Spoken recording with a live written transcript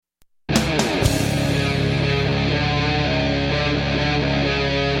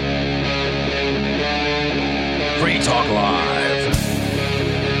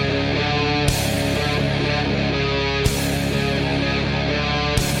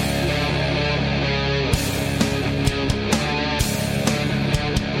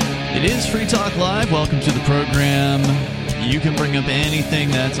It is Free Talk Live. Welcome to the program. You can bring up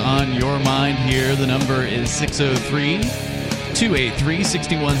anything that's on your mind here. The number is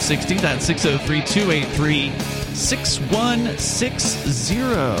 603-283-6160. That's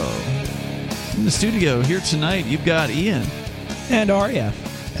 603-283-6160. In the studio here tonight, you've got Ian. And Aria.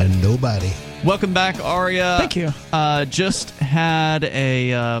 And nobody. Welcome back, Aria. Thank you. Just had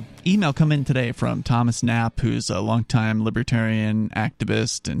a email come in today from Thomas Knapp, who's a longtime libertarian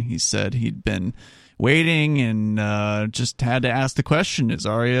activist, and he said he'd been waiting and just had to ask the question, is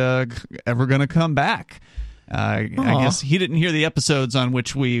Aria ever going to come back? I guess he didn't hear the episodes on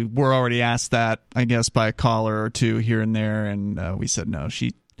which we were already asked that, I guess, by a caller or two here and there, and we said no.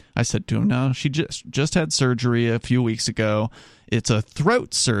 I said to him, no, she just had surgery a few weeks ago. It's a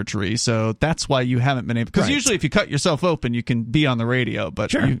throat surgery, so that's why you haven't been able... Because usually if you cut yourself open, you can be on the radio,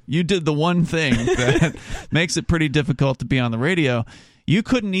 but you did the one thing that makes it pretty difficult to be on the radio. You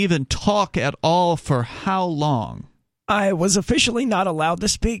couldn't even talk at all for how long? I was officially not allowed to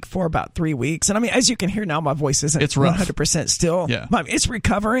speak for about 3 weeks. And I mean, as you can hear now, my voice isn't 100% still. Yeah. It's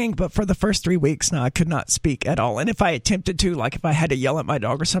recovering, but for the first 3 weeks now, I could not speak at all. And if I attempted to, like if I had to yell at my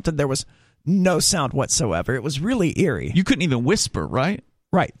dog or something, there was no sound whatsoever. It was really eerie. You couldn't even whisper, right?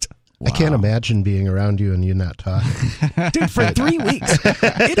 Right. Wow. I can't imagine being around you and you not talking. Dude, for 3 weeks,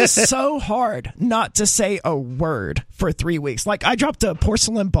 it is so hard not to say a word for 3 weeks. Like, I dropped a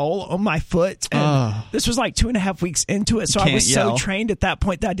porcelain bowl on my foot, and this was like 2.5 weeks into it, so I was so trained at that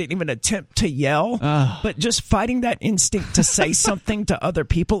point that I didn't even attempt to yell. But just fighting that instinct to say something to other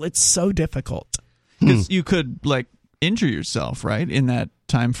people, it's so difficult. Because you could, like, injure yourself, right, in that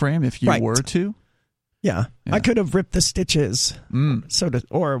time frame if you were to? Yeah, I could have ripped the stitches,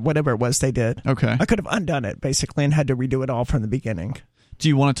 or whatever it was they did. Okay. I could have undone it, basically, and had to redo it all from the beginning. Do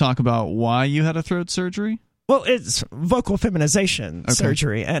you want to talk about why you had a throat surgery? Well, it's vocal feminization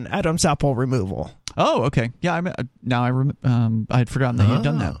surgery and Adam's apple removal. Oh, okay. Yeah, I had forgotten that you'd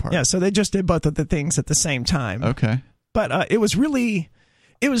done that part. Yeah, so they just did both of the things at the same time. Okay. But it was really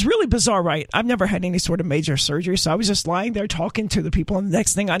bizarre, right? I've never had any sort of major surgery, so I was just lying there talking to the people, and the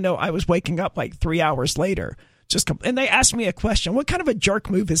next thing I know, I was waking up like 3 hours later. And they asked me a question. What kind of a jerk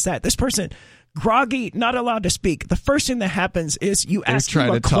move is that? This person, groggy, not allowed to speak. The first thing that happens is you ask him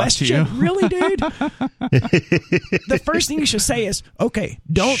a question. Really, dude? The first thing you should say is, okay,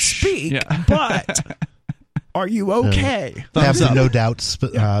 don't speak, but are you okay? Have the No Doubt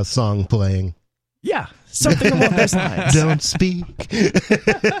song playing. Yeah, something along those lines. Don't speak.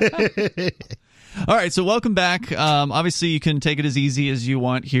 All right, so welcome back. Obviously, you can take it as easy as you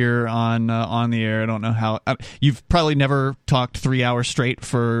want here on the air. I don't know how you've probably never talked 3 hours straight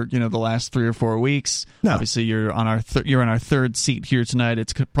for the last 3 or 4 weeks. No. Obviously, you're on our third seat here tonight.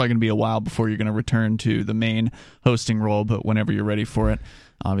 It's probably going to be a while before you're going to return to the main hosting role, but whenever you're ready for it.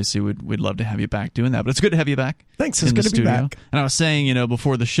 Obviously, we'd love to have you back doing that, but it's good to have you back. Thanks, it's good to be back. And I was saying,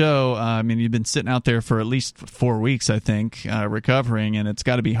 before the show, you've been sitting out there for at least 4 weeks, I think, recovering, and it's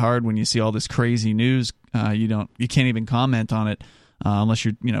got to be hard when you see all this crazy news. You can't even comment on it unless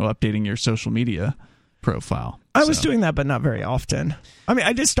you're, updating your social media profile. I was doing that, but not very often. I mean,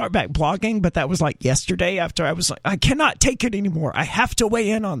 I did start back blogging, but that was like yesterday after I was like, I cannot take it anymore. I have to weigh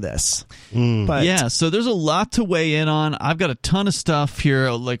in on this. But yeah, so there's a lot to weigh in on. I've got a ton of stuff here,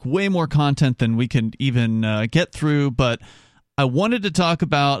 like way more content than we can even get through, but I wanted to talk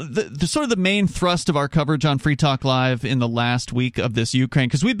about the sort of the main thrust of our coverage on Free Talk Live in the last week of this Ukraine,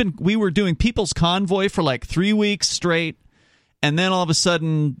 because we were doing People's Convoy for like 3 weeks straight. And then all of a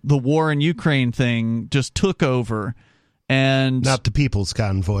sudden, the war in Ukraine thing just took over. And not the People's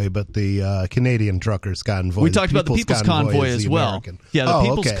Convoy, but the Canadian Truckers Convoy. We talked about the People's Convoy as well. American. Yeah, the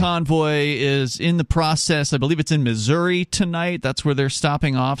People's Convoy is in the process. I believe it's in Missouri tonight. That's where they're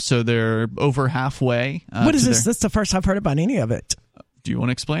stopping off, so they're over halfway. What is this? That's the first I've heard about any of it. Do you want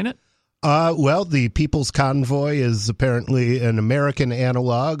to explain it? Well, the People's Convoy is apparently an American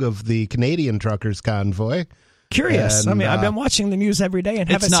analog of the Canadian Truckers Convoy. Curious. And, I've been watching the news every day and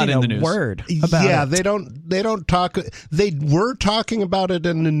haven't seen a word about it. Yeah, they don't talk. They were talking about it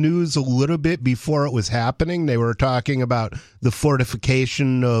in the news a little bit before it was happening. They were talking about the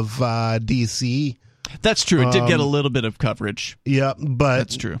fortification of D.C. That's true. It did get a little bit of coverage. Yeah, but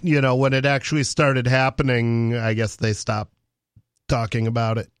that's true. When it actually started happening, I guess they stopped talking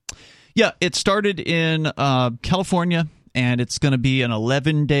about it. Yeah, it started in California, and it's going to be an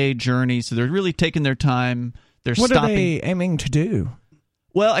 11-day journey. So they're really taking their time. What are they aiming to do?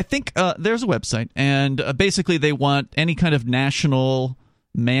 Well, I think there's a website, and basically they want any kind of national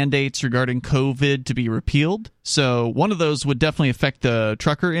mandates regarding COVID to be repealed. So one of those would definitely affect the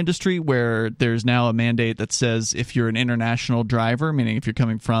trucker industry, where there's now a mandate that says if you're an international driver, meaning if you're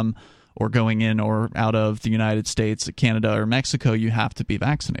coming from or going in or out of the United States, Canada, or Mexico, you have to be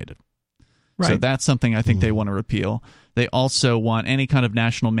vaccinated. Right. So that's something I think they want to repeal. They also want any kind of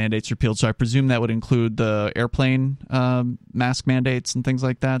national mandates repealed. So I presume that would include the airplane mask mandates and things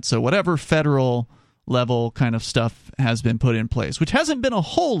like that. So whatever federal level kind of stuff has been put in place, which hasn't been a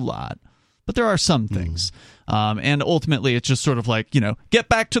whole lot, but there are some things. And ultimately, it's just sort of like, get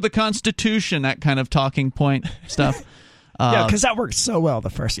back to the Constitution, that kind of talking point stuff. Yeah, because that worked so well the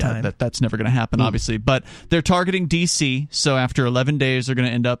first time. That's never going to happen, obviously. But they're targeting D.C., so after 11 days, they're going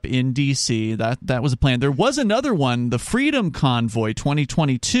to end up in D.C. That was a plan. There was another one, the Freedom Convoy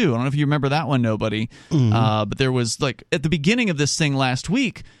 2022. I don't know if you remember that one, nobody. But there was, like, at the beginning of this thing last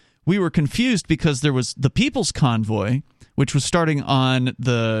week, we were confused because there was the People's Convoy, which was starting on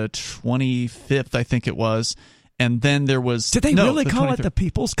the 25th, I think it was. And then there was... Did they really call it the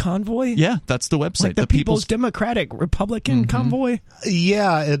People's Convoy? Yeah, that's the website. Like the People's Democratic Republican Convoy?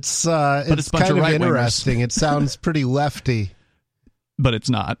 Yeah, it's kind of interesting. It sounds pretty lefty. But it's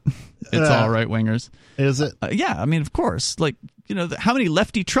not. It's all right-wingers. Is it? Yeah, I mean, of course. Like, how many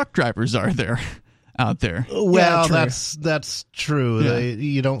lefty truck drivers are there out there? Well, that's true. Yeah.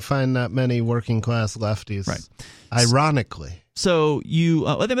 You don't find that many working-class lefties. Right. Ironically. So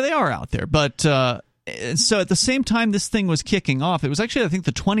they are out there, but... so at the same time this thing was kicking off, it was actually, I think,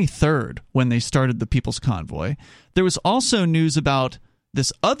 the 23rd when they started the People's Convoy. There was also news about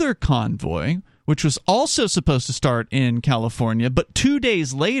this other convoy, which was also supposed to start in California, but 2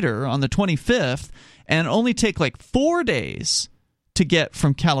 days later on the 25th, and only take like 4 days to get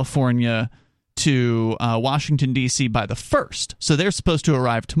from California to Washington, D.C. by the 1st. So they're supposed to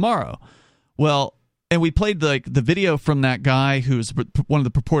arrive tomorrow. Well... And we played the video from that guy who's one of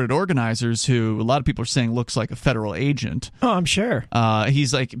the purported organizers, who a lot of people are saying looks like a federal agent. Oh, I'm sure.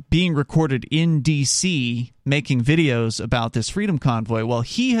 He's like being recorded in D.C. making videos about this Freedom Convoy. Well,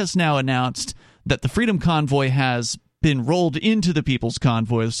 he has now announced that the Freedom Convoy has been rolled into the People's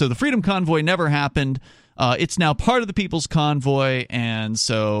Convoy. So the Freedom Convoy never happened. It's now part of the People's Convoy, and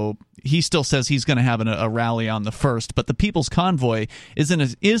so he still says he's going to have a rally on the 1st, but the People's Convoy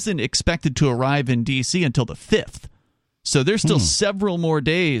isn't expected to arrive in D.C. until the 5th. So there's still several more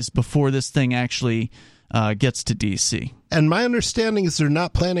days before this thing actually gets to D.C. And my understanding is they're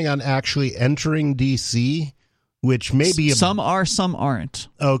not planning on actually entering D.C., which maybe... Some are, some aren't.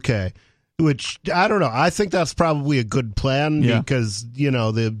 Okay. Which, I don't know. I think that's probably a good plan because,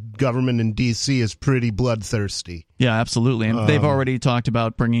 the government in D.C. is pretty bloodthirsty. Yeah, absolutely. And they've already talked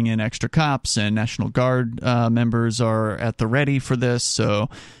about bringing in extra cops, and National Guard members are at the ready for this.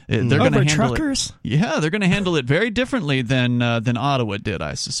 So they're going to handle truckers? Yeah, they're going to handle it very differently than Ottawa did,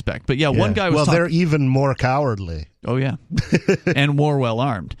 I suspect. But one guy was Well, they're even more cowardly. Oh, yeah. And more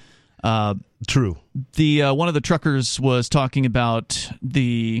well-armed. True. One of the truckers was talking about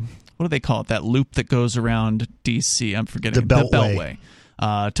what do they call it? That loop that goes around D.C. I'm forgetting. The Beltway.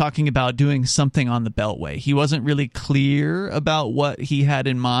 Talking about doing something on the Beltway. He wasn't really clear about what he had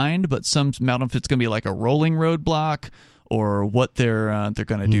in mind, but I don't know if it's going to be like a rolling roadblock or what they're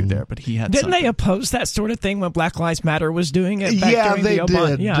going to do there. But he had. Didn't they oppose that sort of thing when Black Lives Matter was doing it? Back during the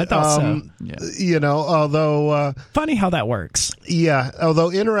did. Yeah, I thought so. Yeah. Although funny how that works. Yeah, although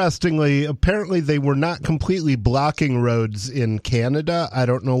interestingly, apparently they were not completely blocking roads in Canada. I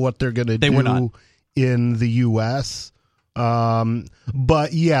don't know what they're going to do in the U.S.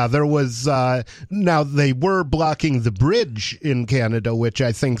 But yeah, there was now they were blocking the bridge in Canada, which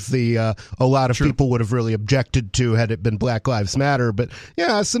I think a lot of people would have really objected to had it been Black Lives Matter. But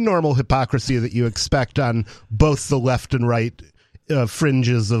yeah, it's the normal hypocrisy that you expect on both the left and right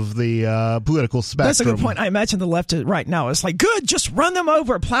fringes of the political spectrum. That's a good point. I imagine the left right now is like, good, just run them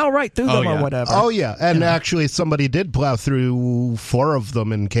over, plow right through them or whatever. Oh yeah, and actually somebody did plow through 4 of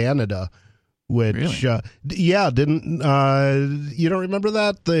them in Canada. Which, really? Didn't you don't remember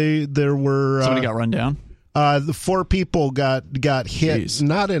that? There were somebody got run down. The 4 people got hit, Jeez.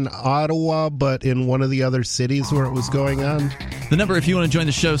 not in Ottawa, but in one of the other cities where it was going on. The number, if you want to join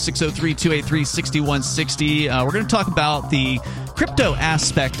the show, 603-283-6160. We're going to talk about the crypto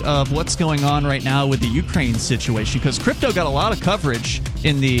aspect of what's going on right now with the Ukraine situation, because crypto got a lot of coverage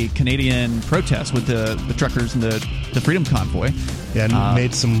in the Canadian protests with the truckers and the Freedom Convoy. And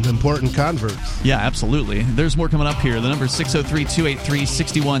made some important converts. Yeah, absolutely. There's more coming up here. The number is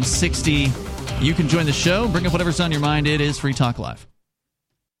 603-283-6160. You can join the show. Bring up whatever's on your mind. It is Free Talk Live.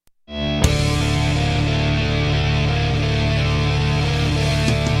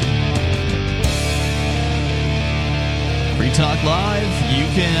 Free Talk Live. You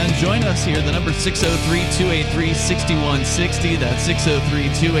can join us here. The number 603-283-6160. That's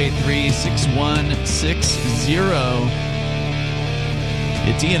 603-283-6160.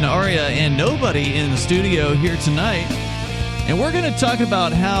 It's Ian, Aria, and nobody in the studio here tonight. And we're going to talk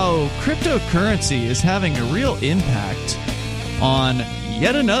about how cryptocurrency is having a real impact on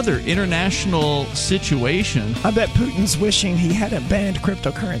yet another international situation. I bet Putin's wishing he hadn't banned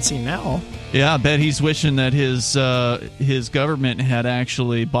cryptocurrency now. Yeah, I bet he's wishing that his government had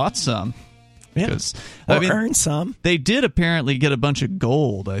actually bought some. Because, or earned some. They did apparently get a bunch of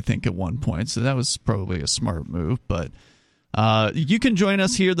gold, I think, at one point. So that was probably a smart move. But you can join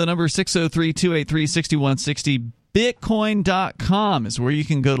us here. The number 603-283-6160. Bitcoin.com is where you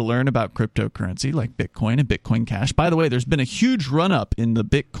can go to learn about cryptocurrency like Bitcoin and Bitcoin Cash. By the way, there's been a huge run-up in the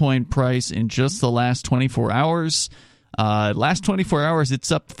Bitcoin price in just the last 24 hours. Last 24 hours,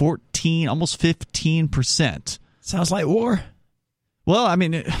 it's up 14, almost 15%. Sounds like war. Well, I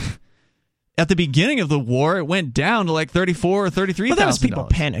mean, at the beginning of the war, it went down to like $34,000 or $33,000. Well, that was people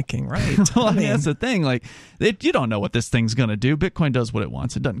panicking, right? Well, I mean, that's the thing. Like, you don't know what this thing's going to do. Bitcoin does what it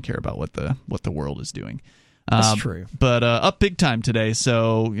wants. It doesn't care about what the world is doing. That's true. But up big time today.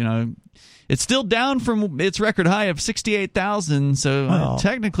 So, it's still down from its record high of 68,000. So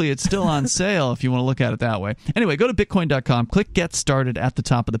technically it's still on sale if you want to look at it that way. Anyway, go to Bitcoin.com, click Get Started at the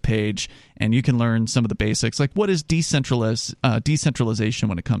top of the page, and you can learn some of the basics. Like, what is decentralization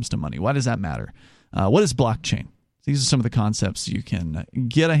when it comes to money? Why does that matter? What is blockchain? These are some of the concepts you can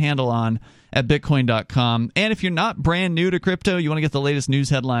get a handle on at Bitcoin.com. And if you're not brand new to crypto, you want to get the latest news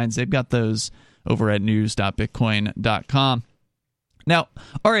headlines, they've got those over at news.bitcoin.com. Now,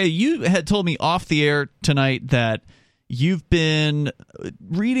 Aria, you had told me off the air tonight that you've been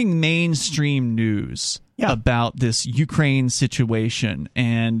reading mainstream news about this Ukraine situation.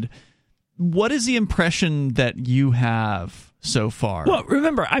 And what is the impression that you have so far? Well,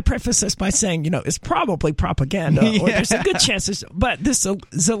 remember, I preface this by saying, it's probably propaganda, or there's a good chance. But this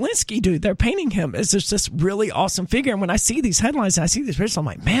Zelensky dude, they're painting him as just this really awesome figure. And when I see these headlines and I see these pictures, I'm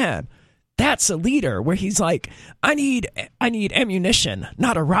like, man, that's a leader, where he's like, I need ammunition,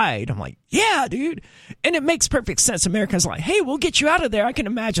 not a ride. I'm like, yeah, dude. And it makes perfect sense. Americans are like, hey, we'll get you out of there. I can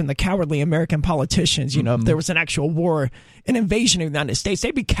imagine the cowardly American politicians, if there was an actual war, an invasion of the United States,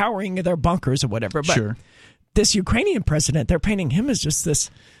 they'd be cowering in their bunkers or whatever. But this Ukrainian president, they're painting him as just this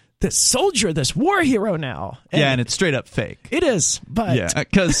soldier, this war hero now. And it's straight up fake. It is, but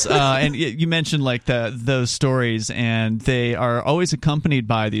because and you mentioned like those stories, and they are always accompanied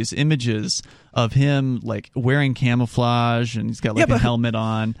by these images of him like wearing camouflage, and he's got like a helmet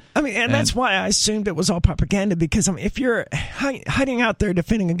on. I mean, and that's why I assumed it was all propaganda, because if you're hiding out there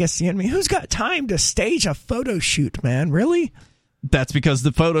defending against the enemy, who's got time to stage a photo shoot, man? Really? That's because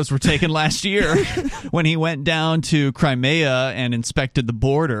the photos were taken last year when he went down to Crimea and inspected the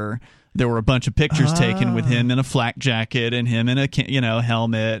border. There were a bunch of pictures taken with him in a flak jacket and him in a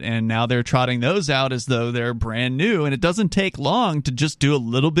helmet, and now they're trotting those out as though they're brand new. And it doesn't take long to just do a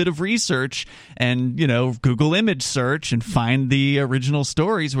little bit of research and Google image search and find the original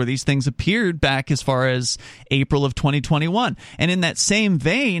stories where these things appeared back as far as April of 2021. And in that same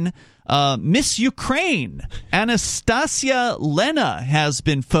vein, Miss Ukraine, Anastasia Lena, has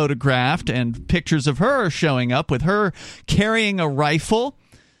been photographed, and pictures of her are showing up with her carrying a rifle.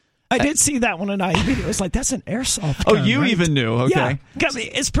 I did see that one, and I immediately was like, that's an airsoft gun. Oh, you even knew? Okay. Yeah,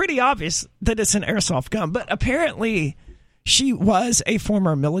 it's pretty obvious that it's an airsoft gun, but apparently she was a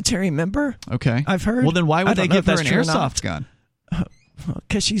former military member. Okay. I've heard. Well, then why would they give her an airsoft gun?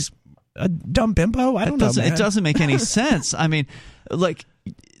 Because she's a dumb bimbo? I don't know, man. It doesn't make any sense. I mean, like,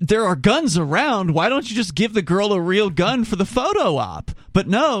 there are guns around. Why don't you just give the girl a real gun for the photo op? But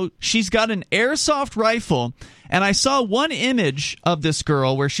no, she's got an airsoft rifle. And I saw one image of this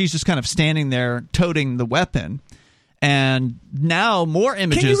girl where she's just kind of standing there toting the weapon. And now more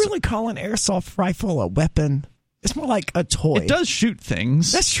images. Can you really call an airsoft rifle a weapon? It's more like a toy. It does shoot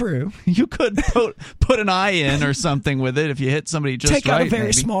things. That's true. You could put an eye in or something with it if you hit somebody just right. Take out a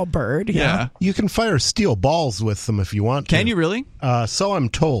very small bird. Yeah. You can fire steel balls with them if you want to. Can you really? So I'm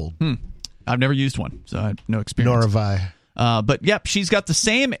told. I've never used one, so I have no experience. Nor have I. But yep, she's got the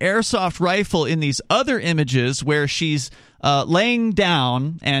same airsoft rifle in these other images where she's laying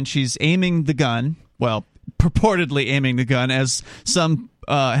down and she's aiming the gun. Well, purportedly aiming the gun, as some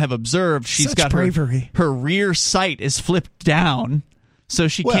have observed. She's Such got bravery. Her rear sight is flipped down, so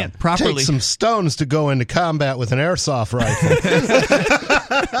she can't properly. Take some stones to go into combat with an airsoft rifle.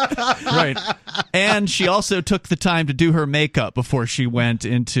 Right. And she also took the time to do her makeup before she went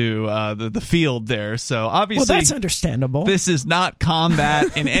into the field there. So obviously, well, that's understandable. This is not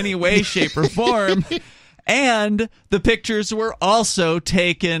combat in any way, shape, or form. And the pictures were also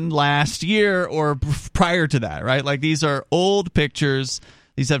taken last year or prior to that, right? Like, these are old pictures.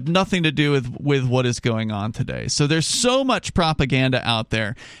 These have nothing to do with what is going on today. So there's so much propaganda out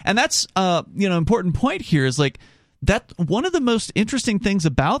there. And that's, important point here is like that one of the most interesting things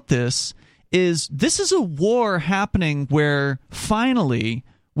about this is a war happening where finally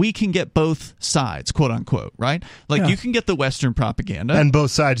we can get both sides, quote unquote, right? Like, you can get the Western propaganda. And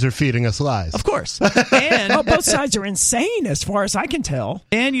both sides are feeding us lies. Of course. And both sides are insane as far as I can tell.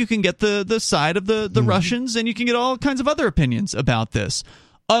 And you can get the side of the Russians, and you can get all kinds of other opinions about this.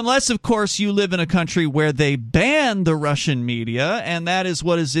 Unless, of course, you live in a country where they ban the Russian media, and that is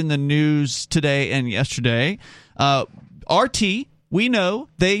what is in the news today and yesterday. RT, we know,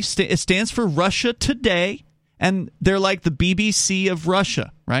 it stands for Russia Today. And they're like the BBC of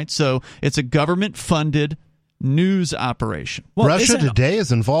Russia, right? So it's a government-funded news operation. Well, Russia Today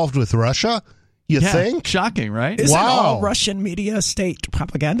is involved with Russia? You think? Shocking, right? Isn't all Russian media state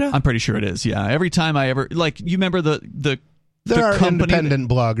propaganda? I'm pretty sure it is, yeah. Every time I ever... Like, you remember there are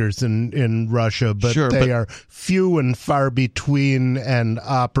independent bloggers in Russia, but they are few and far between and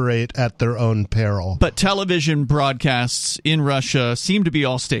operate at their own peril. But television broadcasts in Russia seem to be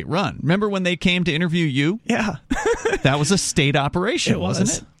all state-run. Remember when they came to interview you? Yeah. That was a state operation, wasn't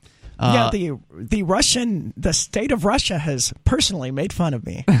it? The state of Russia has personally made fun of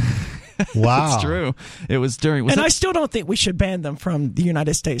me. Wow. It's true. It was during... I still don't think we should ban them from the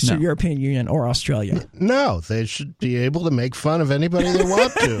United States or European Union or Australia. No, they should be able to make fun of anybody they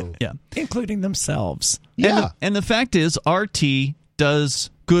want to. Yeah. Including themselves. Yeah. And the fact is, RT does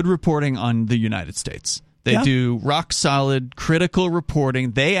good reporting on the United States. They do rock-solid, critical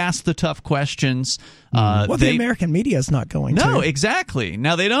reporting. They ask the tough questions. The American media is not going to. No, exactly.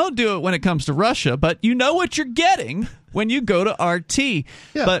 Now, they don't do it when it comes to Russia, but you know what you're getting when you go to RT.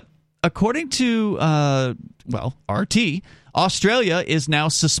 Yeah. But according to, RT, Australia is now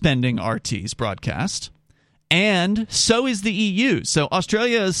suspending RT's broadcast, and so is the EU. So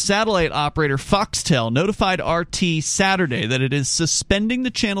Australia's satellite operator Foxtel notified RT Saturday that it is suspending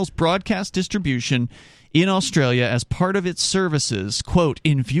the channel's broadcast distribution in Australia as part of its services, quote,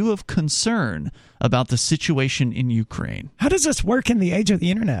 in view of concern about the situation in Ukraine. How does this work in the age of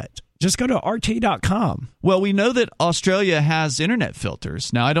the internet? Just go to RT.com. Well, we know that Australia has internet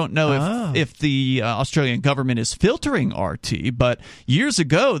filters. Now, I don't know if the Australian government is filtering RT, but years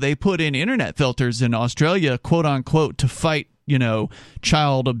ago they put in internet filters in Australia, quote unquote, to fight,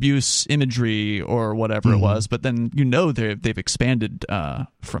 child abuse imagery or whatever it was. But then, they've expanded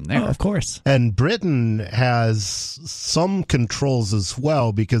from there. Oh, of course. And Britain has some controls as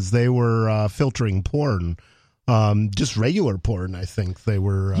well because they were filtering porn. Just regular porn, I think they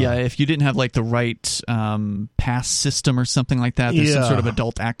were. If you didn't have like the right pass system or something like that, there's some sort of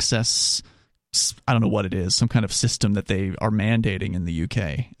adult access. I don't know what it is, some kind of system that they are mandating in the UK.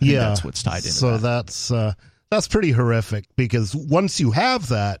 I think that's what's tied into that. So that's pretty horrific because once you have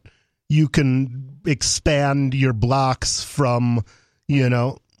that, you can expand your blocks from,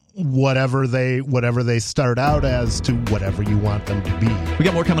 whatever they start out as to whatever you want them to be. We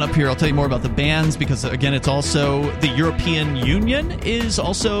got more coming up here. I'll tell you more about the bans because, again, it's also the European Union is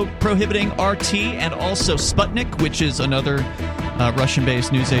also prohibiting RT and also Sputnik, which is another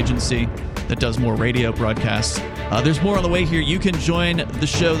Russian-based news agency that does more radio broadcasts. There's more on the way here. You can join the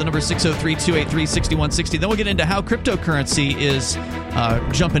show. The number is 603-283-6160. Then we'll get into how cryptocurrency is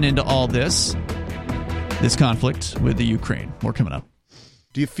jumping into all this conflict with the Ukraine. More coming up.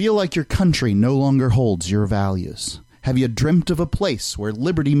 Do you feel like your country no longer holds your values? Have you dreamt of a place where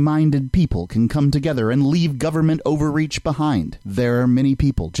liberty-minded people can come together and leave government overreach behind? There are many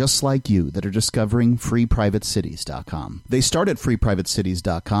people just like you that are discovering freeprivatecities.com. They start at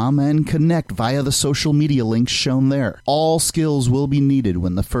freeprivatecities.com and connect via the social media links shown there. All skills will be needed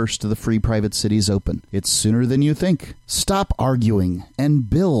when the first of the Free Private Cities open. It's sooner than you think. Stop arguing and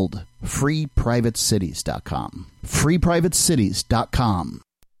build. freeprivatecities.com. freeprivatecities.com.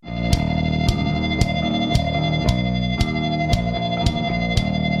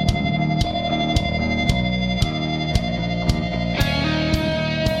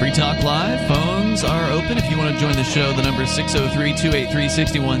 Free Talk Live. Phones are open. If you want to join the show, the number is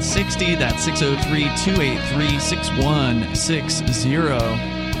 603-283-6160. That's 603-283-6160.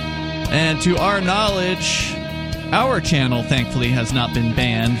 And to our knowledge, our channel, thankfully, has not been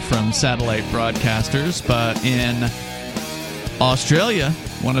banned from satellite broadcasters, but in Australia,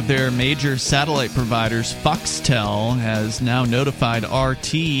 one of their major satellite providers, Foxtel, has now notified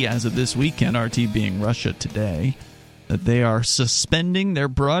RT as of this weekend, RT being Russia Today, that they are suspending their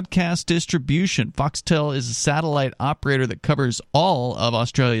broadcast distribution. Foxtel is a satellite operator that covers all of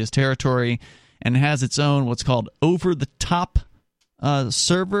Australia's territory, and has its own what's called over-the-top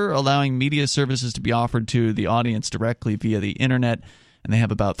server, allowing media services to be offered to the audience directly via the internet. And they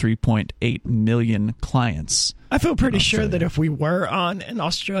have about 3.8 million clients. I feel pretty sure that if we were on in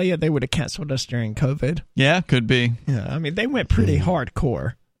Australia, they would have canceled us during COVID. Yeah, could be. Yeah, I mean, they went pretty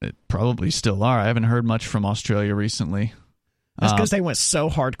hardcore. It probably still are. I haven't heard much from Australia recently. That's because they went so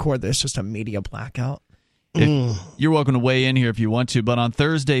hardcore that it's just a media blackout. You're welcome to weigh in here if you want to, but on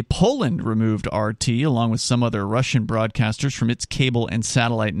Thursday, Poland removed RT along with some other Russian broadcasters from its cable and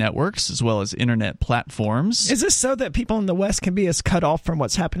satellite networks, as well as internet platforms. Is this so that people in the West can be as cut off from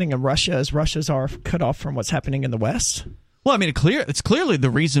what's happening in Russia as Russians are cut off from what's happening in the West? Well, I mean, it's clearly the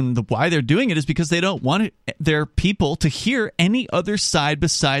reason why they're doing it is because they don't want their people to hear any other side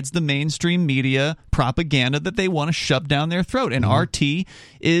besides the mainstream media propaganda that they want to shove down their throat. And RT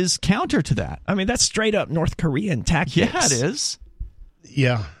is counter to that. I mean, that's straight up North Korean tactics. Yeah, it is.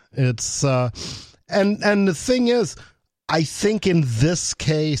 Yeah, it's and the thing is, I think in this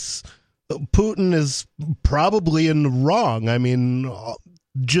case, Putin is probably in the wrong. I mean,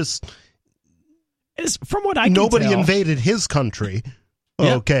 just. From what I can Nobody tell, invaded his country.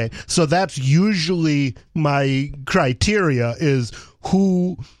 Yeah. Okay. So that's usually my criteria is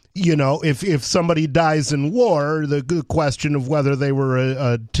who, if somebody dies in war, the question of whether they were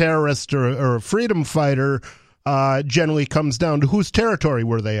a terrorist or a freedom fighter generally comes down to whose territory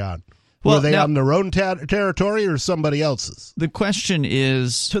were they on? Well, were they now, on their own territory or somebody else's? The question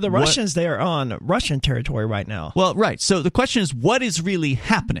is... To the Russians, they are on Russian territory right now. Well, right. So the question is, what is really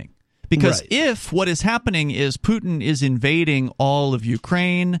happening? Because if what is happening is Putin is invading all of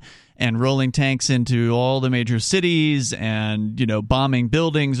Ukraine and rolling tanks into all the major cities and, bombing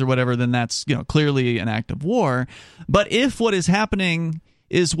buildings or whatever, then that's, clearly an act of war. But if what is happening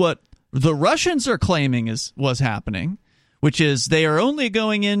is what the Russians are claiming was happening, which is they are only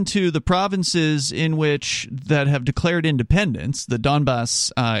going into the provinces that have declared independence, the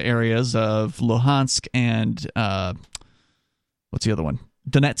Donbas areas of Luhansk and what's the other one?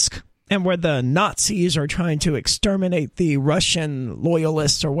 Donetsk. And where the Nazis are trying to exterminate the Russian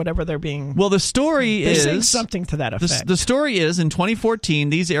loyalists or whatever they're being... Well, the story they're is... saying something to that effect. The story is, in 2014,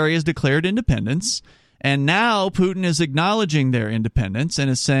 these areas declared independence, and now Putin is acknowledging their independence and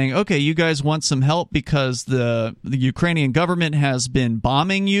is saying, okay, you guys want some help because the Ukrainian government has been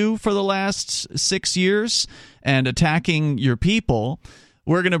bombing you for the last 6 years and attacking your people.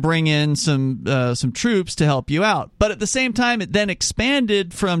 We're going to bring in some troops to help you out. But at the same time, it then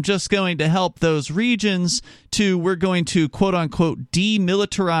expanded from just going to help those regions to we're going to, quote-unquote,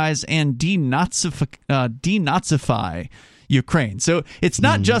 demilitarize and denazify Ukraine. So it's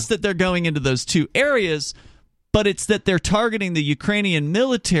not just that they're going into those two areas, but it's that they're targeting the Ukrainian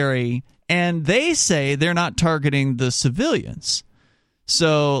military, and they say they're not targeting the civilians.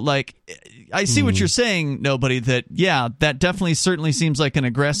 So, I see what you're saying, Nobody, that, yeah, that definitely certainly seems like an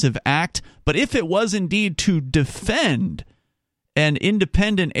aggressive act. But if it was indeed to defend an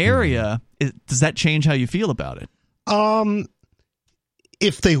independent area, does that change how you feel about it?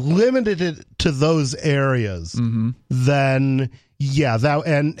 If they limited it to those areas, then, yeah,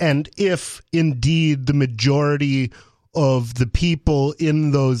 and if indeed the majority of the people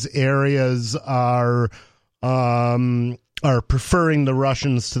in those areas are preferring the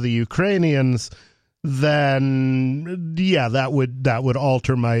Russians to the Ukrainians, then yeah, that would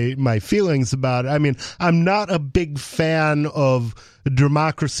alter my feelings about it. I mean, I'm not a big fan of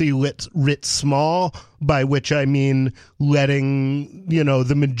democracy writ small, by which I mean letting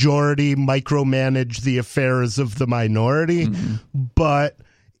the majority micromanage the affairs of the minority. But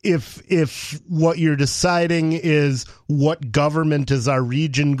if what you're deciding is what government is our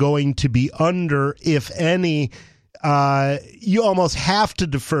region going to be under, if any, you almost have to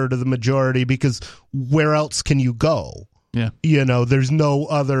defer to the majority, because where else can you go? Yeah. There's no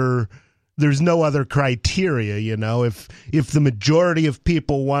other criteria, if the majority of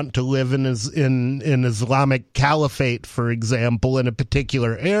people want to live in Islamic caliphate, for example, in a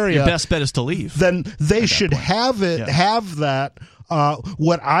particular area, your best bet is to leave. Then they should have that.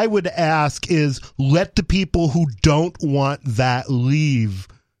 What I would ask is let the people who don't want that leave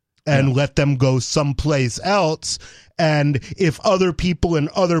and let them go someplace else. And if other people in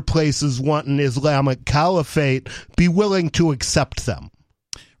other places want an Islamic caliphate, be willing to accept them.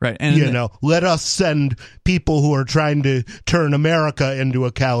 Right. And let us send people who are trying to turn America into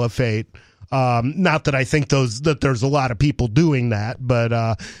a caliphate. Not that I think that there's a lot of people doing that, but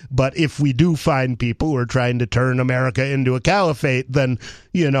if we do find people who are trying to turn America into a caliphate, then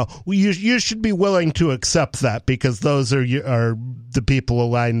you should be willing to accept that, because those are the people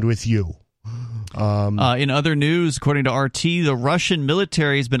aligned with you. In other news, according to RT, the Russian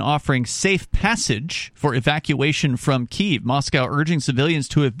military has been offering safe passage for evacuation from Kyiv. Moscow urging civilians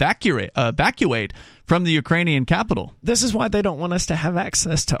to evacuate from the Ukrainian capital. This is why they don't want us to have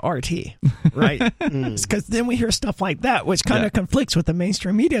access to RT, right? It's because then we hear stuff like that, which kind of conflicts with the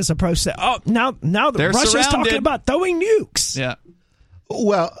mainstream media's approach that, now the Russia's talking about throwing nukes. Yeah.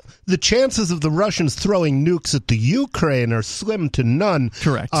 Well, the chances of the Russians throwing nukes at the Ukraine are slim to none.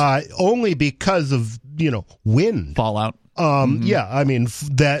 Correct. Only because of, wind. Fallout. Yeah, I mean,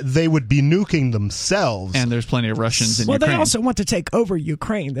 that they would be nuking themselves. And there's plenty of Russians in Ukraine. Well, they also want to take over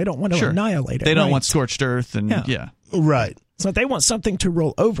Ukraine. They don't want to annihilate it. They don't want scorched earth. Right. So they want something to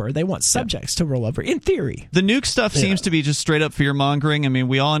roll over. They want subjects to roll over, in theory. The nuke stuff seems to be just straight up fear-mongering. I mean,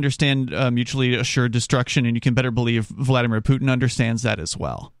 we all understand mutually assured destruction, and you can better believe Vladimir Putin understands that as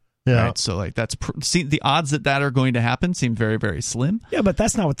well. Yeah. Right? So, the odds that are going to happen seem very, very slim. Yeah, but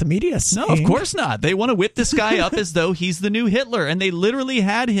that's not what the media is saying. No, of course not. They want to whip this guy up as though he's the new Hitler, and they literally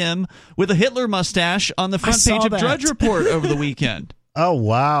had him with a Hitler mustache on the front page of Drudge Report over the weekend. Oh,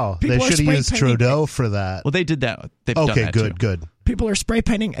 wow. They should have used Trudeau for that. Well, they did that. They've done that good, too. good. People are spray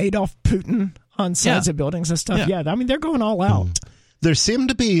painting Adolf Putin on sides of buildings and stuff. Yeah, I mean, they're going all out. There seem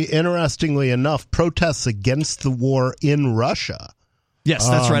to be, interestingly enough, protests against the war in Russia. Yes,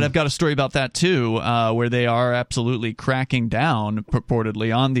 that's right. I've got a story about that, too, where they are absolutely cracking down,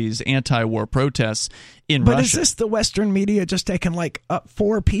 purportedly, on these anti-war protests in Russia. But is this the Western media just taking, up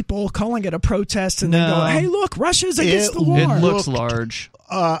 4 people, calling it a protest, and then going, hey, look, Russia's against the war? It looks large.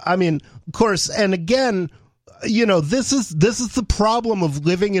 I mean, of course, and again, this is the problem of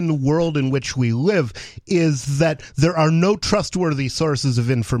living in the world in which we live, is that there are no trustworthy sources of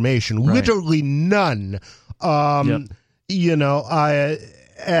information, literally none.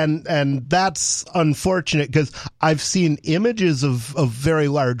 And that's unfortunate, because I've seen images of very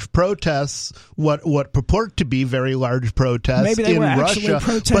large protests, what purport to be very large protests in Russia,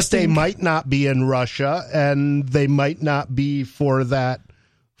 but they might not be in Russia, and they might not be for that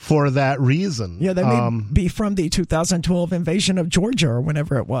reason. Yeah, they may be from the 2012 invasion of Georgia or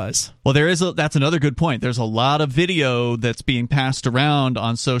whenever it was. Well, that's another good point. There's a lot of video that's being passed around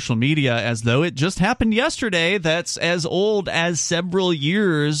on social media as though it just happened yesterday, that's as old as several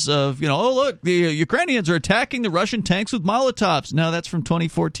years of, oh, look, the Ukrainians are attacking the Russian tanks with Molotovs. No, that's from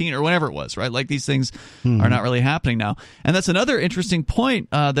 2014 or whenever it was, right? Like, these things are not really happening now. And that's another interesting point.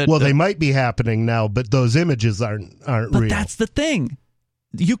 They might be happening now, but those images aren't real. But that's the thing.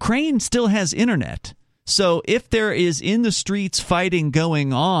 Ukraine still has internet. So if there is in the streets fighting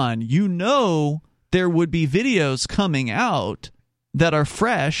going on, there would be videos coming out that are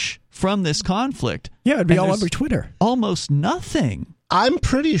fresh from this conflict. Yeah, it'd be all over Twitter. Almost nothing. I'm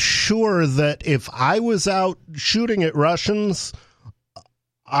pretty sure that if I was out shooting at Russians,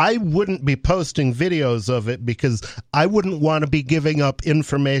 I wouldn't be posting videos of it, because I wouldn't want to be giving up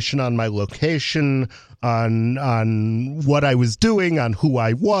information on my location, on what I was doing, on who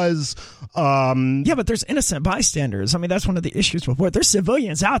I was. Yeah, but there's innocent bystanders. I mean, that's one of the issues with war. There's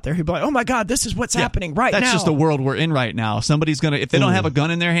civilians out there who'd be like, oh my God, this is what's happening right now. That's just the world we're in right now. Somebody's going to, if they don't have a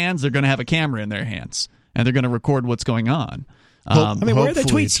gun in their hands, they're going to have a camera in their hands, and they're going to record what's going on. I mean, where are the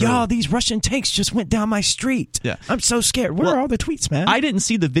tweets? Y'all, these Russian tanks just went down my street. Yeah. I'm so scared. Where are all the tweets, man? I didn't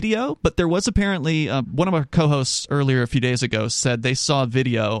see the video, but there was apparently one of our co-hosts earlier a few days ago said they saw a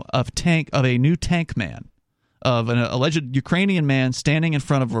video of a new tank man, of an alleged Ukrainian man standing in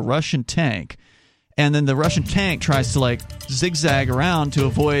front of a Russian tank. And then the Russian tank tries to zigzag around to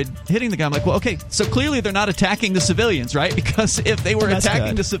avoid hitting the guy. I'm like, well, okay, so clearly they're not attacking the civilians, right? Because if they were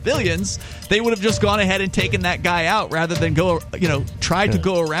attacking the civilians, they would have just gone ahead and taken that guy out rather than tried to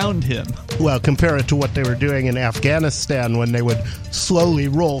go around him. Well, compare it to what they were doing in Afghanistan, when they would slowly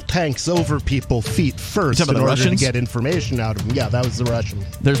roll tanks over people feet first in order to get information out of them. Yeah, that was the Russians.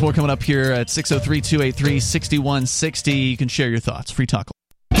 There's more coming up here at 603-283-6160. You can share your thoughts. Free Talk.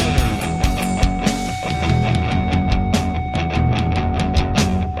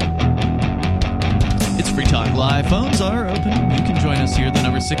 Talk Live. Phones are open. You can join us here. The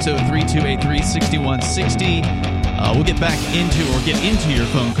number 603-283-6160. We'll get into your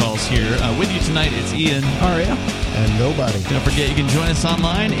phone calls here. With you tonight, it's Ian, Aria, and nobody. Don't forget, you can join us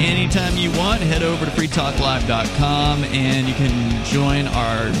online anytime you want. Head over to freetalklive.com, and you can join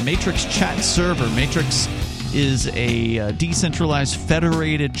our Matrix chat server. Matrix is a decentralized,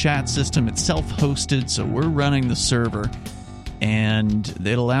 federated chat system. It's self-hosted, so we're running the server. And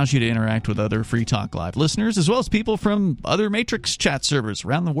it allows you to interact with other Free Talk Live listeners, as well as people from other Matrix chat servers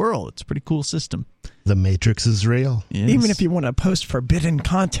around the world. It's a pretty cool system. The Matrix is real. Yes. Even if you want to post forbidden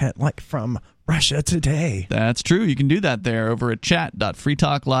content like from Russia Today. That's true. You can do that there over at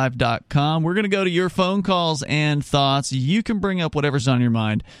chat.freetalklive.com. We're going to go to your phone calls and thoughts. You can bring up whatever's on your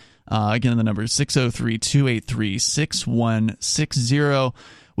mind. Again, the number is 603-283-6160.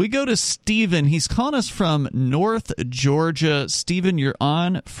 We go to Stephen. He's calling us from North Georgia. Stephen, you're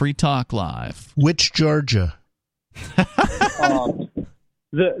on Free Talk Live. Which Georgia?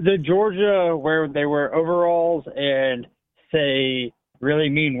 The Georgia where they wear overalls and say really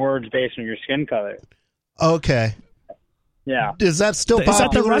mean words based on your skin color. Okay. Yeah. Is that still Is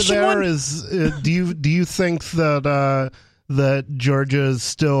that the popular Russian there? one? Do you think that that Georgia is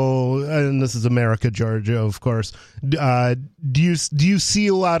still, and this is America, Georgia, of course. Do you see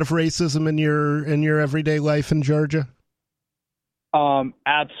a lot of racism in your everyday life in Georgia?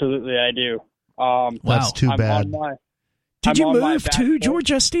 Absolutely, I do. That's too bad. Did you move to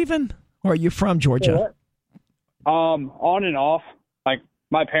Georgia, Stephen? Or are you from Georgia? On and off. Like,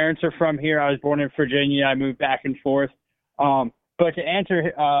 my parents are from here. I was born in Virginia. I moved back and forth. But to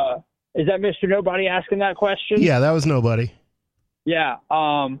answer, is that Mr. Nobody asking that question? Yeah, that was Nobody. Yeah.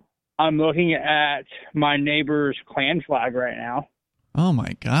 I'm looking at my neighbor's clan flag right now. Oh,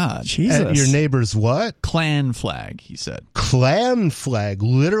 my God. Jesus. At your neighbor's what? Clan flag, he said. Clan flag.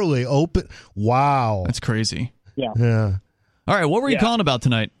 Literally open. Wow. That's crazy. Yeah. Yeah. All right, what were you calling about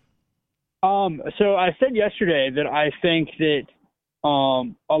tonight? So I said yesterday that I think that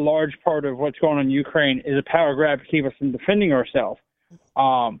a large part of what's going on in Ukraine is a power grab to keep us from defending ourselves.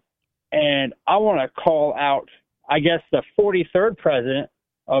 And I want to call out, I guess, the 43rd president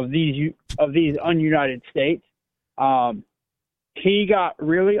of these ununited states. He got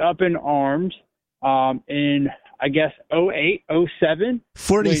really up in arms in, I guess, 08, 07.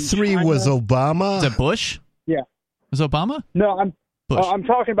 43 was Obama. Is that Bush? Yeah. Was Obama? No, I'm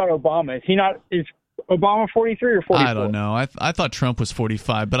talking about Obama. Is he not? Is Obama 43 or 44? I don't know. I thought Trump was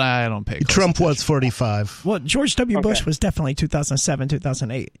 45, but I don't pay close Trump attention. was 45. Well, George W. Bush was definitely 2007,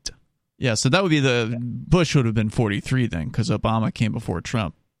 2008. Yeah, so that would be Bush would have been 43 then, because Obama came before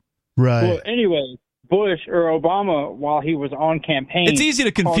Trump. Right. Well, anyway, Bush or Obama, while he was on campaign... It's easy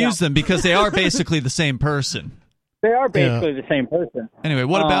to confuse them because they are basically the same person. They are basically the same person. Anyway,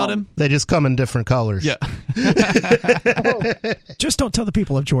 what about him? They just come in different colors. Yeah. Just don't tell the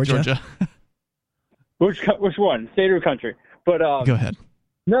people of Georgia. Which one? State or country? But go ahead.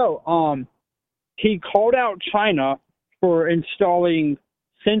 No, he called out China for installing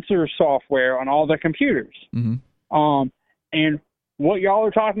sensor software on all the computers. Mm-hmm. And what y'all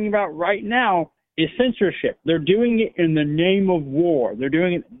are talking about right now is censorship. They're doing it in the name of war. They're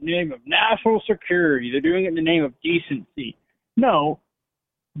doing it in the name of national security. They're doing it in the name of decency. No,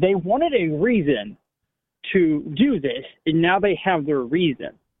 they wanted a reason to do this, and now they have their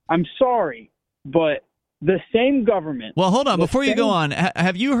reason. I'm sorry, but the same government... Well, hold on. Before you go on,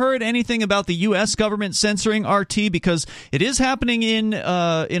 have you heard anything about the U.S. government censoring RT? Because it is happening in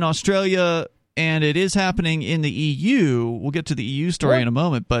Australia, and it is happening in the EU. We'll get to the EU story in a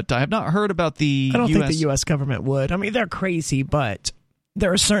moment, but I have not heard about the I don't think the U.S. government would. I mean, they're crazy, but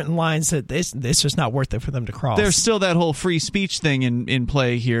there are certain lines that it's just not worth it for them to cross. There's still that whole free speech thing in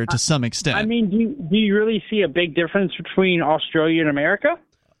play here to some extent. I mean, do you really see a big difference between Australia and America?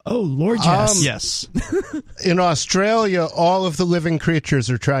 Oh, Lord, yes. Yes. In Australia, all of the living creatures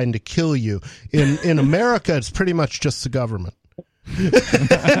are trying to kill you. In America, it's pretty much just the government.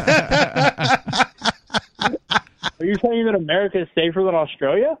 Are you saying that America is safer than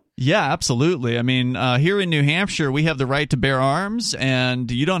Australia? Yeah, absolutely. I mean, here in New Hampshire, we have the right to bear arms, and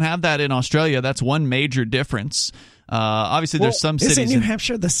you don't have that in Australia. That's one major difference. Obviously, there's some cities. Isn't New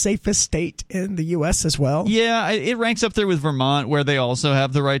Hampshire the safest state in the U.S. as well? Yeah, it ranks up there with Vermont, where they also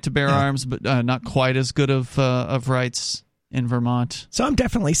have the right to bear arms, but not quite as good of rights in Vermont. So I'm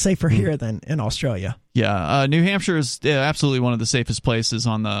definitely safer here than in Australia. Yeah, New Hampshire is absolutely one of the safest places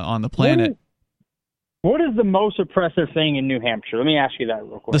on the planet. What is the most oppressive thing in New Hampshire? Let me ask you that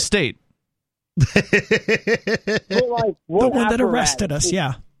real quick. The state. The one that arrested us,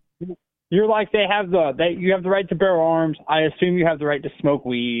 yeah. You're like you have the right to bear arms. I assume you have the right to smoke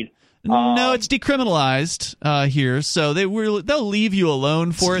weed. No, it's decriminalized here, so they'll leave you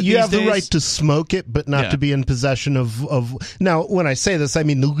alone for it. You these have the days. right to smoke it, but not to be in possession of. Now, when I say this, I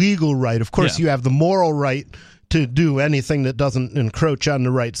mean the legal right. Of course, you have the moral right to do anything that doesn't encroach on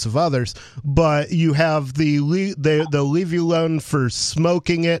the rights of others, but you have they'll leave you alone for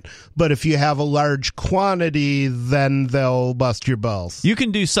smoking it, but if you have a large quantity, then they'll bust your balls. You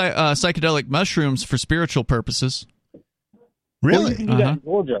can do psychedelic mushrooms for spiritual purposes. Really? Well, you can do that in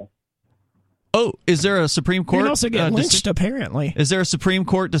Georgia. Oh, is there a Supreme Court? You can also get lynched, apparently. Is there a Supreme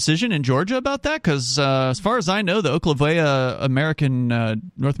Court decision in Georgia about that? Because as far as I know, the Oklahoma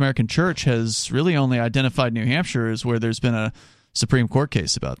North American Church has really only identified New Hampshire as where there's been a Supreme Court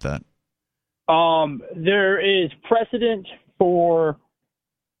case about that. There is precedent for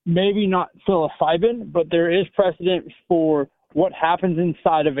maybe not psilocybin, but there is precedent for what happens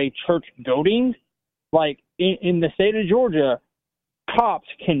inside of a church building. Like in the state of Georgia, cops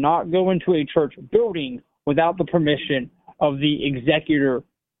cannot go into a church building without the permission of the executor,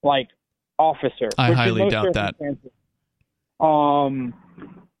 officer. I highly doubt that. I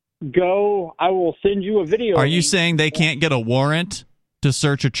will send you a video. Are you saying they can't get a warrant to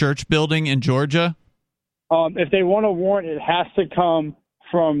search a church building in Georgia? If they want a warrant, it has to come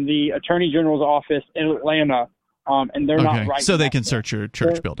from the Attorney General's office in Atlanta, and they're not writing. So they can search your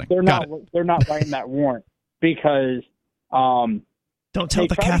church building. They're not writing that warrant because don't tell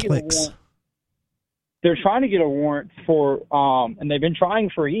the Catholics. They're trying to get a warrant for, and they've been trying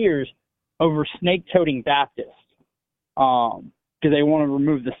for years, over snake-toting Baptists, because they want to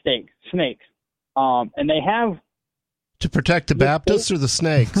remove the snakes. And they have... To protect the Baptists or the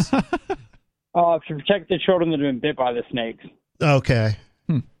snakes? To protect the children that have been bit by the snakes. Okay.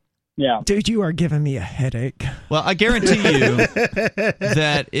 Yeah. Dude, you are giving me a headache. Well, I guarantee you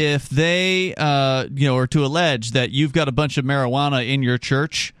that if they, or to allege that you've got a bunch of marijuana in your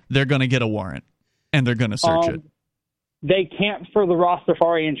church, they're going to get a warrant and they're going to search it. They can't for the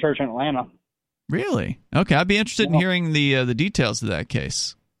Rastafarian church in Atlanta. Really? Okay, I'd be interested in hearing the details of that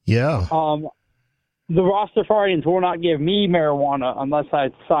case. Yeah. The Rastafarians will not give me marijuana unless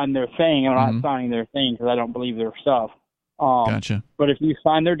I sign their thing. I'm not signing their thing because I don't believe their stuff. Gotcha. But if you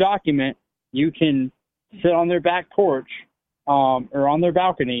sign their document, you can sit on their back porch or on their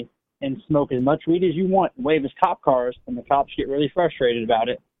balcony and smoke as much weed as you want and wave as cop cars, and the cops get really frustrated about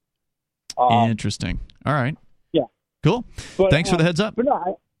it. Interesting. All right. Yeah. Cool. But, thanks for the heads up. But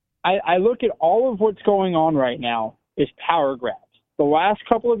no, I look at all of what's going on right now is power grabs. The last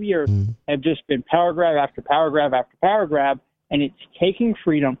couple of years have just been power grab after power grab after power grab, and it's taking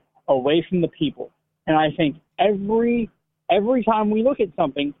freedom away from the people. And I think every time we look at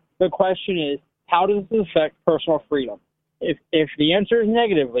something, the question is, how does this affect personal freedom? If the answer is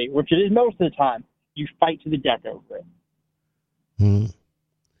negatively, which it is most of the time, you fight to the death over it.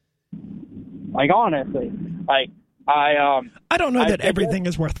 Honestly, I don't know that everything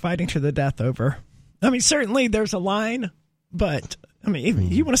is worth fighting to the death over. I mean, certainly there's a line, but I mean, if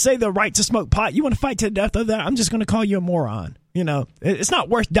you want to say the right to smoke pot, you want to fight to the death of that, I'm just going to call you a moron. It's not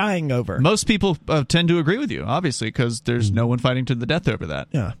worth dying over. Most people tend to agree with you, obviously, because there's no one fighting to the death over that.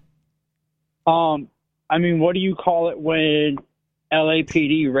 Yeah. I mean, what do you call it when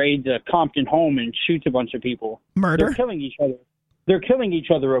LAPD raids a Compton home and shoots a bunch of people? Murder. They're killing each other. They're killing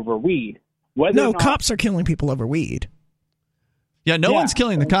each other over weed. Cops are killing people over weed. Yeah, no one's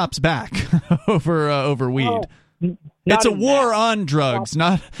killing the cops back over weed. Oh. It's a war on drugs,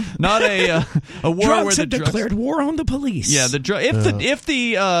 not a war drugs where the have declared war on the police. Yeah, if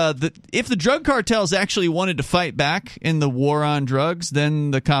the drug cartels actually wanted to fight back in the war on drugs, then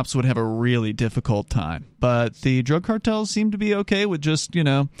the cops would have a really difficult time. But the drug cartels seem to be okay with just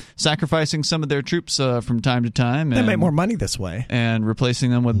sacrificing some of their troops from time to time. They make more money this way and replacing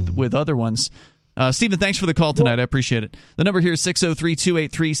them with other ones. Stephen, thanks for the call tonight. I appreciate it. The number here is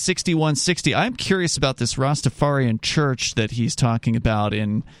 603-283-6160. I'm curious about this Rastafarian church that he's talking about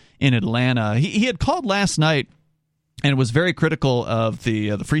in Atlanta. He had called last night and was very critical of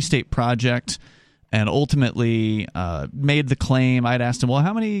the Free State Project and ultimately made the claim. I'd asked him, well,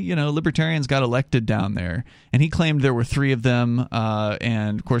 how many libertarians got elected down there? And he claimed there were 3 of them.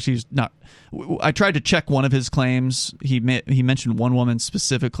 And, of course, he's not – I tried to check one of his claims. He mentioned one woman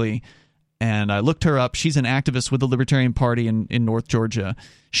specifically. And I looked her up. She's an activist with the Libertarian Party in North Georgia.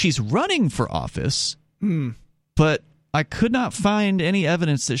 She's running for office, but I could not find any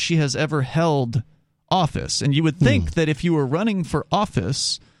evidence that she has ever held office. And you would think that if you were running for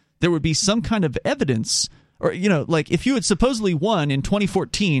office, there would be some kind of evidence. Or, like if you had supposedly won in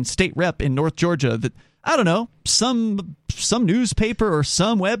 2014 state rep in North Georgia, that, I don't know, some newspaper or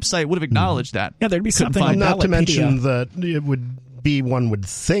some website would have acknowledged that. Yeah, there'd be something on not to mention that it would be, one would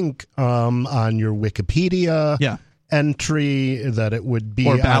think, on your Wikipedia entry, that it would be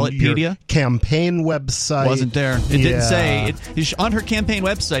or on your Ballotpedia campaign website. Wasn't there. It didn't say it, on her campaign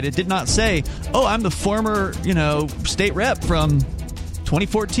website. It did not say, oh, I'm the former state rep from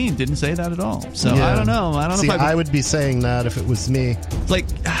 2014. Didn't say that at all. So I don't know. See, if I would be saying that if it was me.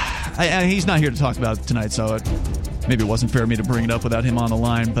 He's not here to talk about it tonight, so maybe it wasn't fair of me to bring it up without him on the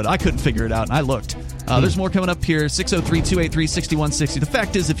line, but I couldn't figure it out, and I looked. There's more coming up here, 603-283-6160. The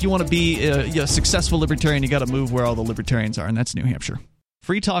fact is, if you want to be a successful libertarian, you got to move where all the libertarians are, and that's New Hampshire.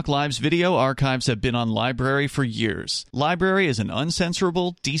 Free Talk Live's video archives have been on Library for years. Library is an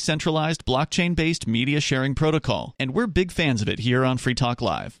uncensorable, decentralized, blockchain-based media sharing protocol, and we're big fans of it here on Free Talk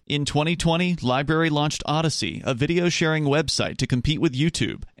Live. In 2020, Library launched Odyssey, a video sharing website to compete with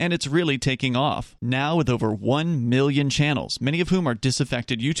YouTube, and it's really taking off. Now with over 1 million channels, many of whom are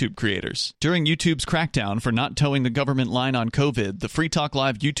disaffected YouTube creators. During YouTube's crackdown for not towing the government line on COVID, the Free Talk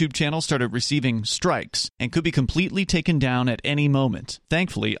Live YouTube channel started receiving strikes and could be completely taken down at any moment.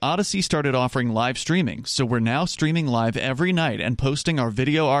 Thankfully, Odyssey started offering live streaming, so we're now streaming live every night and posting our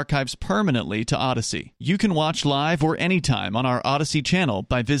video archives permanently to Odyssey. You can watch live or anytime on our Odyssey channel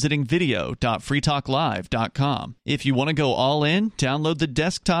by visiting video.freetalklive.com. If you want to go all in, download the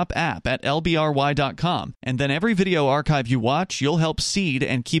desktop app at lbry.com, and then every video archive you watch, you'll help seed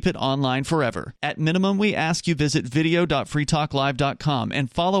and keep it online forever. At minimum, we ask you visit video.freetalklive.com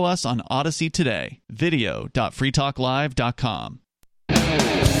and follow us on Odyssey today. video.freetalklive.com.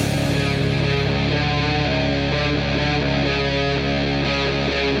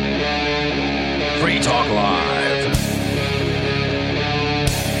 Free Talk Live.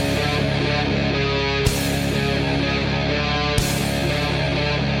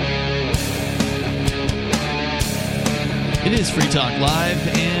 It is Free Talk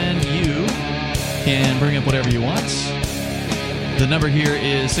Live, and you can bring up whatever you want. The number here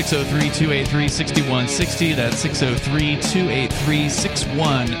is 603-283-6160. That's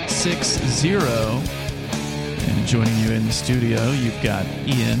 603-283-6160. And joining you in the studio, you've got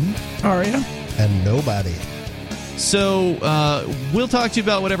Ian, Aria, and nobody. So we'll talk to you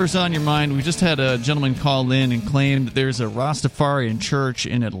about whatever's on your mind. We just had a gentleman call in and claim that there's a Rastafarian church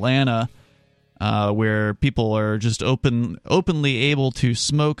in Atlanta where people are just openly able to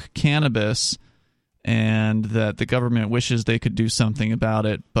smoke cannabis, and that the government wishes they could do something about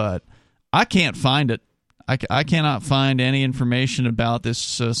it, but I can't find it. I cannot find any information about this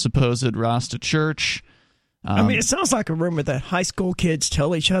supposed Rasta church. I mean, it sounds like a rumor that high school kids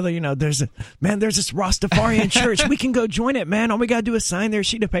tell each other, there's this Rastafarian church. We can go join it, man. All we got to do is sign their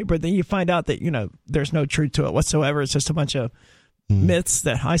sheet of paper. Then you find out that, there's no truth to it whatsoever. It's just a bunch of myths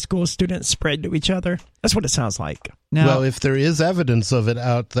that high school students spread to each other. That's what it sounds like. Now, well, if there is evidence of it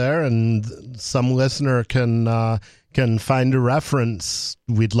out there and some listener can find a reference,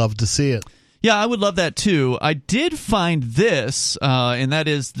 we'd love to see it. Yeah, I would love that too. I did find this, and that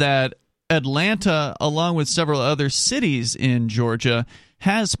is that Atlanta, along with several other cities in Georgia,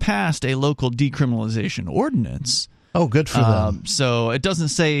 has passed a local decriminalization ordinance. Oh, good for them. So it doesn't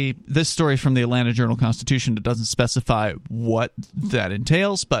say, this story from the Atlanta Journal-Constitution, it doesn't specify what that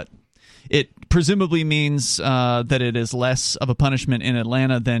entails, but it presumably means that it is less of a punishment in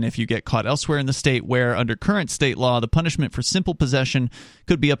Atlanta than if you get caught elsewhere in the state, where under current state law, the punishment for simple possession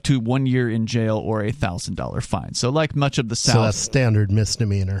could be up to 1 year in jail or a $1,000 fine. So like much of the South... So that's standard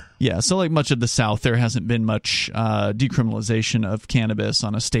misdemeanor. Yeah, so like much of the South, there hasn't been much decriminalization of cannabis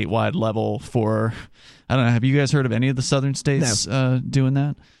on a statewide level for... I don't know, have you guys heard of any of the southern states doing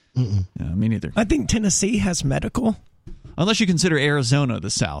that? Mm-mm. Yeah, me neither. I think Tennessee has medical. Unless you consider Arizona the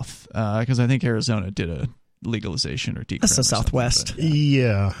South, because I think Arizona did a legalization or decrim. That's the Southwest.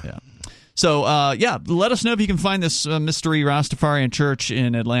 Yeah. So, let us know if you can find this mystery Rastafarian church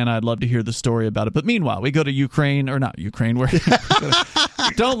in Atlanta. I'd love to hear the story about it. But meanwhile, we go to Ukraine, or not Ukraine, where...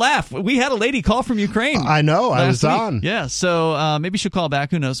 Don't laugh. We had a lady call from Ukraine. I know. I was on. Yeah, so maybe she'll call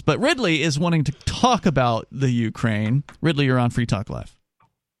back. Who knows? But Ridley is wanting to talk about the Ukraine. Ridley, you're on Free Talk Live.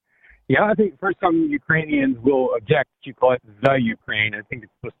 Yeah, I think first some Ukrainians will object to call it the Ukraine. I think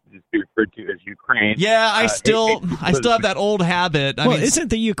it's supposed to just be referred to as Ukraine. Yeah, I still have that old habit. I mean, isn't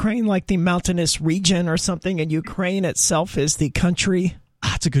the Ukraine like the mountainous region or something, and Ukraine itself is the country?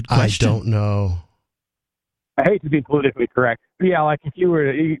 That's a good question. I don't know. I hate to be politically correct. But yeah, like if you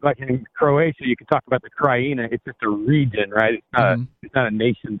were like in Croatia, you could talk about the Krajina. It's just a region, right? It's not a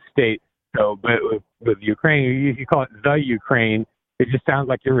nation state. So, but with Ukraine, if you call it the Ukraine, it just sounds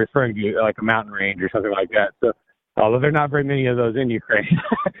like you're referring to like a mountain range or something like that. So, although there are not very many of those in Ukraine,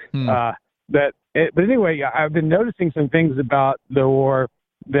 but anyway, I've been noticing some things about the war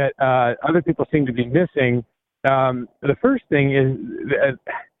that other people seem to be missing. The first thing is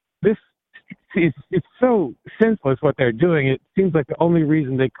this. It's so senseless what they're doing. It seems like the only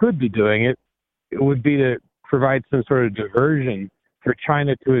reason they could be doing it would be to provide some sort of diversion for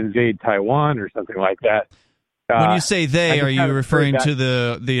China to invade Taiwan or something like that. When you say they, are you referring to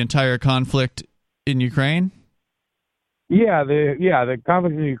the entire conflict in Ukraine? Yeah, the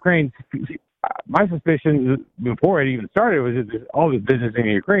conflict in Ukraine. my suspicion before it even started was that all this business in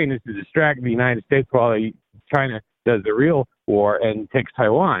Ukraine is to distract the United States while China does the real war and takes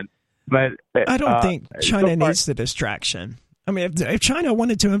Taiwan. But I don't think China needs the distraction. I mean, if China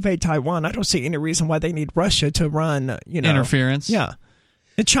wanted to invade Taiwan, I don't see any reason why they need Russia to run, interference. Yeah,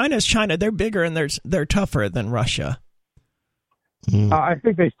 and China's China. They're bigger and they're tougher than Russia. I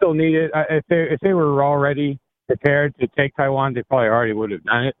think they still need it. If they were already prepared to take Taiwan, they probably already would have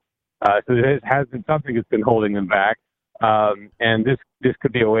done it. So there has been something that's been holding them back, and this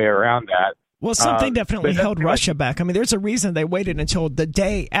could be a way around that. Well, something definitely held Russia back. I mean, there's a reason they waited until the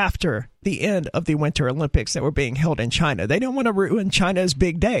day after the end of the Winter Olympics that were being held in China. They didn't want to ruin China's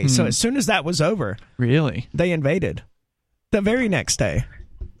big day. So as soon as that was over, really, they invaded the very next day.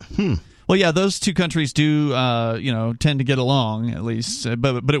 Well, yeah, those two countries do, tend to get along at least,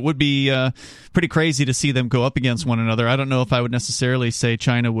 but it would be pretty crazy to see them go up against one another. I don't know if I would necessarily say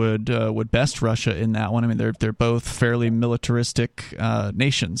China would best Russia in that one. I mean, they're both fairly militaristic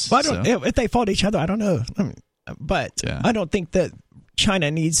nations. Well, if they fought each other, I don't know, I don't think that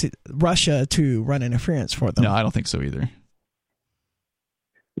China needs Russia to run interference for them. No, I don't think so either.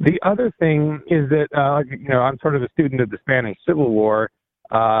 The other thing is that I'm sort of a student of the Spanish Civil War.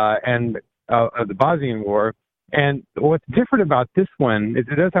 And of the Bosnian War. And what's different about this one is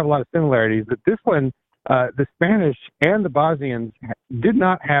it does have a lot of similarities, but this one, the Spanish and the Bosnians did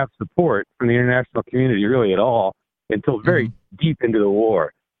not have support from the international community really at all until very deep into the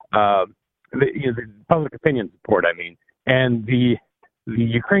war. The public opinion support, I mean. And the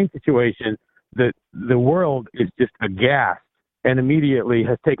Ukraine situation, the world is just aghast and immediately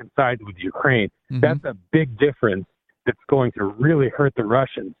has taken sides with Ukraine. That's a big difference. That's going to really hurt the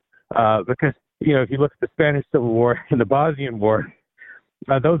Russians because, if you look at the Spanish Civil War and the Bosnian War,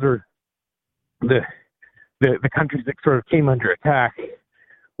 those are the countries that sort of came under attack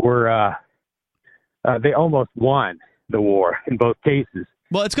were they almost won the war in both cases.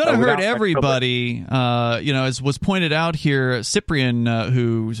 Well, it's going to hurt everybody. As was pointed out here, Cyprian,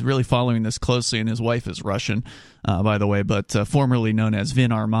 who's really following this closely, and his wife is Russian, by the way, but formerly known as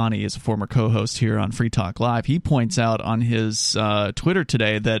Vin Armani, is a former co-host here on Free Talk Live. He points out on his Twitter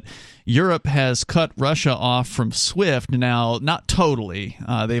today that Europe has cut Russia off from SWIFT. Now, not totally.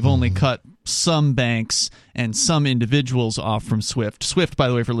 They've only cut some banks and some individuals off from SWIFT. SWIFT, by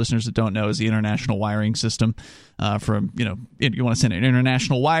the way, for listeners that don't know, is the international wiring system. You want to send an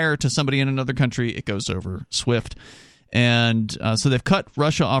international wire to somebody in another country, it goes over SWIFT. And so they've cut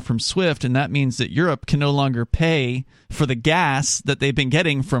Russia off from SWIFT, and that means that Europe can no longer pay for the gas that they've been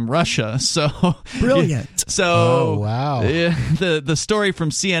getting from Russia. So brilliant. So, wow. The story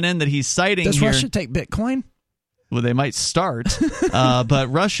from CNN that he's citing here. Does Russia take Bitcoin? Well, they might start. But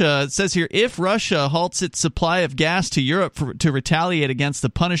Russia, it says here, if Russia halts its supply of gas to Europe to retaliate against the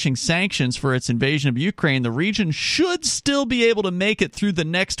punishing sanctions for its invasion of Ukraine, the region should still be able to make it through the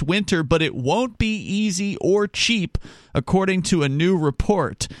next winter, but it won't be easy or cheap, according to a new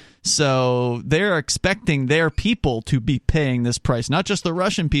report. So they're expecting their people to be paying this price, not just the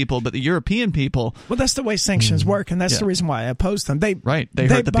Russian people, but the European people. Well, that's the way sanctions work, and that's the reason why I oppose them. They hurt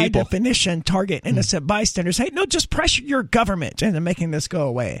the by people. Definition, target innocent bystanders. Hey, no, just pressure your government into making this go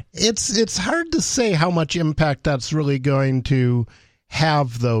away. It's hard to say how much impact that's really going to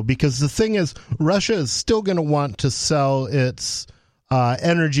have, though, because the thing is, Russia is still going to want to sell its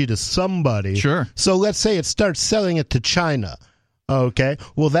energy to somebody. Sure. So let's say it starts selling it to China. Okay,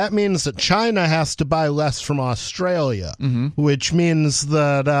 well, that means that China has to buy less from Australia, which means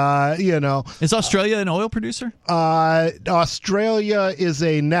that, Is Australia an oil producer? Australia is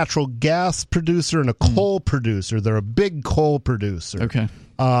a natural gas producer and a coal producer. They're a big coal producer. Okay.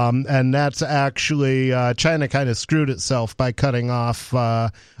 And that's actually, China kind of screwed itself by cutting off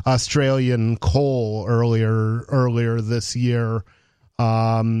Australian coal earlier this year.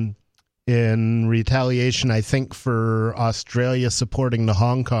 In retaliation, I think, for Australia supporting the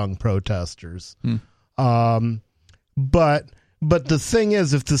Hong Kong protesters. But the thing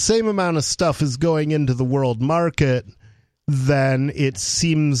is, if the same amount of stuff is going into the world market, then it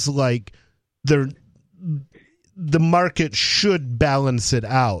seems like the market should balance it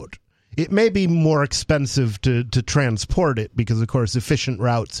out. It may be more expensive to transport it because, of course, efficient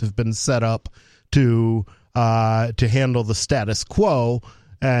routes have been set up to handle the status quo.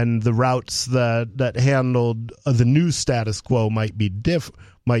 And the routes that handled the new status quo might be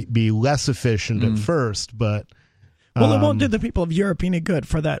less efficient at first, but well, it won't do the people of Europe any good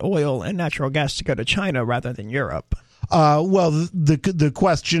for that oil and natural gas to go to China rather than Europe. Well, the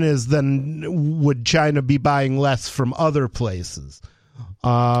question is then, would China be buying less from other places?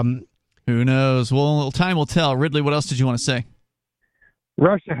 Who knows? Well, time will tell. Ridley, what else did you want to say?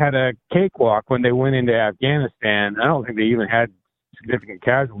 Russia had a cakewalk when they went into Afghanistan. I don't think they even had significant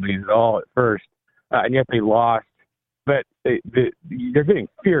casualties at all at first, and yet they lost. But they're getting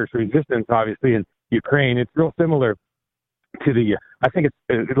fierce resistance, obviously, in Ukraine. It's real similar to I think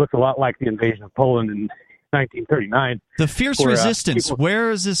it looks a lot like the invasion of Poland in 1939. The fierce resistance, where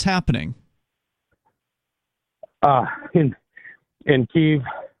is this happening? In Kyiv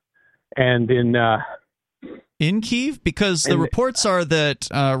and in Kyiv? Because the reports are that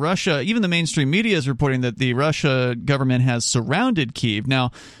Russia, even the mainstream media is reporting that the Russia government has surrounded Kyiv.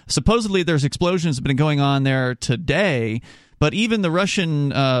 Now, supposedly there's explosions that have been going on there today, but even the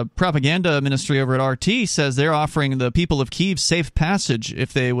Russian propaganda ministry over at RT says they're offering the people of Kyiv safe passage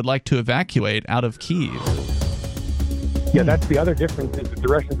if they would like to evacuate out of Kyiv. Yeah, that's the other difference, is that the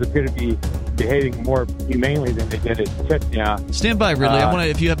Russians appear to be behaving more humanely than they did at Chechnya. Stand by, Ridley. I want to,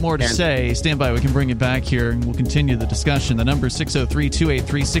 if you have more to say, stand by. We can bring it back here, and we'll continue the discussion. The number is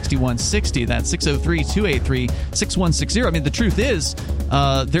 603-283-6160. That's 603-283-6160. I mean, the truth is,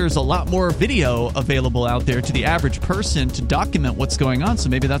 there's a lot more video available out there to the average person to document what's going on, so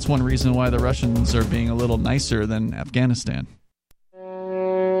maybe that's one reason why the Russians are being a little nicer than Afghanistan.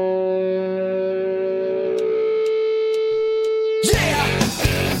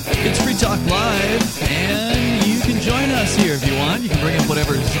 It's Free Talk Live, and you can join us here if you want. You can bring up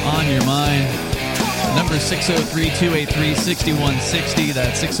whatever's on your mind. The number is 603-283-6160.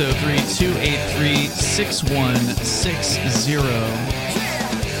 That's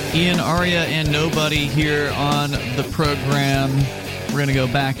 603-283-6160. Ian, Aria, and Nobody here on the program. We're going to go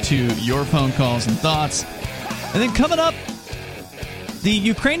back to your phone calls and thoughts. And then coming up, the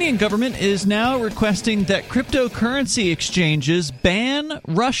Ukrainian government is now requesting that cryptocurrency exchanges ban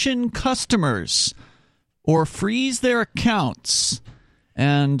Russian customers or freeze their accounts.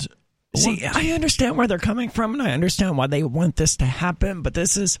 And see, I understand where they're coming from, and I understand why they want this to happen, but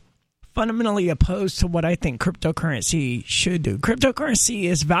this is fundamentally opposed to what I think cryptocurrency should do. Cryptocurrency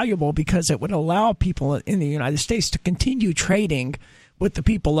is valuable because it would allow people in the United States to continue trading with the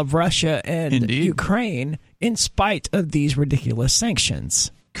people of Russia and Ukraine in spite of these ridiculous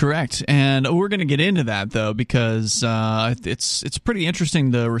sanctions. Correct. And we're going to get into that, though, because it's pretty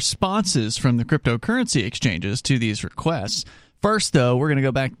interesting, the responses from the cryptocurrency exchanges to these requests. First, though, we're going to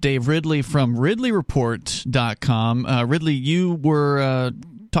go back to Dave Ridley from RidleyReport.com. Ridley, you were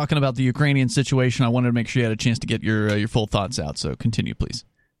talking about the Ukrainian situation. I wanted to make sure you had a chance to get your full thoughts out, so continue, please.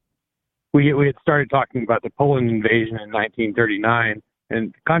 We had started talking about the Poland invasion in 1939.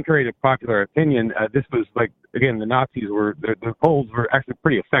 And contrary to popular opinion, this was like, again, the Poles were actually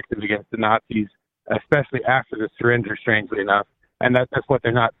pretty effective against the Nazis, especially after the surrender, strangely enough. And that's what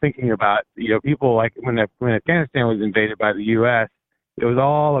they're not thinking about. You know, people like when Afghanistan was invaded by the U.S., it was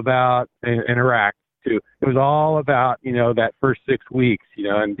all about, in Iraq too, it was all about, that first 6 weeks,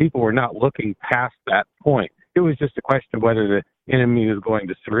 and people were not looking past that point. It was just a question of whether the enemy was going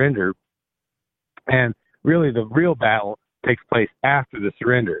to surrender. And really the real battle takes place after the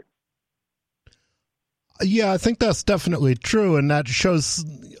surrender. Yeah, I think that's definitely true, and that shows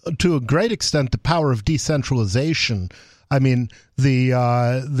to a great extent the power of decentralization. I mean,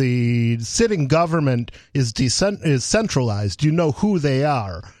 the sitting government is centralized. You know who they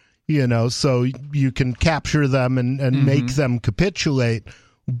are, so you can capture them and make them capitulate,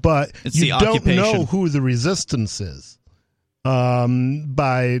 but you don't know who the resistance is.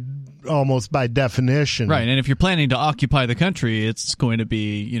 Almost by definition. Right, and if you're planning to occupy the country, it's going to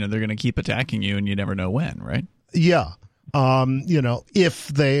be, they're going to keep attacking you and you never know when, right? Yeah. If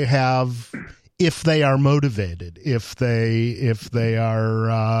they are motivated, if they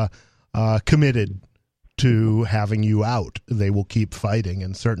are committed to having you out, they will keep fighting.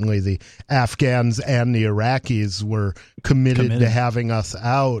 And certainly the Afghans and the Iraqis were committed to having us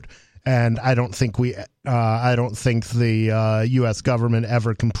out. And I don't think the U.S. government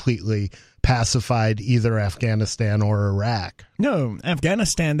ever completely pacified either Afghanistan or Iraq. No,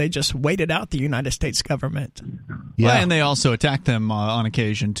 Afghanistan, they just waited out the United States government. Yeah, well, and they also attacked them on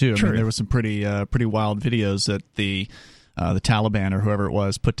occasion too. I mean, there was some pretty wild videos that the Taliban or whoever it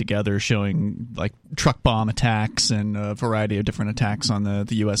was put together showing like truck bomb attacks and a variety of different attacks on the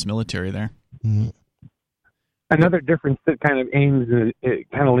U.S. military there. Mm-hmm. Another difference that kind of leans in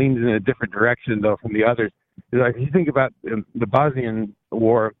a different direction, though, from the others is like if you think about the Bosnian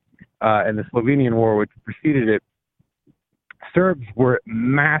War and the Slovenian War, which preceded it. Serbs were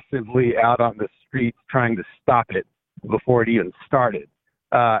massively out on the streets trying to stop it before it even started.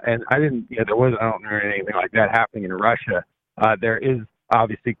 And I don't remember anything like that happening in Russia. There is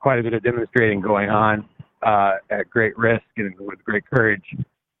obviously quite a bit of demonstrating going on at great risk and with great courage,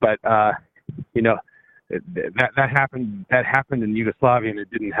 but that happened in Yugoslavia, and it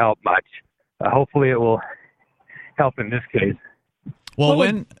didn't help much. Hopefully, it will help in this case. Well, go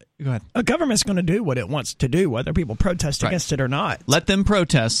ahead. A government's going to do what it wants to do, whether people protest against it or not. Let them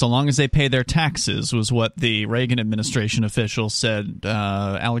protest so long as they pay their taxes, was what the Reagan administration official said.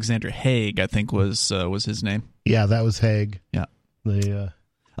 Alexander Haig, I think, was his name. Yeah, that was Haig. Yeah.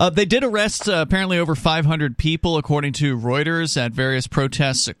 They did arrest apparently over 500 people, according to Reuters, at various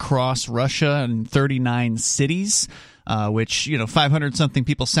protests across Russia in 39 cities. Which, 500-something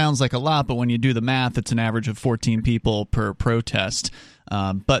people sounds like a lot, but when you do the math, it's an average of 14 people per protest.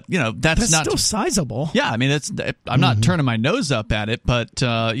 But, that's not still sizable. Yeah, I mean, I'm not turning my nose up at it, but,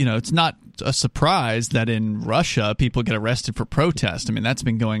 it's not a surprise that in Russia people get arrested for protest. I mean, that's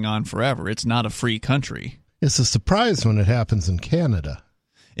been going on forever. It's not a free country. It's a surprise when it happens in Canada.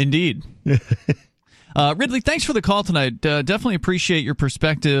 Indeed. Ridley, thanks for the call tonight. Definitely appreciate your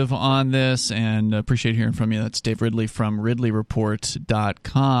perspective on this and appreciate hearing from you. That's Dave Ridley from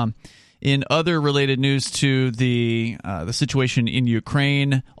RidleyReport.com. In other related news to the situation in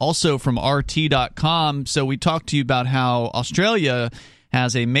Ukraine, also from RT.com, so we talked to you about how Australia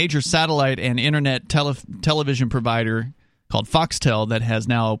has a major satellite and internet television provider called Foxtel that has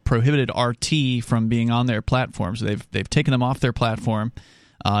now prohibited RT from being on their platform. So they've taken them off their platform.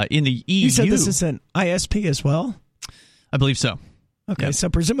 In the EU. You said this is an ISP as well? I believe so. Okay, yep. So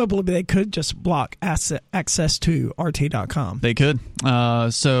presumably they could just block access to RT.com. They could.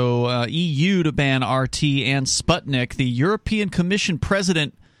 EU to ban RT and Sputnik. The European Commission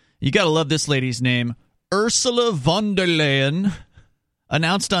President, you got to love this lady's name, Ursula von der Leyen,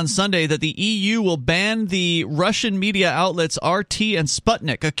 announced on Sunday that the EU will ban the Russian media outlets RT and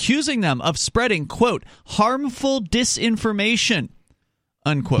Sputnik, accusing them of spreading, quote, harmful disinformation,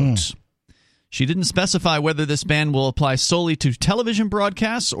 unquote. She didn't specify whether this ban will apply solely to television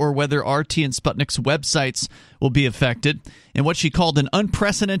broadcasts or whether RT and Sputnik's websites will be affected. In what she called an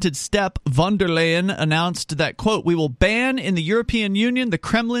unprecedented step, von der Leyen announced that, quote, we will ban in the European Union the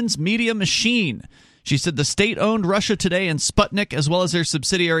Kremlin's media machine. She said the state-owned Russia Today and Sputnik, as well as their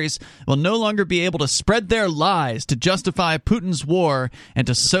subsidiaries, will no longer be able to spread their lies to justify Putin's war and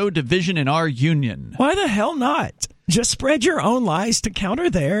to sow division in our union. Why the hell not? Just spread your own lies to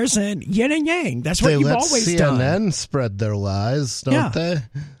counter theirs and yin and yang. That's what you've always done. They let CNN spread their lies, don't they?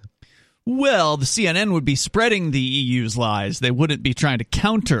 Well, the CNN would be spreading the EU's lies. They wouldn't be trying to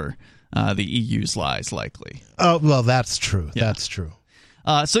counter the EU's lies, likely. Oh, well, that's true. Yeah. That's true.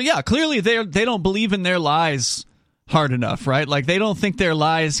 Clearly they don't believe in their lies hard enough, right? Like they don't think their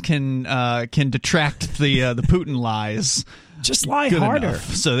lies can detract the Putin lies. Just lie harder.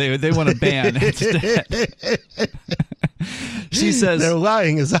 Enough. So they want to ban instead. She says they're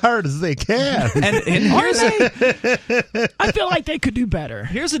lying as hard as they can. And here's I feel like they could do better.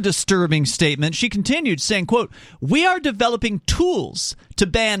 Here's a disturbing statement. She continued saying, quote, we are developing tools to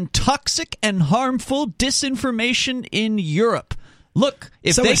ban toxic and harmful disinformation in Europe. Look,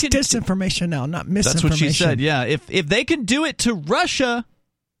 if so they it's disinformation now, not misinformation. That's what she said, yeah. If they can do it to Russia,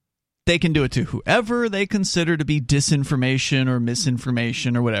 they can do it to whoever they consider to be disinformation or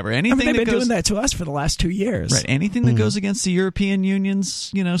misinformation or whatever. Anything they've been doing that to us for the last 2 years. Right. Anything that goes against the European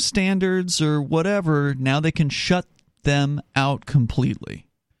Union's, standards or whatever, now they can shut them out completely.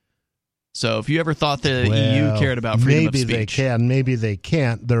 So if you ever thought the EU cared about freedom of speech. Maybe they can, maybe they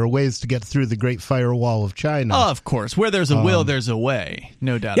can't. There are ways to get through the Great Firewall of China. Oh, of course. Where there's a will, there's a way.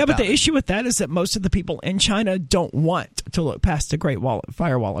 No doubt about it. Yeah, but the issue with that is that most of the people in China don't want to look past the Great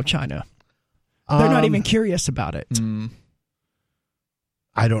Firewall of China. They're not even curious about it.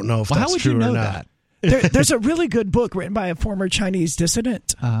 I don't know if that's true or not. How would you know that? There's a really good book written by a former Chinese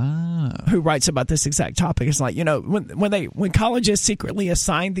dissident who writes about this exact topic. It's like, when colleges secretly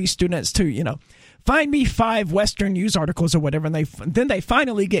assign these students to, find me 5 Western news articles or whatever, and then they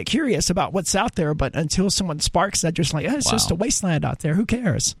finally get curious about what's out there. But until someone sparks that, just like, it's just a wasteland out there. Who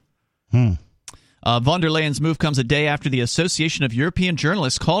cares? Von der Leyen's move comes a day after the Association of European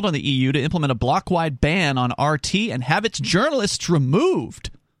Journalists called on the EU to implement a block-wide ban on RT and have its journalists removed.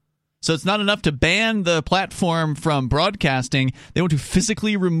 So it's not enough to ban the platform from broadcasting. They want to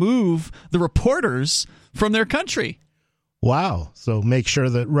physically remove the reporters from their country. Wow. So make sure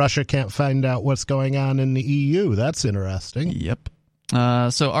that Russia can't find out what's going on in the EU. That's interesting. Yep.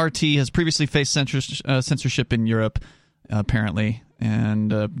 So RT has previously faced censorship in Europe, apparently,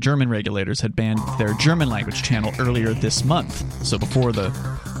 and German regulators had banned their German language channel earlier this month. So before the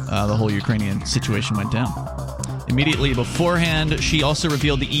whole Ukrainian situation went down. Immediately beforehand, she also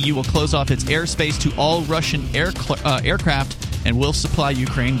revealed the EU will close off its airspace to all Russian aircraft and will supply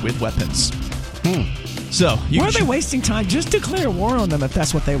Ukraine with weapons. So, why are they wasting time? Just declare war on them if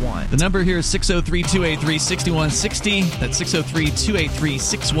that's what they want. The number here is 603-283-6160. That's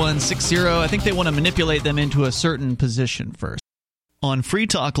 603-283-6160. I think they want to manipulate them into a certain position first. On Free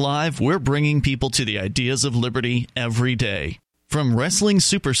Talk Live, we're bringing people to the ideas of liberty every day. From wrestling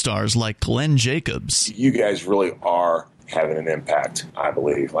superstars like Glenn Jacobs. You guys really are having an impact, I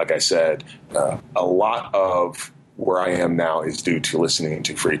believe. Like I said, a lot of where I am now is due to listening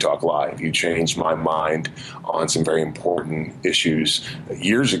to Free Talk Live. You changed my mind on some very important issues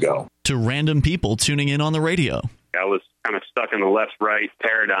years ago. To random people tuning in on the radio. I was kind of stuck in the left-right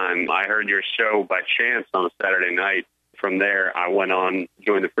paradigm. I heard your show by chance on a Saturday night. From there, I went on,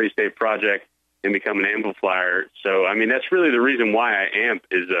 joined the Free State Project, and become an amplifier. So, I mean, that's really the reason why I amp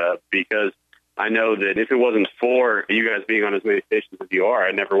is because I know that if it wasn't for you guys being on as many stations as you are,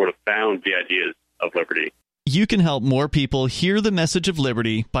 I never would have found the ideas of liberty. You can help more people hear the message of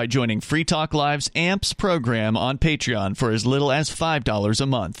liberty by joining Free Talk Live's AMPS program on Patreon for as little as $5 a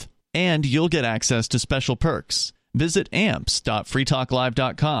month. And you'll get access to special perks. Visit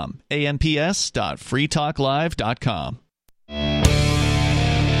amps.freetalklive.com, amps.freetalklive.com.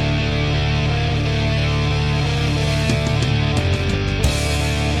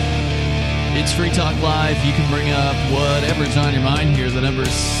 It's Free Talk Live. You can bring up whatever's on your mind here. The number is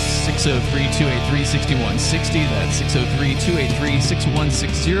 603-283-6160. That's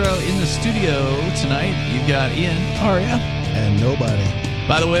 603-283-6160. In the studio tonight, you've got Ian, Aria, and nobody.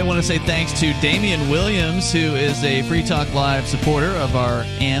 By the way, I want to say thanks to Damian Williams, who is a Free Talk Live supporter of our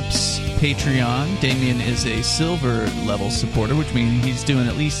AMPS Patreon. Damian is a silver level supporter, which means he's doing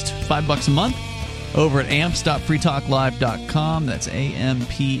at least $5 a month over at amps.freetalklive.com. That's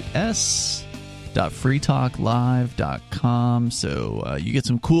amps.freetalklive.com. So you get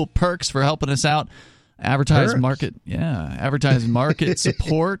some cool perks for helping us out. Advertise market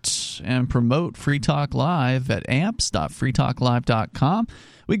support and promote Free Talk Live at amps.freetalklive.com.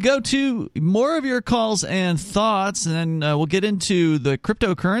 We go to more of your calls and thoughts, and then we'll get into the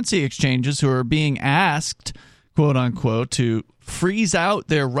cryptocurrency exchanges who are being asked, quote unquote, to freeze out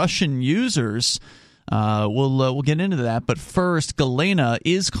their Russian users. We'll get into that, but first, Galena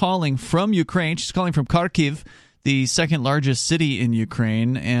is calling from Ukraine. She's calling from Kharkiv, the second largest city in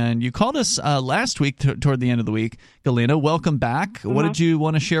Ukraine, and you called us last week toward the end of the week. Galena, welcome back. Mm-hmm. What did you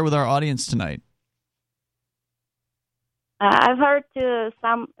want to share with our audience tonight? I've heard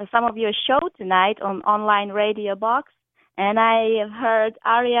some of your show tonight on online radio box, and I have heard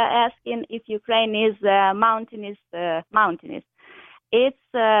Aria asking if Ukraine is mountainous.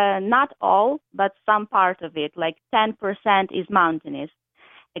 It's not all, but some part of it, like 10% is mountainous.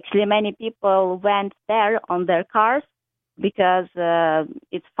 Actually, many people went there on their cars because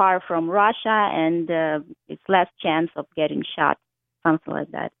it's far from Russia and it's less chance of getting shot, something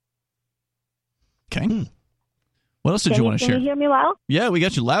like that. Okay. What else did you want to share? Can you hear me well? Yeah, we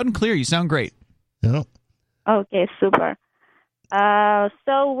got you loud and clear. You sound great. Yeah. Okay, super.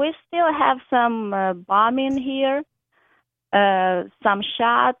 So we still have some bombing here. Some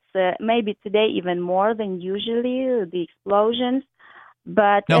shots, maybe today even more than usually, the explosions.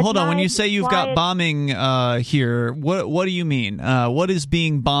 But now, hold on. When you say you've got bombing here, what do you mean? What is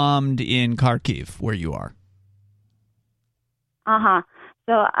being bombed in Kharkiv, where you are? So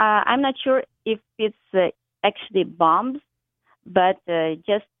I'm not sure if it's actually bombs, but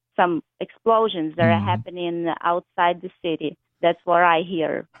just some explosions that are happening outside the city. That's what I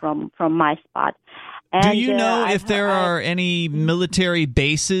hear from my spot. And, do you know if there are any military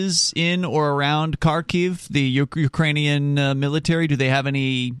bases in or around Kharkiv, the Ukrainian military? Do they have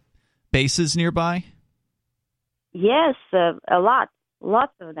any bases nearby? Yes, a lot.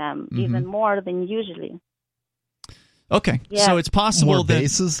 Lots of them, even more than usually. Okay, so it's possible more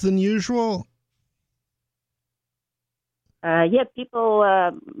bases than usual?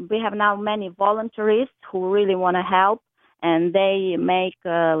 People, we have now many volunteers who really want to help, and they make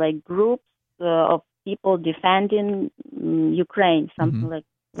like groups of people defending Ukraine, something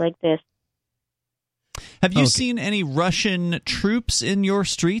like this. Have you seen any Russian troops in your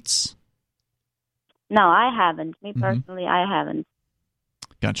streets? No, I haven't. Me personally, I haven't.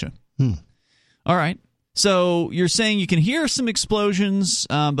 Gotcha. All right. So you're saying you can hear some explosions,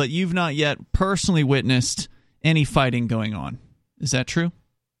 but you've not yet personally witnessed any fighting going on. Is that true?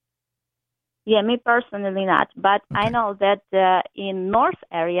 Yeah, me personally not. But I know that in north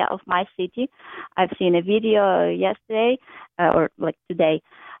area of my city, I've seen a video yesterday, or like today,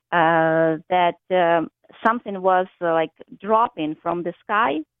 that something was like dropping from the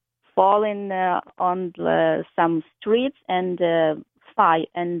sky, falling on some streets and fire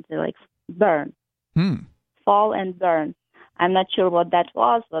and like burn. Fall and burn. I'm not sure what that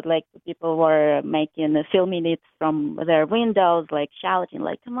was, but like people were filming it from their windows, like shouting,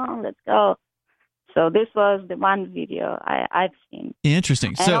 like, "Come on, let's go." So this was the one video I've seen. Interesting.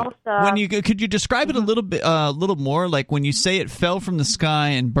 And so also, could you describe it a little more? Like when you say it fell from the sky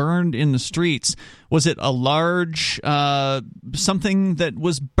and burned in the streets, was it a large something that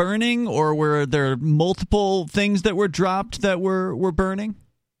was burning, or were there multiple things that were dropped that were burning?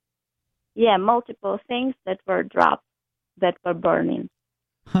 Yeah, multiple things that were dropped that were burning.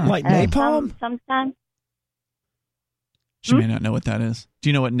 Huh. Like napalm? Sometimes. She may not know what that is. Do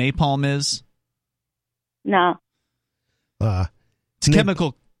you know what napalm is? No. It's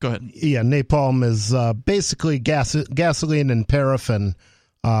chemical. Go ahead. Yeah, napalm is basically gasoline and paraffin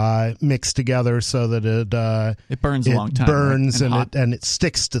mixed together so that it burns a long time. Burns right? and it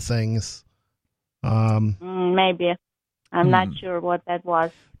sticks to things. Maybe. I'm not sure what that was.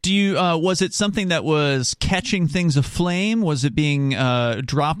 Do you was it something that was catching things aflame? Was it being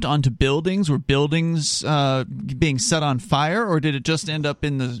dropped onto buildings? Were buildings being set on fire, or did it just end up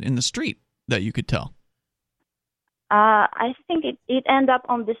in the street that you could tell? I think it ended up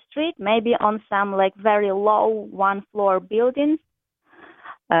on the street, maybe on some like very low one-floor buildings,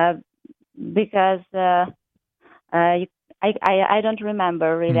 because I don't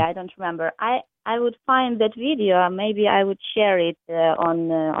remember really. I don't remember. I would find that video. Maybe I would share it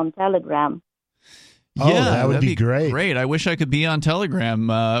on Telegram. Yeah, that would be great. Great. I wish I could be on Telegram.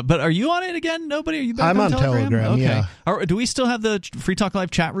 But are you on it again? Nobody? Are you back I'm on Telegram, okay. yeah. Do we still have the Free Talk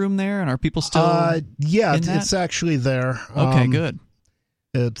Live chat room there? And are people still yeah, in that? It's actually there. Okay, good.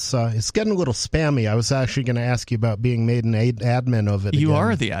 It's getting a little spammy. I was actually going to ask you about being made an admin of it. You again.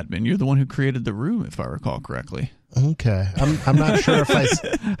 are the admin. You're the one who created the room, if I recall correctly. Okay, I'm not sure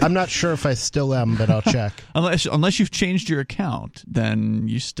if I'm not sure if I still am, but I'll check. Unless you've changed your account, then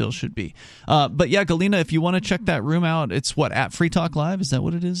you still should be. But yeah, Galina, if you want to check that room out, it's at Free Talk Live. Is that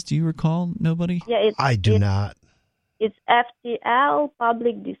what it is? Do you recall? Nobody? Yeah, I do not. It's FTL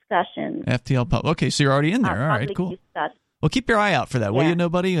Public Discussion. FTL Public. Okay, so you're already in there. All right, cool. Discussion. Well, keep your eye out for that, will Yeah. you,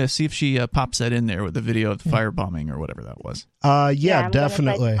 nobody? See if she pops that in there with the video of the firebombing or whatever that was. Yeah, I'm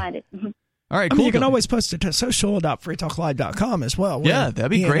definitely. gonna try to find it. All right, I cool. mean, you can always post it to social.freetalklive.com as well. Yeah, that'd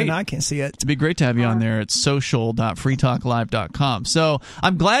be Ian great. And I can see it. It'd be great to have you on there at social.freetalklive.com. So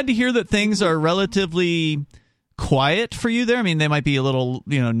I'm glad to hear that things are relatively quiet for you there. I mean, they might be a little,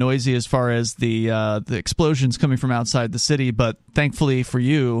 noisy as far as the explosions coming from outside the city, but thankfully for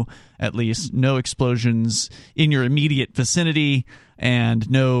you, at least, no explosions in your immediate vicinity, and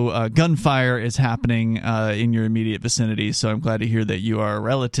no gunfire is happening in your immediate vicinity. So I'm glad to hear that you are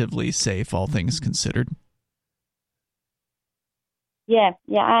relatively safe, all things considered. Yeah,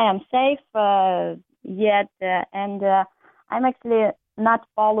 I am safe yet, and I'm actually not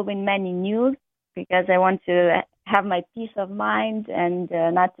following many news because I want to have my peace of mind and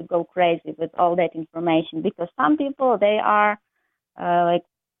not to go crazy with all that information. Because some people, they are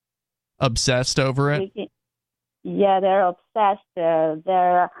obsessed over it. Yeah, they're obsessed.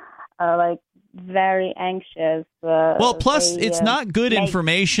 They're very anxious. Well, plus it's not good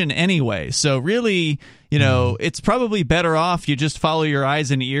information anyway. So really, it's probably better off you just follow your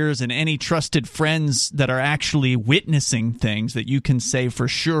eyes and ears and any trusted friends that are actually witnessing things that you can say for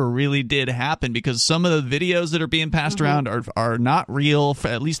sure really did happen, because some of the videos that are being passed around are not real.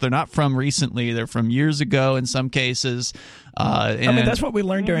 At least they're not from recently. They're from years ago in some cases. I mean, that's what we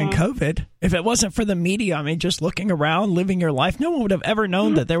learned during COVID. If it wasn't for the media, I mean, just looking around, living your life, no one would have ever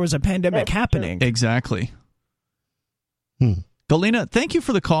known that there was a pandemic happening. Exactly. Galina, thank you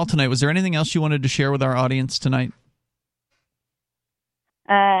for the call tonight. Was there anything else you wanted to share with our audience tonight?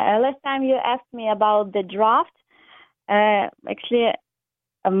 Last time you asked me about the draft, actually,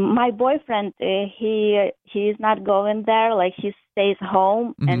 my boyfriend, he is not going there. Like, he stays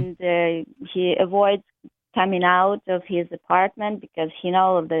home and he avoids coming out of his apartment because he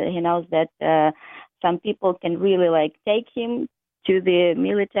knows that some people can really take him to the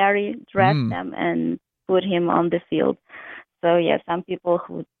military, dress them, and put him on the field. So yeah, some people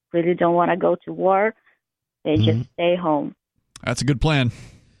who really don't want to go to war, they just stay home. That's a good plan.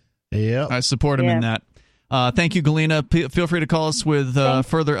 Yeah, I support him in that. Thank you, Galina. Feel free to call us with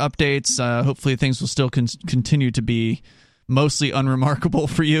further updates. Hopefully things will still continue to be mostly unremarkable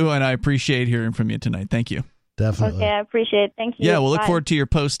for you, and I appreciate hearing from you tonight. Thank you. Definitely. Okay, I appreciate it. Thank you. Yeah, we'll look Bye. forward to your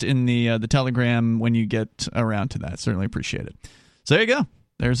post in the Telegram when you get around to that. Certainly appreciate it. So there you go.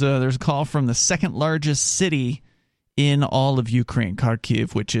 There's a call from the second largest city in all of Ukraine,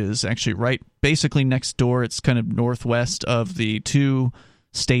 Kharkiv, which is actually basically next door. It's kind of northwest of the two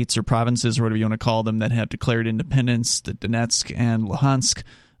states or provinces or whatever you want to call them that have declared independence, the Donetsk and Luhansk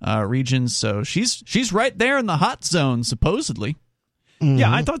regions. So she's right there in the hot zone, supposedly.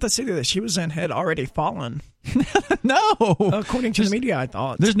 Yeah, I thought the city that she was in had already fallen. No, according to the media, I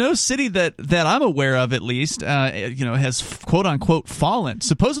thought there's no city that I'm aware of, at least, has quote unquote fallen.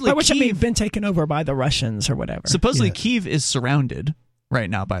 Supposedly, Kyiv been taken over by the Russians or whatever. Supposedly, Kyiv is surrounded right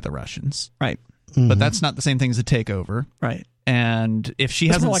now by the Russians. Right, but that's not the same thing as a takeover. Right. And if she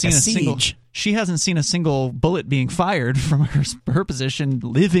hasn't seen a single bullet being fired from her position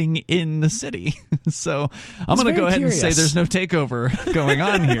living in the city. So I'm going to go ahead and say there's no takeover going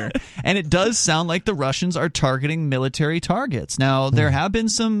on here. And it does sound like the Russians are targeting military targets. Now, there have been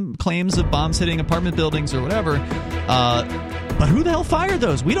some claims of bombs hitting apartment buildings or whatever. But who the hell fired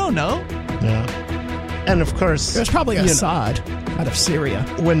those? We don't know. Yeah. And of course, it was probably Assad out of Syria.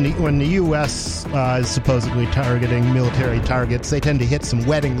 When the U.S. Is supposedly targeting military targets, they tend to hit some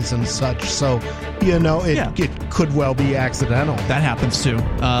weddings and such. So, it could well be accidental. That happens too.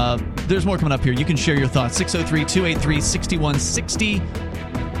 There's more coming up here. You can share your thoughts.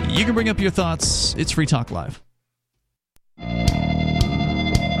 603-283-6160. You can bring up your thoughts. It's Free Talk Live.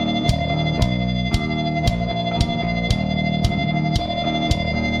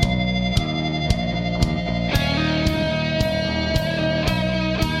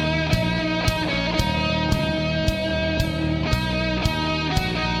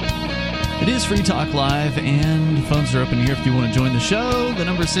 It is Free Talk Live, and phones are open here if you want to join the show. The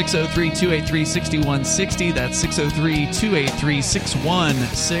number is 603-283-6160. That's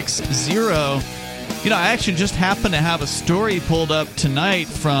 603-283-6160. I actually just happened to have a story pulled up tonight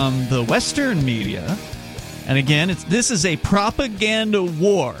from the Western media. And again, this is a propaganda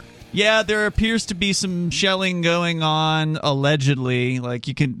war. Yeah, there appears to be some shelling going on, allegedly. Like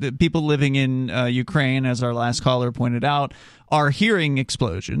people living in Ukraine, as our last caller pointed out, are hearing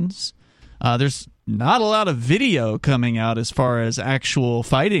explosions. There's not a lot of video coming out as far as actual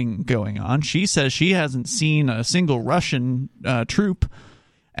fighting going on. She says she hasn't seen a single Russian troop.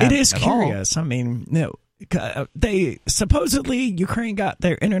 It is curious. I mean, they supposedly Ukraine got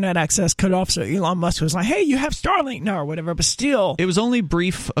their internet access cut off, so Elon Musk was like, "Hey, you have Starlink now," or whatever. But still, it was only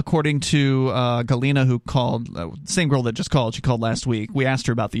brief, according to Galina, who called. Same girl that just called. She called last week. We asked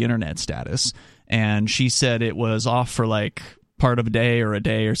her about the internet status, and she said it was off for like part of a day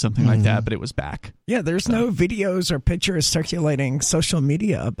or something like that, but it was back. Yeah, there's no videos or pictures circulating social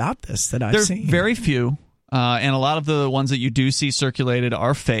media about this that I've seen. Very few, and a lot of the ones that you do see circulated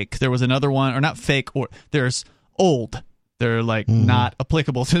are fake. There was another one, or not fake, or there's old. They're like not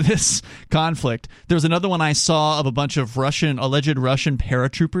applicable to this conflict. There's another one I saw of a bunch of alleged Russian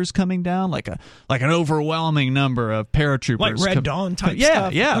paratroopers coming down, like an overwhelming number of paratroopers, like Red Dawn type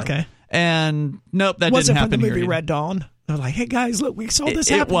stuff. Yeah. Okay. And nope, that didn't happen from the here. movie Red Dawn? They're like, "Hey guys, look, we saw this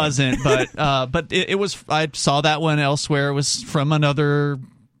happen." It wasn't, but it was. I saw that one elsewhere. It was from another,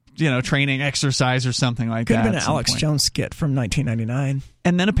 training exercise or something like that. Could have been an Alex Jones skit from 1999.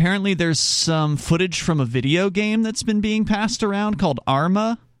 And then apparently there's some footage from a video game that's been being passed around called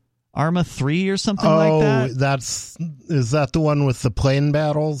Arma 3 or something like that. Is that the one with the plane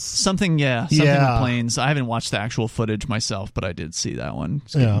battles? Something with planes. I haven't watched the actual footage myself, but I did see that one.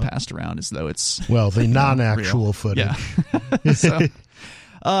 It's getting passed around as though it's the non-actual footage. Yeah.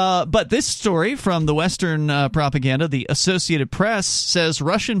 But this story from the Western propaganda, the Associated Press, says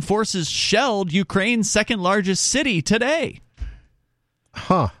Russian forces shelled Ukraine's second largest city today.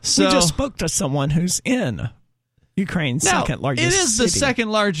 Huh. So, we just spoke to someone who's in Ukraine's second largest city. It is the second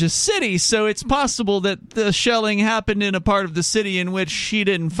largest city, so it's possible that the shelling happened in a part of the city in which she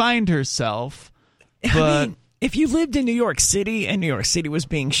didn't find herself. But I mean, if you lived in New York City and New York City was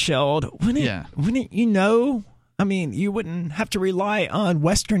being shelled, wouldn't you know? I mean, you wouldn't have to rely on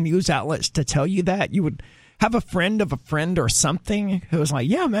Western news outlets to tell you that. You would have a friend of a friend or something who was like,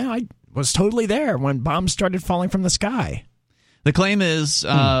 "Yeah, man, I was totally there when bombs started falling from the sky." The claim is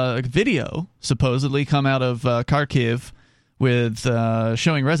video supposedly come out of Kharkiv with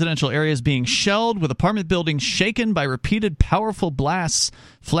showing residential areas being shelled, with apartment buildings shaken by repeated powerful blasts.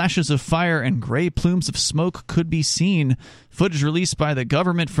 Flashes of fire and gray plumes of smoke could be seen. Footage released by the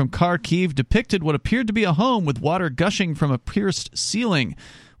government from Kharkiv depicted what appeared to be a home with water gushing from a pierced ceiling.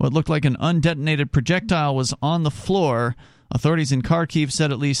 What looked like an undetonated projectile was on the floor. Authorities in Kharkiv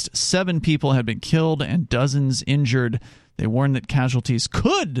said at least 7 people had been killed and dozens injured. They warned that casualties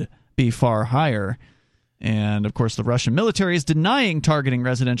could be far higher. And, of course, the Russian military is denying targeting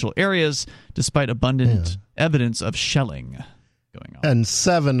residential areas despite abundant evidence of shelling going on. And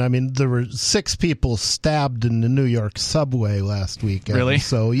 7, I mean, there were 6 people stabbed in the New York subway last weekend. Really?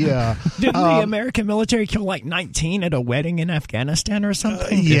 So, yeah. Didn't the American military kill like 19 at a wedding in Afghanistan or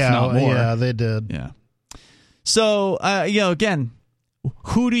something? Yeah, they did. Yeah. So, again,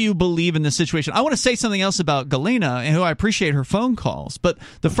 who do you believe in this situation? I want to say something else about Galina, and who I appreciate her phone calls. But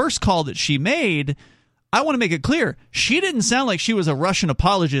the first call that she made, I want to make it clear, she didn't sound like she was a Russian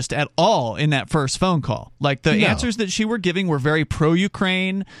apologist at all in that first phone call. Like, the answers that she were giving were very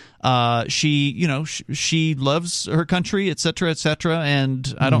pro-Ukraine. She loves her country, et cetera,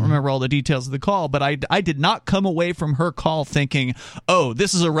 and I don't remember all the details of the call, but I did not come away from her call thinking, oh,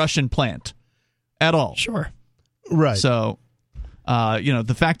 this is a Russian plant at all. Sure. Right. So,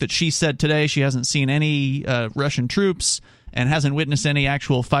 the fact that she said today she hasn't seen any Russian troops and hasn't witnessed any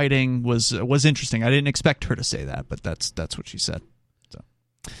actual fighting was interesting. I didn't expect her to say that, but that's what she said. So,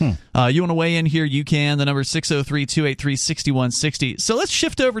 you want to weigh in here? You can. The number is 603-283-6160. So let's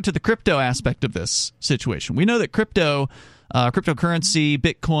shift over to the crypto aspect of this situation. We know that cryptocurrency,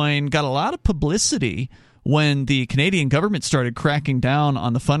 Bitcoin, got a lot of publicity when the Canadian government started cracking down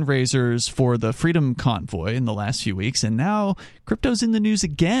on the fundraisers for the Freedom Convoy in the last few weeks, and now crypto's in the news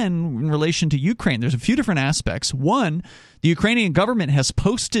again in relation to Ukraine. There's a few different aspects. One, the Ukrainian government has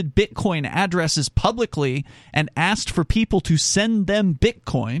posted Bitcoin addresses publicly and asked for people to send them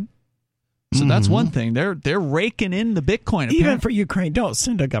Bitcoin. So that's one thing. They're raking in the Bitcoin. Apparently. Even for Ukraine, don't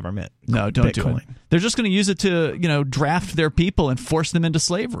send a government. No, don't Bitcoin. do it. They're just going to use it to, draft their people and force them into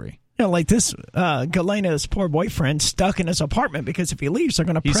slavery. Like this, Galena's poor boyfriend stuck in his apartment because if he leaves, they're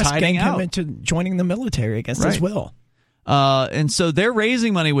going to press gang him into joining the military against his will. And so they're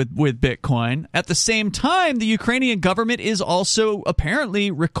raising money with Bitcoin. At the same time, the Ukrainian government is also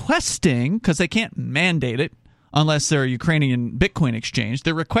apparently requesting, because they can't mandate it unless they're a Ukrainian Bitcoin exchange,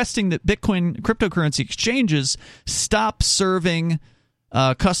 they're requesting that Bitcoin cryptocurrency exchanges stop serving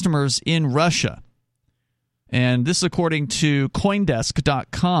customers in Russia. And this is according to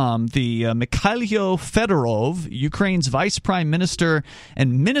Coindesk.com. The Mikhailo Fedorov, Ukraine's vice prime minister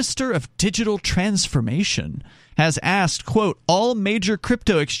and minister of digital transformation, has asked, quote, all major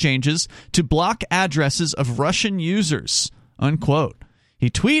crypto exchanges to block addresses of Russian users, unquote. He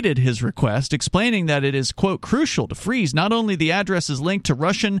tweeted his request, explaining that it is, quote, crucial to freeze not only the addresses linked to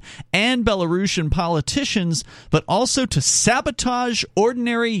Russian and Belarusian politicians, but also to sabotage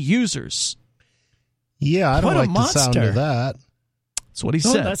ordinary users. Yeah, I don't like the sound of that. That's what he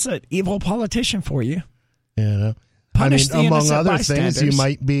said. That's an evil politician for you. Yeah. Among other things, you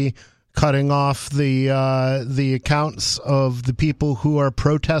might be cutting off the accounts of the people who are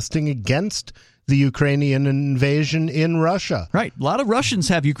protesting against the Ukrainian invasion in Russia. Right. A lot of Russians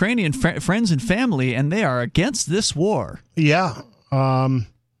have Ukrainian friends and family, and they are against this war. Yeah.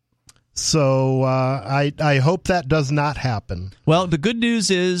 So I hope that does not happen. Well, the good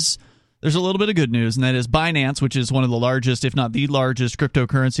news is there's a little bit of good news, and that is Binance, which is one of the largest, if not the largest,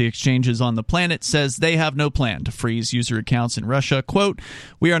 cryptocurrency exchanges on the planet, says they have no plan to freeze user accounts in Russia. Quote,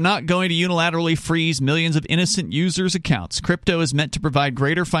 we are not going to unilaterally freeze millions of innocent users' accounts. Crypto is meant to provide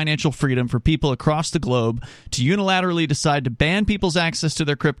greater financial freedom for people across the globe. To unilaterally decide to ban people's access to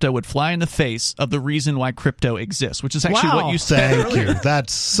their crypto would fly in the face of the reason why crypto exists, which is actually what you said earlier. Thank you.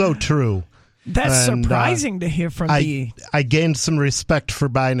 That's so true. That's surprising to hear from I gained some respect for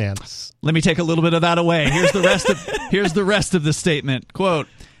Binance. Let me take a little bit of that away. Here's the rest of the statement. Quote,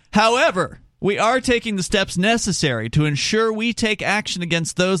 however, we are taking the steps necessary to ensure we take action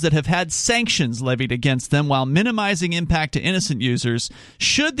against those that have had sanctions levied against them while minimizing impact to innocent users.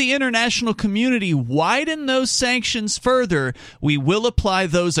 Should the international community widen those sanctions further, we will apply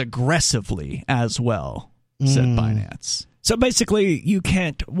those aggressively as well, said Binance. So basically, you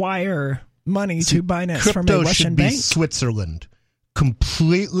can't wire money to Binance from a Crypto Russian should be bank? Switzerland.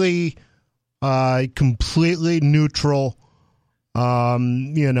 Completely neutral.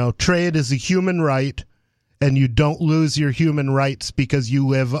 Trade is a human right, and you don't lose your human rights because you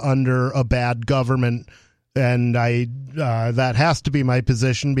live under a bad government. And that has to be my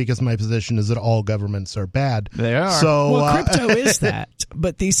position, because my position is that all governments are bad. They are. So, crypto is that,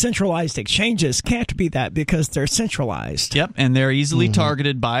 but these centralized exchanges can't be that because they're centralized. Yep, and they're easily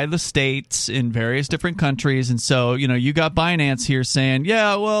targeted by the states in various different countries. And so, you got Binance here saying,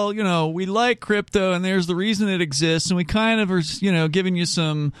 yeah, well, we like crypto, and there's the reason it exists, and we kind of are, giving you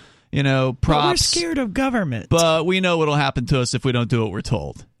some, props. But we're scared of government. But we know what'll happen to us if we don't do what we're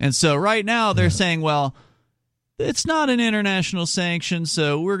told. And so right now they're saying, well, it's not an international sanction,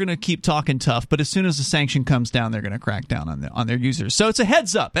 so we're going to keep talking tough. But as soon as the sanction comes down, they're going to crack down on their users. So it's a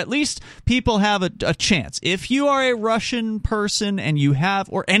heads up. At least people have a chance. If you are a Russian person and you have,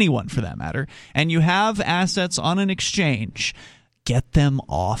 or anyone for that matter, and you have assets on an exchange, get them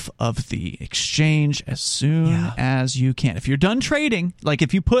off of the exchange as soon as you can. If you're done trading, like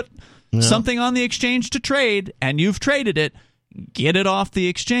if you put something on the exchange to trade and you've traded it, get it off the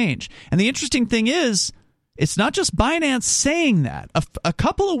exchange. And the interesting thing is, it's not just Binance saying that. A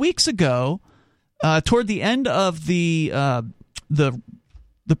couple of weeks ago, toward the end of the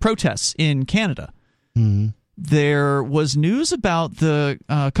protests in Canada, there was news about the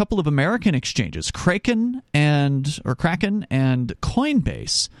couple of American exchanges, Kraken and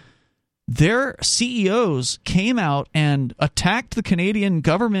Coinbase. Their CEOs came out and attacked the Canadian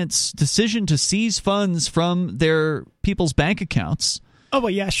government's decision to seize funds from their people's bank accounts. Oh, well,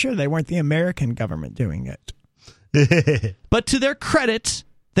 yeah, sure. They weren't the American government doing it. But to their credit,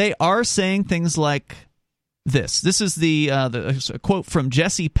 they are saying things like this. This is a quote from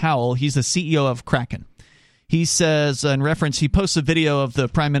Jesse Powell. He's the CEO of Kraken. He says, in reference, he posts a video of the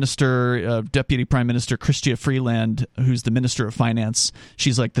Prime Minister, Deputy Prime Minister Chrystia Freeland, who's the Minister of Finance.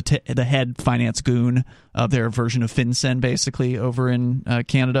 She's like the head finance goon of their version of FinCEN, basically, over in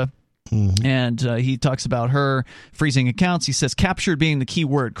Canada. And he talks about her freezing accounts. He says, captured being the key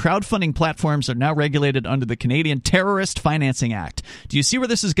word. Crowdfunding platforms are now regulated under the Canadian Terrorist Financing Act. Do you see where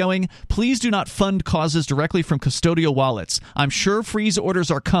this is going? Please do not fund causes directly from custodial wallets. I'm sure freeze orders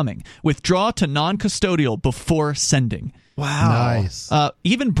are coming. Withdraw to non-custodial before sending. Wow. Nice.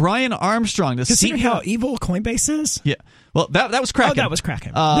 Even Brian Armstrong, the Considering how evil Coinbase is? Yeah. Well, that was Kraken. Oh, that was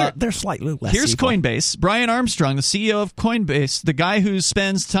Kraken. They're slightly less Here's evil. Coinbase. Brian Armstrong, the CEO of Coinbase, the guy who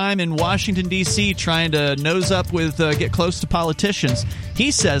spends time in Washington, D.C. trying to nose up with, get close to politicians.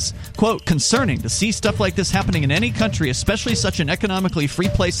 He says, quote, concerning to see stuff like this happening in any country, especially such an economically free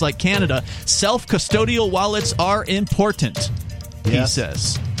place like Canada, self-custodial wallets are important, he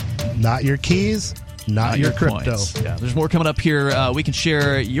says. Not your keys. Not your crypto. Coins. Yeah, there's more coming up here. We can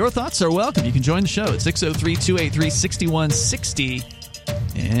share your thoughts are welcome. You can join the show at 603-283-6160.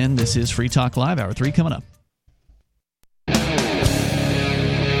 And this is Free Talk Live, Hour 3 coming up.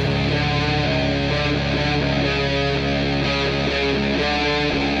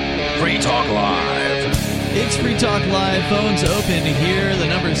 Free Talk Live. It's Free Talk Live. Phones open here. The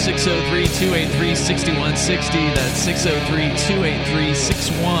number is 603-283-6160. That's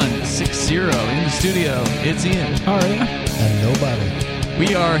 603-283-6160. In the studio, it's Ian. Aria. And nobody.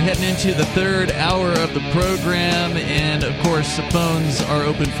 We are heading into the third hour of the program, and of course, the phones are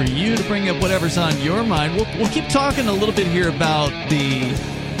open for you to bring up whatever's on your mind. We'll keep talking a little bit here about the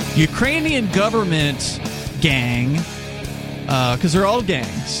Ukrainian government gang, because they're all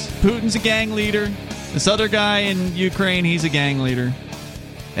gangs. Putin's a gang leader. This other guy in Ukraine, he's a gang leader.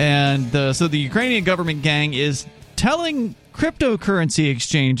 And so the Ukrainian government gang is telling cryptocurrency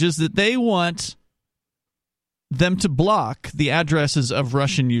exchanges that they want them to block the addresses of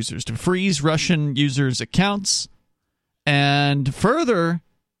Russian users, to freeze Russian users' accounts. And further,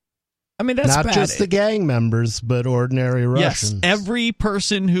 I mean, that's not bad. just the gang members, but ordinary Russians. Yes, every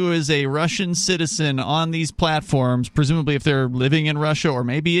person who is a Russian citizen on these platforms, presumably if they're living in Russia or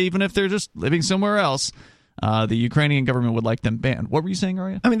maybe even if they're just living somewhere else, the Ukrainian government would like them banned. What were you saying,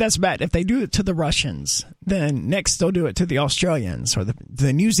 Aria? I mean, that's bad. If they do it to the Russians, then next they'll do it to the Australians or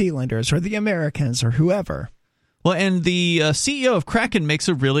the New Zealanders or the Americans or whoever. Well, and the CEO of Kraken makes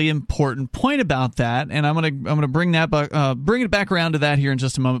a really important point about that, and I'm gonna bring it back around to that here in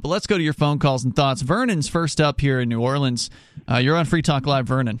just a moment. But let's go to your phone calls and thoughts. Vernon's first up here in New Orleans. You're on Free Talk Live,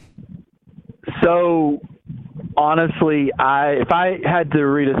 Vernon. So, honestly, if I had to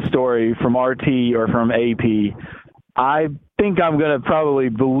read a story from RT or from AP, I think I'm gonna probably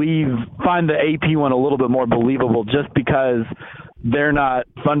find the AP one a little bit more believable, just because they're not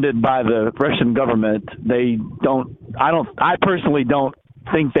funded by the Russian government. I personally don't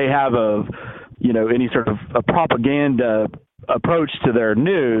think they have any sort of a propaganda approach to their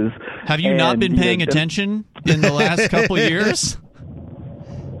news. Have you not been paying attention in the last couple of years?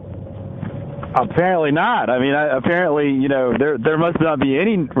 Apparently not. I mean, apparently, there must not be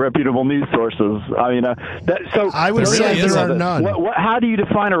any reputable news sources. I mean, I would say there are none. How do you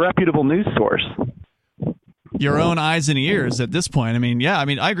define a reputable news source? Your own eyes and ears at this point. I mean,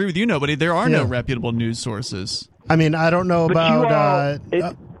 I agree with you, nobody. There are no reputable news sources. I mean, I don't know about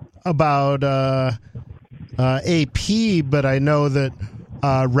AP, but I know that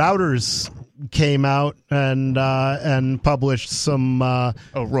Routers came out and published some.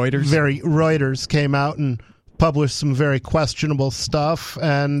 Reuters. Reuters came out and published some very questionable stuff,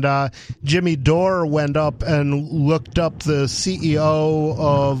 and Jimmy Dore went up and looked up the CEO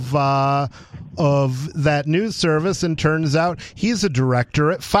of that news service, and turns out he's a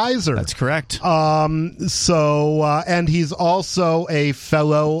director at Pfizer. That's correct. And he's also a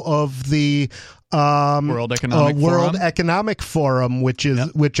fellow of the World Economic Forum, which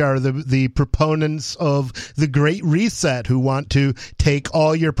are the proponents of the Great Reset, who want to take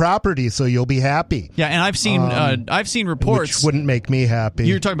all your property so you'll be happy. Yeah, and I've seen reports, which wouldn't make me happy.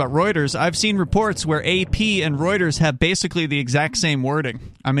 You're talking about Reuters. I've seen reports where AP and Reuters have basically the exact same wording.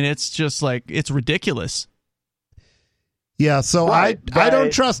 I mean, it's just like, it's ridiculous. Yeah, so I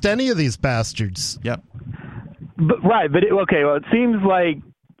don't trust any of these bastards. Yep. It seems like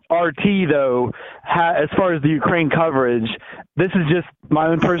RT, though, as far as the Ukraine coverage, this is just my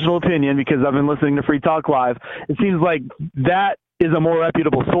own personal opinion because I've been listening to Free Talk Live. It seems like that is a more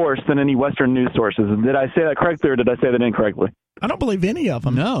reputable source than any Western news sources. Did I say that correctly, or did I say that incorrectly? I don't believe any of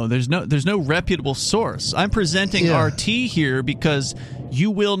them. No, there's no reputable source. I'm presenting RT here because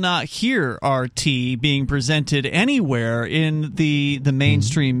you will not hear RT being presented anywhere in the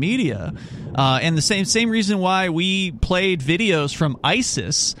mainstream media. And the same reason why we played videos from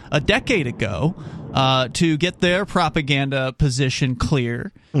ISIS a decade ago to get their propaganda position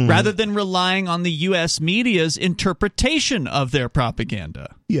clear, rather than relying on the U.S. media's interpretation of their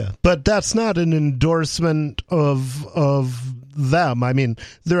propaganda. Yeah, but that's not an endorsement of them. I mean,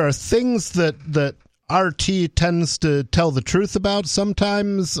 there are things that RT tends to tell the truth about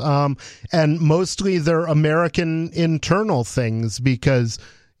sometimes, and mostly they're American internal things because,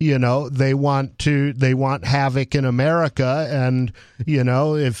 you know, they want havoc in America, and, you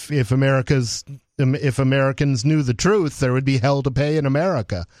know, if Americans knew the truth, there would be hell to pay in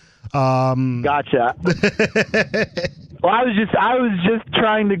America. Gotcha. Well, I was just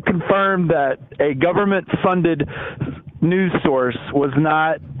trying to confirm that a government-funded news source was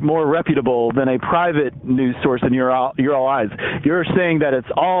not more reputable than a private news source in your all eyes. You're saying that it's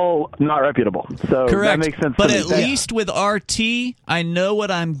all not reputable. So correct. That makes sense. But at least with RT, I know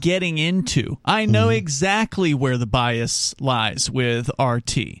what I'm getting into. I know exactly where the bias lies with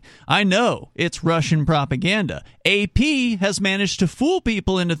RT. I know it's Russian propaganda. AP has managed to fool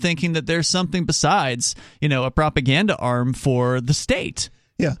people into thinking that there's something besides, you know, a propaganda arm for the state.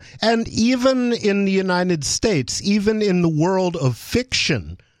 Yeah, and even in the United States, even in the world of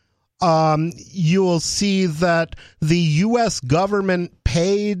fiction, you will see that the U.S. government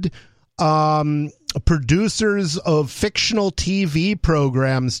paid producers of fictional TV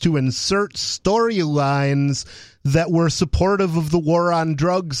programs to insert storylines that were supportive of the war on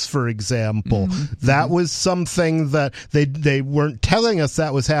drugs, for example. That was something that they weren't telling us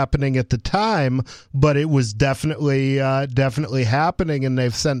that was happening at the time, but it was definitely happening, and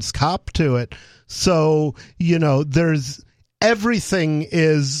they've since copped to it. So, you know, everything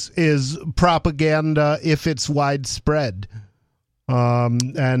is propaganda if it's widespread.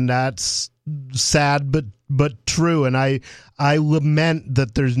 And that's sad, but true. And I lament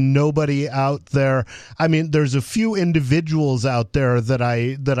that there's nobody out there. I mean, there's a few individuals out there that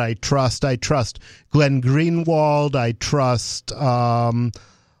I trust. I trust Glenn Greenwald. I trust what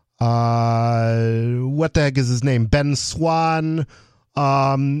the heck is his name? Ben Swan.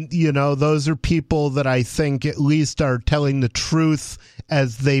 You know, those are people that I think at least are telling the truth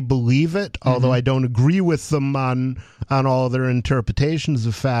as they believe it, although I don't agree with them on all their interpretations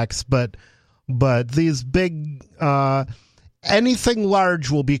of facts. But these big, anything large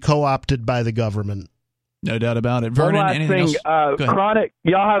will be co-opted by the government. No doubt about it. Vernon, one last anything else? Chronic.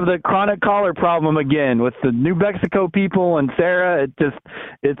 Y'all have the chronic caller problem again with the New Mexico people and Sarah.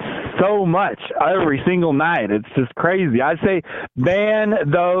 It's so much every single night. It's just crazy. I say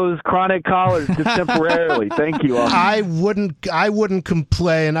ban those chronic callers just temporarily. Thank you all. I wouldn't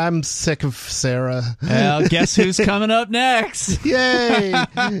complain. I'm sick of Sarah. Well, guess who's coming up next? Yay!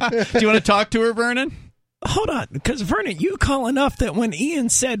 Do you want to talk to her, Vernon? Hold on, because Vernon, you call enough that when Ian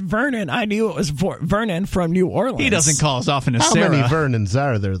said Vernon, I knew it was Vernon from New Orleans. He doesn't call as often as Sarah. How many Vernons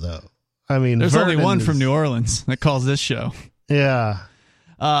are there, though? I mean, there's only one from New Orleans that calls this show. Yeah.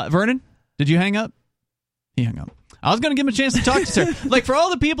 Vernon, did you hang up? He hung up. I was going to give him a chance to talk to Sarah. Like, for all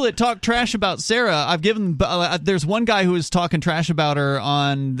the people that talk trash about Sarah, I've given. There's one guy who was talking trash about her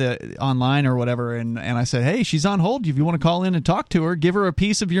on the online or whatever, and I said, hey, she's on hold. If you want to call in and talk to her, give her a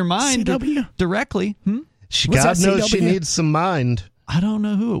piece of your mind directly. God knows she needs some mind. I don't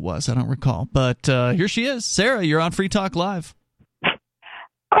know who it was. I don't recall. But here she is. Sarah, you're on Free Talk Live.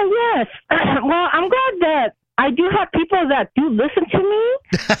 Oh, yes. Well, I'm glad that I do have people that do listen to me.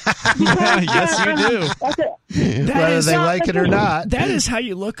 Yes, you do. Whether they like it or not. That is how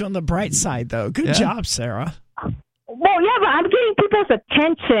you look on the bright side, though. Good job, Sarah. Well, yeah, but I'm getting people's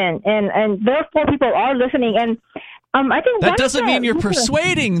attention, and therefore people are listening. And I think that doesn't mean you're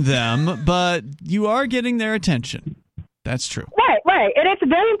persuading them, but you are getting their attention. That's true. Right. And it's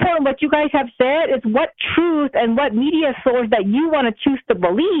very important what you guys have said is what truth and what media source that you want to choose to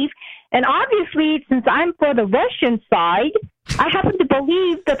believe. And obviously, since I'm for the Russian side, I happen to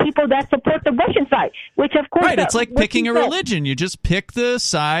believe the people that support the Russian side, which of course... Right, it's like picking a religion. You just pick the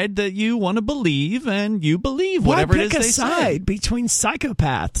side that you want to believe, and you believe whatever it is they say. Why pick a side between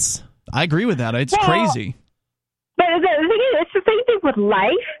psychopaths? I agree with that. It's crazy. But the thing is, it's the same thing with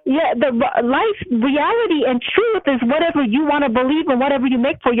life. Yeah, the life, reality, and truth is whatever you want to believe and whatever you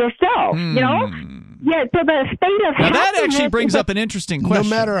make for yourself, you know? Yeah, so the state of now that actually brings up an interesting question.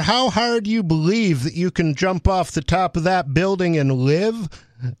 No matter how hard you believe that you can jump off the top of that building and live,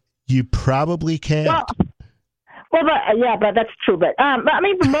 you probably can't. But that's true. But I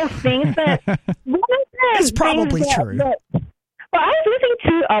mean, for most things, it's probably true. Well, I was listening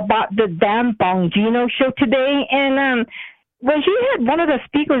to about the Dan Bongino show today, and when he had one of the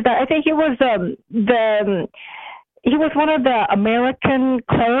speakers, that I think it was he was one of the American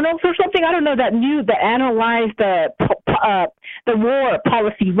colonels or something. I don't know, that analyzed the war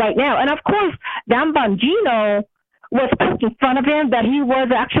policy right now. And of course, Dan Bongino was poking fun of him that he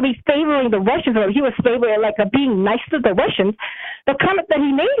was actually favoring the Russians, or he was favoring being nice to the Russians. The comment that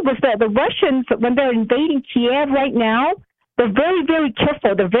he made was that the Russians, when they're invading Kiev right now, they're very, very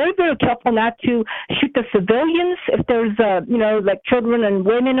careful. They're very, very careful not to shoot the civilians. If there's, children and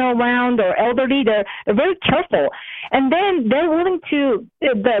women around or elderly, they're very careful. And then they're willing to,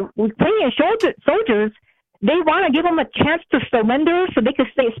 the Ukrainian soldiers, they want to give them a chance to surrender so they can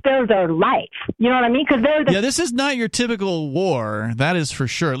spare their life. You know what I mean? Yeah, this is not your typical war. That is for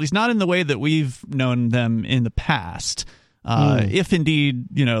sure. At least not in the way that we've known them in the past. If indeed,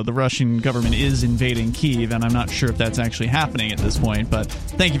 the Russian government is invading Kyiv, and I'm not sure if that's actually happening at this point, but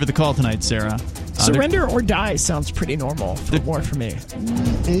thank you for the call tonight, Sarah. Surrender or die sounds pretty normal for war for me.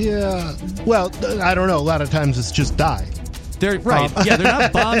 Yeah. Well, I don't know. A lot of times it's just die. They're right. Yeah, they're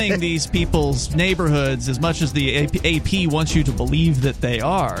not bombing these people's neighborhoods as much as the AP wants you to believe that they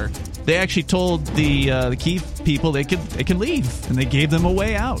are. They actually told the Kyiv people they can leave, and they gave them a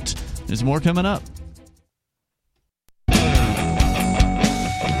way out. There's more coming up.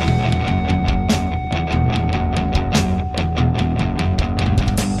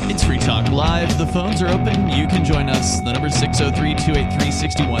 Live, the phones are open. You can join us. The number is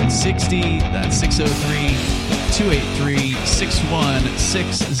 603-283-6160. That's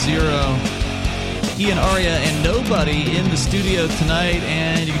 603-283-6160. Ian, Aria, and nobody in the studio tonight,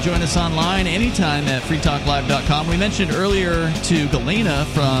 and you can join us online anytime at freetalklive.com. We mentioned earlier to Galena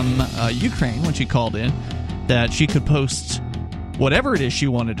from Ukraine when she called in that she could post whatever it is she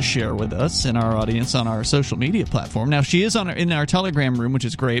wanted to share with us and our audience on our social media platform. Now, she is in our Telegram room, which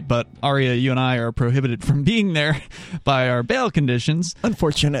is great, but Aria, you and I are prohibited from being there by our bail conditions.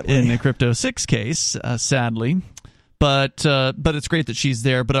 Unfortunately. In the Crypto 6 case, sadly. But it's great that she's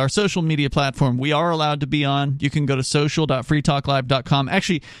there. But our social media platform, we are allowed to be on. You can go to social.freetalklive.com.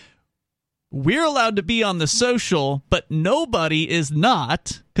 Actually, we're allowed to be on the social, but nobody is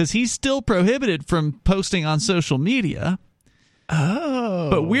not, because he's still prohibited from posting on social media. Oh.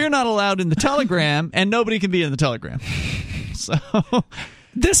 But we're not allowed in the Telegram, and nobody can be in the Telegram. So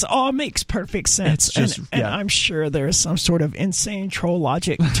this all makes perfect sense. And I'm sure there's some sort of insane troll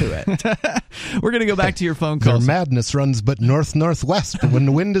logic to it. We're going to go back to your phone calls. Their madness runs but north-northwest, but when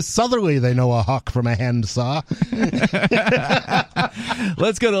the wind is southerly, they know a hawk from a handsaw.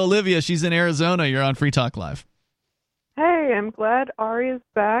 Let's go to Olivia. She's in Arizona. You're on Free Talk Live. Hey, I'm glad Aria's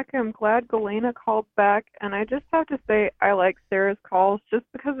back. I'm glad Galena called back. And I just have to say I like Sarah's calls just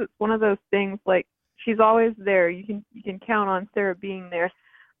because it's one of those things, like, she's always there. You can count on Sarah being there.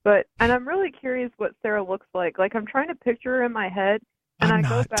 And I'm really curious what Sarah looks like. Like, I'm trying to picture her in my head, and I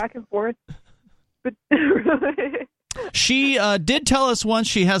go back and forth. But she did tell us once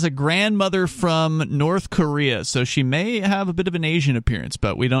she has a grandmother from North Korea, so she may have a bit of an Asian appearance,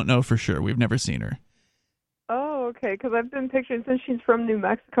 but we don't know for sure. We've never seen her. Oh, okay, because I've been picturing, since she's from New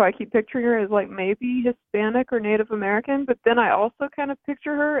Mexico, I keep picturing her as, like, maybe Hispanic or Native American, but then I also kind of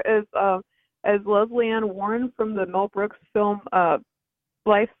picture her as Leslie Ann Warren from the Mel Brooks film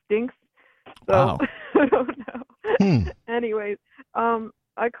Life Stinks. So, wow. I don't know. Anyways,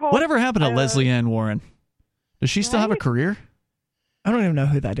 I called... Whatever happened to Leslie Ann Warren? Does she still have a career? I don't even know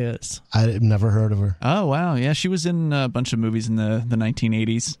who that is. I've never heard of her. Oh, wow. Yeah, she was in a bunch of movies in the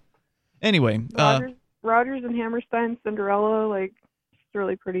 1980s. Anyway. Rogers and Hammerstein, Cinderella, like, it's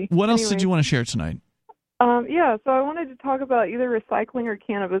really pretty. What else did you want to share tonight? Yeah, so I wanted to talk about either recycling or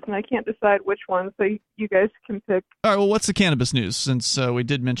cannabis, and I can't decide which one, so you guys can pick. All right, well, what's the cannabis news, since we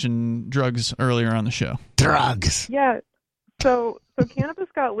did mention drugs earlier on the show? Drugs! Yeah, so cannabis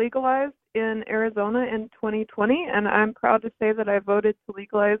got legalized in Arizona in 2020, and I'm proud to say that I voted to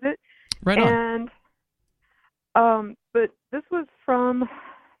legalize it. Right on. And but this was from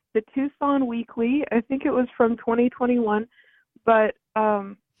the Tucson Weekly. I think it was from 2021, but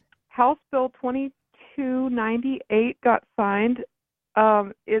House Bill 2298 got signed.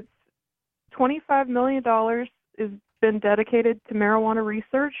 It's $25 million has been dedicated to marijuana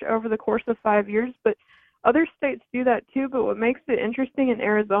research over the course of 5 years, but other states do that too. But what makes it interesting in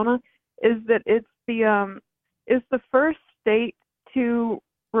Arizona is that it's the first state to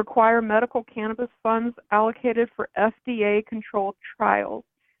require medical cannabis funds allocated for FDA-controlled trials.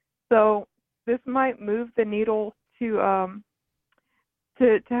 So this might move the needle to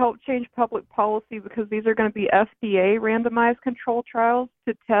help change public policy, because these are going to be FDA randomized control trials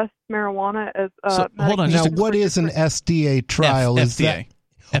to test marijuana as hold on. Now, what is an SDA trial? Is FDA.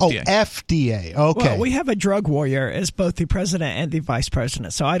 that FDA? Oh, FDA. Okay. Well, we have a drug warrior as both the president and the vice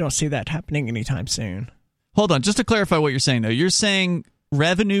president, so I don't see that happening anytime soon. Hold on, just to clarify what you're saying, though. You're saying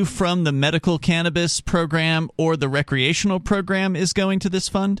revenue from the medical cannabis program or the recreational program is going to this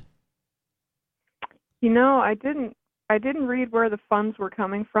fund? I didn't read where the funds were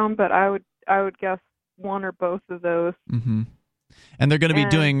coming from, but I would guess one or both of those. Mm-hmm. And they're going to be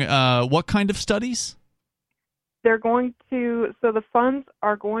doing what kind of studies? They're going to, so the funds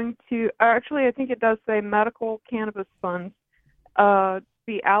are going to, actually I think it does say medical cannabis funds,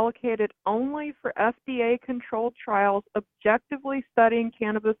 be allocated only for FDA-controlled trials objectively studying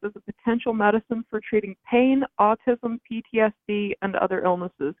cannabis as a potential medicine for treating pain, autism, PTSD, and other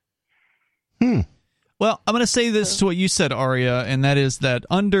illnesses. Well, I'm going to say this to what you said, Aria, and that is that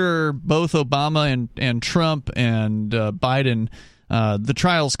under both Obama and Trump and Biden, the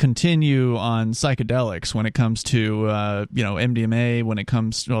trials continue on psychedelics when it comes to MDMA, when it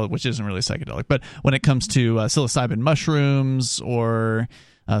comes which isn't really psychedelic, but when it comes to psilocybin mushrooms or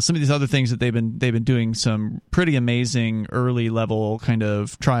some of these other things that they've been doing some pretty amazing early level kind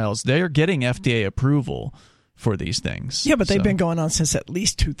of trials. They are getting FDA approval for these things. Yeah, but they've been going on since at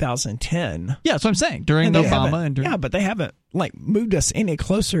least 2010. Yeah, that's what I'm saying. During Obama yeah, but they haven't moved us any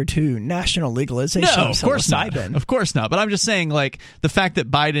closer to national legalization. No, of course not. Of course not. But I'm just saying, the fact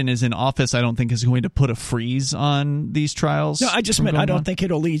that Biden is in office, I don't think is going to put a freeze on these trials. No, I just meant I don't think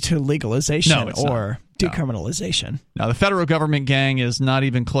it'll lead to legalization or decriminalization. No, the federal government gang is not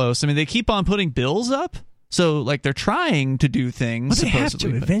even close. I mean, they keep on putting bills up. So, they're trying to do things. But they have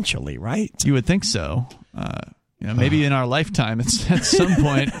to eventually, right? You would think so. Maybe in our lifetime, it's at some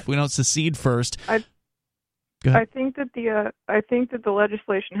point, if we don't secede first. I think that the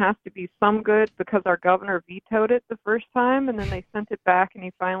legislation has to be some good, because our governor vetoed it the first time, and then they sent it back, and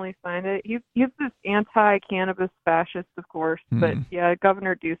he finally signed it. He's this anti-cannabis fascist, of course, but yeah,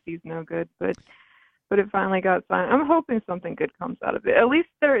 Governor Ducey's no good, but it finally got signed. I'm hoping something good comes out of it. At least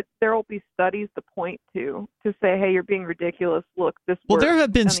there will be studies to point to say, hey, you're being ridiculous. Look, this works. Well, there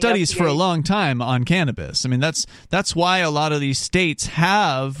have been studies for a long time on cannabis. I mean, that's why a lot of these states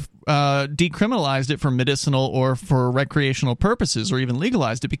have decriminalized it for medicinal or for recreational purposes, or even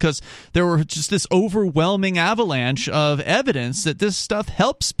legalized it, because there were just this overwhelming avalanche of evidence that this stuff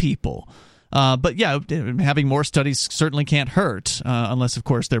helps people. But yeah, having more studies certainly can't hurt, unless, of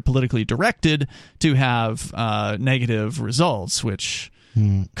course, they're politically directed to have negative results, which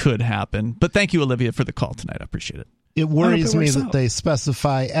could happen. But thank you, Olivia, for the call tonight. I appreciate it. It worries me that they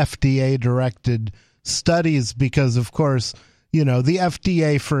specify FDA-directed studies because, of course, the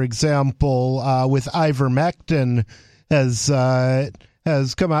FDA, for example, with ivermectin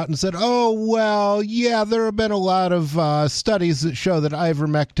has come out and said, oh, well, yeah, there have been a lot of studies that show that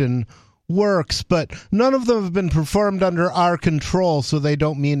ivermectin works, but none of them have been performed under our control, so they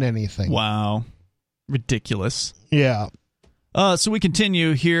don't mean anything. Wow. Ridiculous. Yeah. So we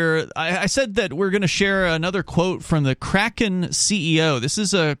continue here. I said that we're going to share another quote from the Kraken CEO. This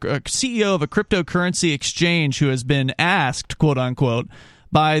is a CEO of a cryptocurrency exchange who has been asked, quote unquote,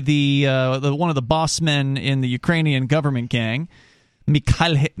 by the one of the boss men in the Ukrainian government gang.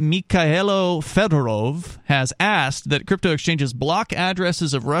 Mikhailo Fedorov has asked that crypto exchanges block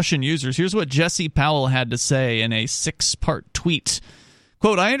addresses of Russian users. Here's what Jesse Powell had to say in a 6-part tweet.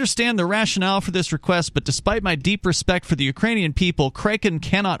 Quote, I understand the rationale for this request, but despite my deep respect for the Ukrainian people, Kraken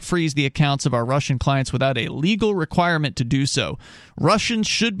cannot freeze the accounts of our Russian clients without a legal requirement to do so. Russians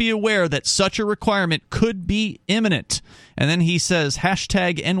should be aware that such a requirement could be imminent. And then he says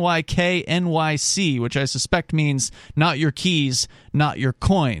hashtag NYKNYC, which I suspect means not your keys, not your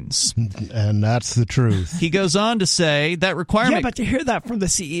coins. And that's the truth. He goes on to say that requirement... Yeah, but to hear that from the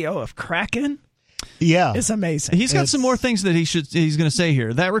CEO of Kraken... Yeah. It's amazing. He's got some more things that he's going to say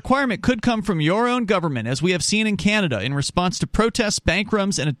here. That requirement could come from your own government, as we have seen in Canada, in response to protests, bank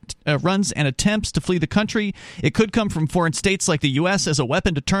runs, and attempts to flee the country. It could come from foreign states like the U.S. as a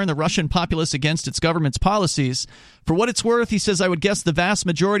weapon to turn the Russian populace against its government's policies. For what it's worth, he says, I would guess the vast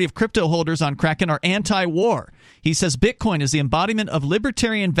majority of crypto holders on Kraken are anti-war. He says Bitcoin is the embodiment of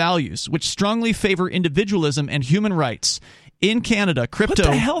libertarian values, which strongly favor individualism and human rights. In Canada, crypto...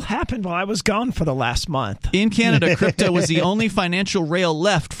 What the hell happened while I was gone for the last month? In Canada, crypto was the only financial rail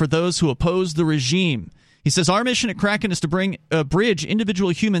left for those who oppose the regime. He says, our mission at Kraken is to bridge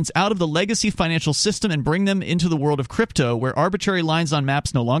individual humans out of the legacy financial system and bring them into the world of crypto, where arbitrary lines on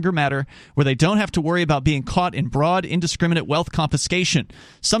maps no longer matter, where they don't have to worry about being caught in broad, indiscriminate wealth confiscation.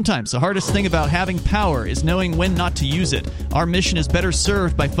 Sometimes the hardest thing about having power is knowing when not to use it. Our mission is better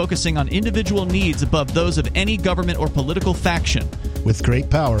served by focusing on individual needs above those of any government or political faction. With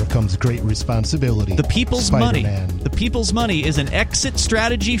great power comes great responsibility. The people's Spider-Man. money. The people's money is an exit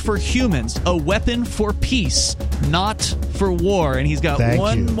strategy for humans, a weapon for peace, not for war. And he's got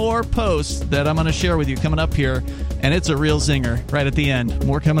one more post that I'm going to share with you coming up here, and it's a real zinger right at the end.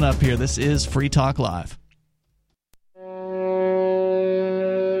 More coming up here. This is Free Talk Live.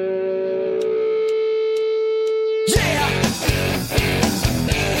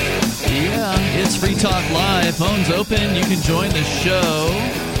 It's Free Talk Live. Phones open. You can join the show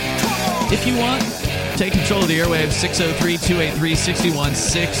if you want. Take control of the airwaves.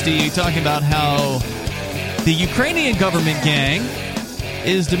 603-283-6160. Talking about how the Ukrainian government gang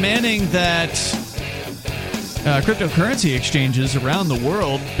is demanding that cryptocurrency exchanges around the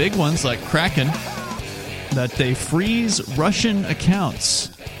world, big ones like Kraken, that they freeze Russian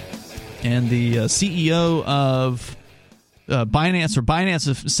accounts. And the CEO of Binance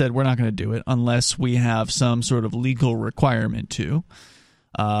have said we're not going to do it unless we have some sort of legal requirement to.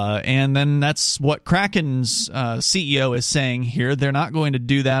 And then that's what Kraken's CEO is saying here. They're not going to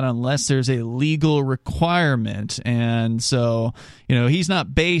do that unless there's a legal requirement. And so,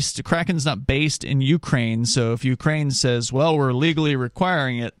 Kraken's not based in Ukraine. So if Ukraine says, well, we're legally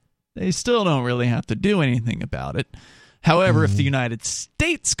requiring it, they still don't really have to do anything about it. However, if the United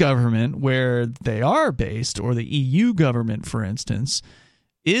States government, where they are based, or the EU government, for instance,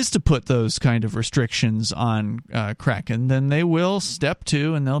 is to put those kind of restrictions on Kraken, then they will step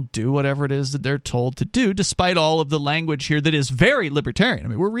to and they'll do whatever it is that they're told to do, despite all of the language here that is very libertarian. I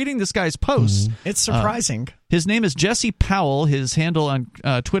mean, we're reading this guy's posts. It's surprising. His name is Jesse Powell. His handle on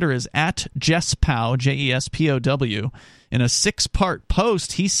Twitter is @JessPow, JESPOW. In a 6-part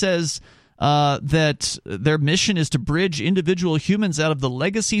post, he says that their mission is to bridge individual humans out of the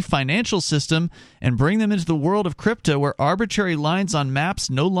legacy financial system and bring them into the world of crypto, where arbitrary lines on maps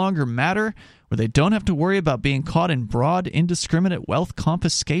no longer matter, where they don't have to worry about being caught in broad, indiscriminate wealth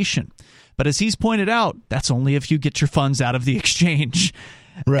confiscation. But as he's pointed out, that's only if you get your funds out of the exchange.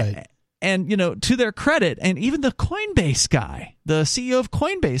 Right. And, to their credit, and even the Coinbase guy, the CEO of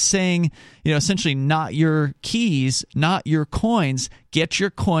Coinbase, saying, essentially not your keys, not your coins, get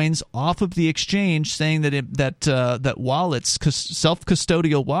your coins off of the exchange, saying that wallets,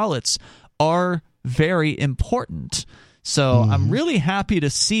 self-custodial wallets, are very important. So I'm really happy to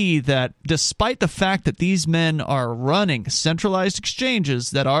see that despite the fact that these men are running centralized exchanges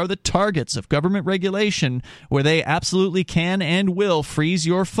that are the targets of government regulation, where they absolutely can and will freeze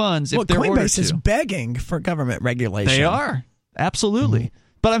your funds if they're ordered to. Coinbase is begging for government regulation. They are. Absolutely.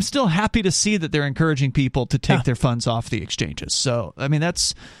 But I'm still happy to see that they're encouraging people to take their funds off the exchanges. So, I mean,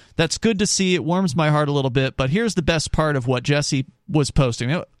 that's good to see. It warms my heart a little bit. But here's the best part of what Jesse was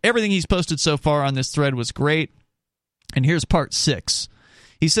posting. Everything he's posted so far on this thread was great. And here's part 6.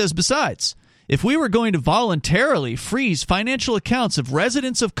 He says, besides, if we were going to voluntarily freeze financial accounts of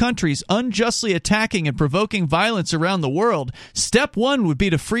residents of countries unjustly attacking and provoking violence around the world, step 1 would be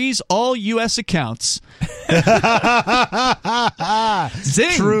to freeze all U.S. accounts.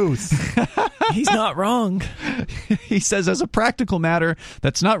 Zing! Truth. He's not wrong. He says, as a practical matter,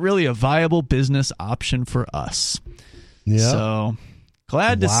 that's not really a viable business option for us. Yeah. So,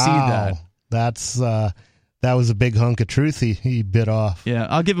 glad to see that. That was a big hunk of truth he bit off. Yeah,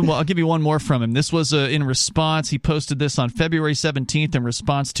 I'll give you one more from him. This was in response. He posted this on February 17th in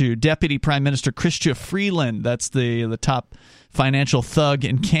response to Deputy Prime Minister Chrystia Freeland. That's the top financial thug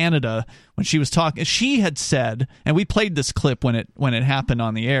in Canada. When she was talking, she had said, and we played this clip when it happened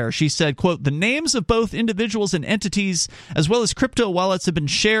on the air. She said, quote, "The names of both individuals and entities, as well as crypto wallets, have been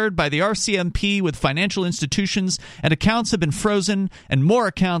shared by the RCMP with financial institutions, and accounts have been frozen, and more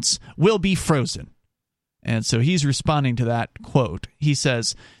accounts will be frozen." And so he's responding to that quote. He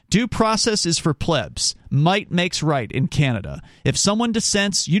says, "Due process is for plebs. Might makes right in Canada. If someone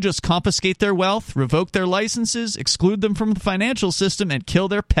dissents, you just confiscate their wealth, revoke their licenses, exclude them from the financial system, and kill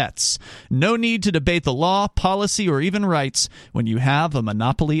their pets. No need to debate the law, policy, or even rights when you have a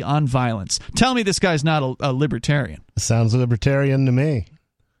monopoly on violence." Tell me this guy's not a libertarian. Sounds libertarian to me.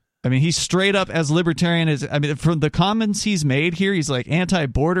 I mean, he's straight up as libertarian as, I mean, from the comments he's made here, he's like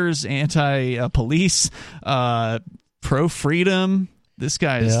anti-borders, anti-police, pro-freedom. This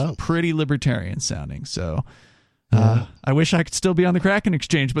guy is pretty libertarian sounding. So I wish I could still be on the Kraken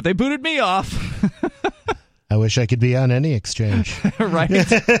exchange, but they booted me off. I wish I could be on any exchange. Right?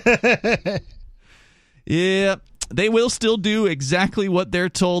 Yeah, they will still do exactly what they're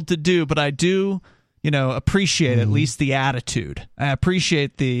told to do, but I do... appreciate at least the attitude. I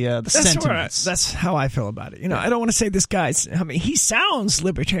appreciate the sentiments. That's how I feel about it. I don't want to say this guy's. I mean, he sounds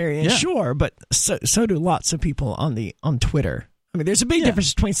libertarian, sure, but so do lots of people on Twitter. I mean, there's a big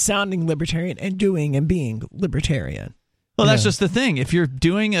difference between sounding libertarian and doing and being libertarian. Well, that's just the thing. If you're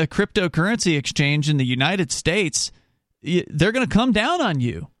doing a cryptocurrency exchange in the United States, they're going to come down on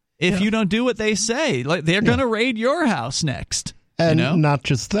you if you don't do what they say. Like they're going to raid your house next. And not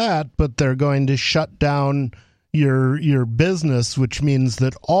just that, but they're going to shut down your business, which means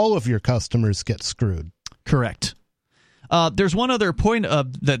that all of your customers get screwed. Correct. There's one other point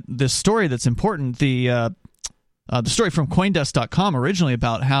of this story that's important. The story from Coindesk.com originally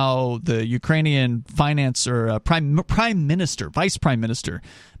about how the Ukrainian vice prime minister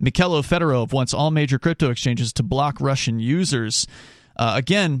Mikhailo Fedorov wants all major crypto exchanges to block Russian users.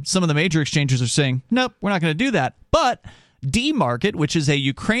 Again, some of the major exchanges are saying, nope, we're not going to do that. But D-Market, which is a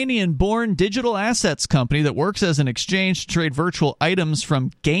Ukrainian-born digital assets company that works as an exchange to trade virtual items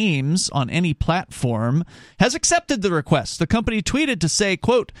from games on any platform, has accepted the request. The company tweeted to say,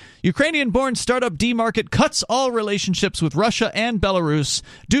 quote, "Ukrainian-born startup D-Market cuts all relationships with Russia and Belarus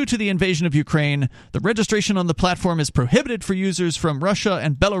due to the invasion of Ukraine. The registration on the platform is prohibited for users from Russia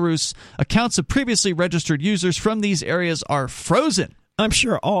and Belarus. Accounts of previously registered users from these areas are frozen." I'm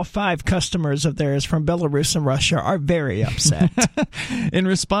sure all 5 customers of theirs from Belarus and Russia are very upset. In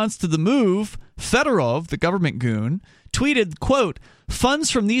response to the move, Fedorov, the government goon, tweeted, quote,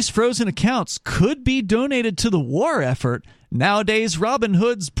 "Funds from these frozen accounts could be donated to the war effort. Nowadays, Robin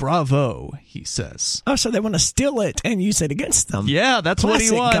Hood's bravo," he says. Oh, so they want to steal it and use it against them. Yeah, that's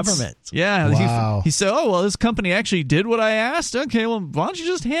Classic what he wants. Government. Yeah. Wow. He said, oh, well, this company actually did what I asked. Okay, well, why don't you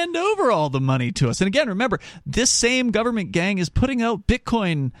just hand over all the money to us? And again, remember, this same government gang is putting out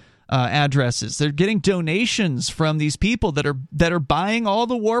Bitcoin addresses. They're getting donations from these people that are buying all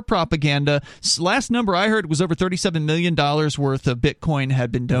the war propaganda. Last number I heard was over $37 million worth of Bitcoin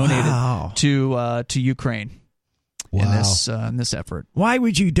had been donated to Ukraine. Wow. In this effort. Why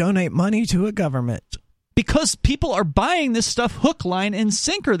would you donate money to a government? Because people are buying this stuff hook, line, and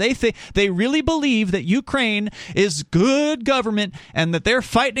sinker. They really believe that Ukraine is good government and that they're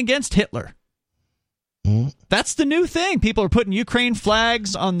fighting against Hitler. That's the new thing. People are putting Ukraine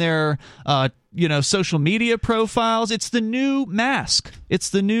flags on their social media profiles. It's the new mask. It's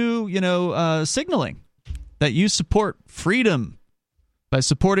the new signaling that you support freedom by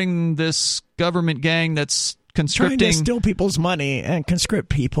supporting this government gang that's conscripting, trying to steal people's money and conscript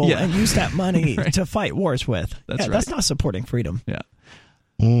people and use that money to fight wars with. That's right. That's not supporting freedom. Yeah.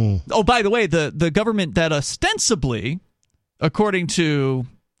 Oh, by the way, the government that ostensibly, according to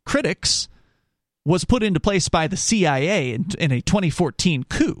critics, was put into place by the CIA in a 2014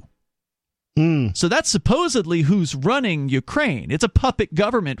 coup. So that's supposedly who's running Ukraine. It's a puppet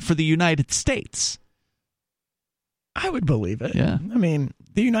government for the United States. I would believe it. Yeah. I mean,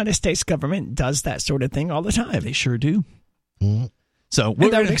 the United States government does that sort of thing all the time. They sure do. So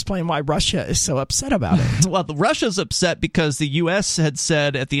that would explain why Russia is so upset about it. Well, Russia's upset because the U.S. had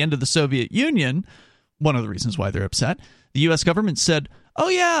said at the end of the Soviet Union, one of the reasons why they're upset, the U.S. government said, oh,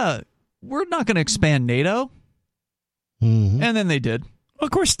 yeah, we're not going to expand NATO. And then they did. Well,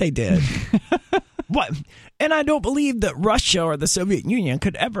 of course they did. What? And I don't believe that Russia or the Soviet Union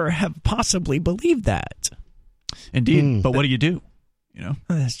could ever have possibly believed that. Indeed. But what do you do?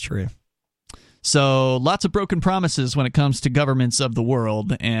 That's true. So lots of broken promises when it comes to governments of the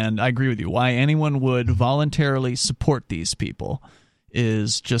world, and I agree with you. Why anyone would voluntarily support these people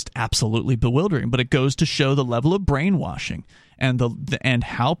is just absolutely bewildering. But it goes to show the level of brainwashing and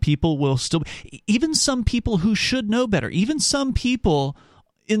how people will still, even some people who should know better, even some people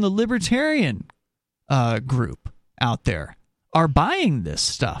in the libertarian group out there are buying this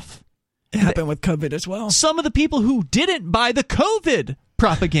stuff. It happened with COVID as well. Some of the people who didn't buy the COVID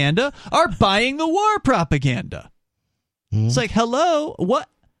propaganda are buying the war propaganda. It's like, hello, what?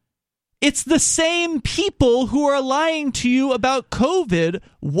 It's the same people who are lying to you about COVID.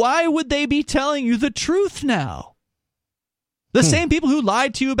 Why would they be telling you the truth now? The same people who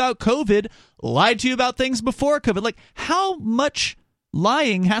lied to you about COVID lied to you about things before COVID. Like, how much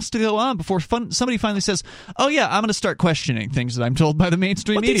lying has to go on before somebody finally says, oh, yeah, I'm going to start questioning things that I'm told by the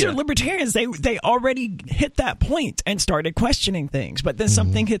mainstream media? These are libertarians. They already hit that point and started questioning things, but then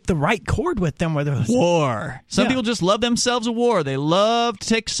something hit the right chord with them. Where there was war. Some people just love themselves a war. They love to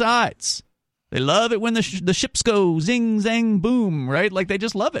take sides. They love it when the ships go zing, zang, boom, right? Like, they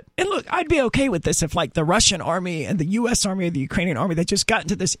just love it. And look, I'd be okay with this if, like, the Russian army and the U.S. army or the Ukrainian army, they just got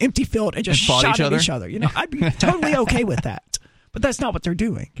into this empty field and just shot at each other. You know, I'd be totally okay with that. But that's not what they're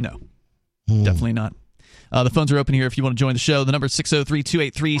doing. No, definitely not. The phones are open here if you want to join the show. The number is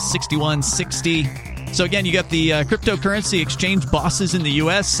 603-283-6160. So, again, you got the cryptocurrency exchange bosses in the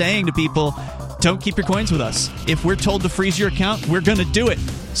U.S. saying to people, don't keep your coins with us. If we're told to freeze your account, we're going to do it.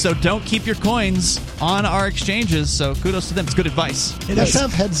 So don't keep your coins on our exchanges. So kudos to them. It's good advice. Let's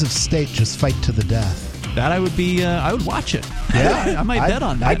have heads of state just fight to the death. That I would watch it. Yeah, I might bet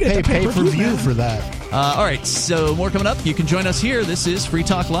on that. I'd pay pay-per-view for that. All right, so more coming up. You can join us here. This is Free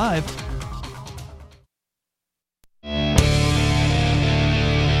Talk Live.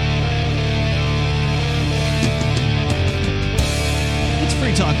 It's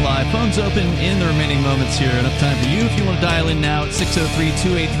Free Talk Live. Phones open in the remaining moments here. Enough time for you if you want to dial in now at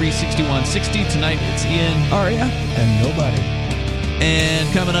 603-283-6160. Tonight it's Ian, Aria, and nobody. And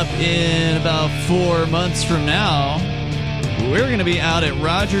coming up in about 4 months from now, we're going to be out at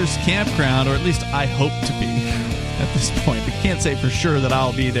Rogers Campground, or at least I hope to be at this point. I can't say for sure that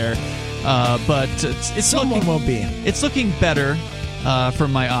I'll be there, but someone will be. It's looking better for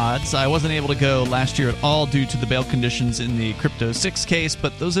my odds. I wasn't able to go last year at all due to the bail conditions in the Crypto 6 case,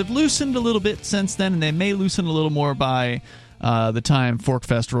 but those have loosened a little bit since then, and they may loosen a little more by the time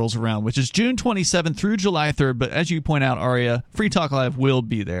ForkFest rolls around, which is June 27th through July 3rd. But as you point out, Aria, Free Talk Live will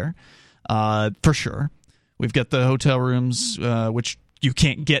be there for sure. We've got the hotel rooms, which you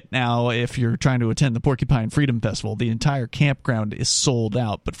can't get now if you're trying to attend the Porcupine Freedom Festival. The entire campground is sold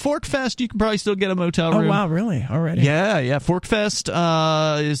out. But ForkFest, you can probably still get a motel room. Oh, wow, really? Already? Yeah. ForkFest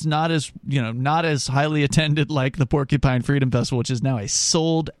is not as highly attended like the Porcupine Freedom Festival, which is now a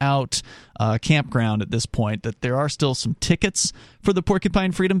sold-out campground at this point. That there are still some tickets for the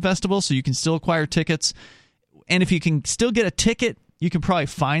Porcupine Freedom Festival, so you can still acquire tickets. And if you can still get a ticket, you can probably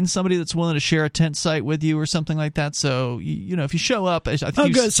find somebody that's willing to share a tent site with you or something like that. So, if you show up... I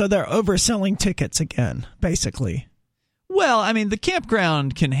think good. So they're overselling tickets again, basically. Well, I mean, the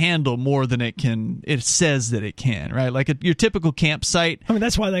campground can handle more than it says that it can, right? Like your typical campsite... I mean,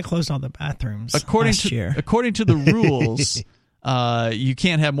 that's why they closed all the bathrooms last year. According to the rules, you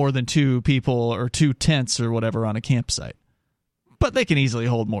can't have more than 2 people or 2 tents or whatever on a campsite. But they can easily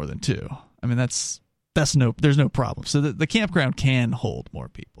hold more than 2. I mean, there's no problem. So the campground can hold more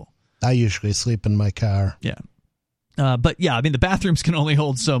people. I usually sleep in my car. Yeah. But yeah, I mean, the bathrooms can only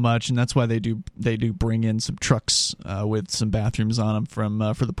hold so much, and that's why they do bring in some trucks with some bathrooms on them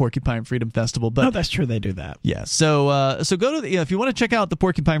for the Porcupine Freedom Festival. But no, that's true, they do that. Yeah, so go to if you want to check out the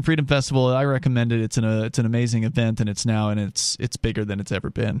Porcupine Freedom Festival, I recommend it. It's an amazing event, and it's bigger than it's ever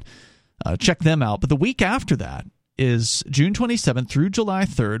been. Check them out. But the week after that is June 27th through July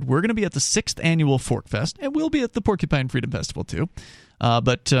 3rd. We're going to be at the 6th annual ForkFest, and we'll be at the Porcupine Freedom Festival too.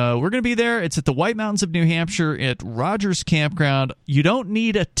 But we're going to be there. It's at the White Mountains of New Hampshire at Rogers Campground. You don't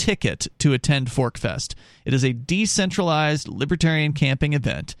need a ticket to attend ForkFest. It is a decentralized libertarian camping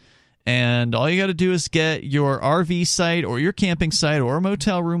event. And all you got to do is get your RV site or your camping site or a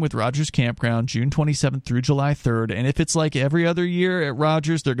motel room with Rogers Campground June 27th through July 3rd. And if it's like every other year at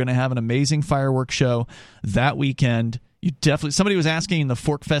Rogers, they're going to have an amazing fireworks show that weekend. Somebody was asking in the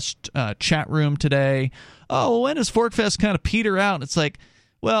ForkFest chat room today, oh, when does ForkFest kind of peter out? And it's like,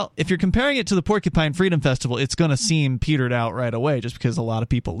 well, if you're comparing it to the Porcupine Freedom Festival, it's going to seem petered out right away just because a lot of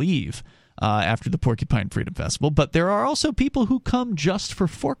people leave after the Porcupine Freedom Festival. But there are also people who come just for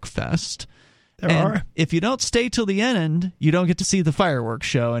ForkFest. There are. If you don't stay till the end, you don't get to see the fireworks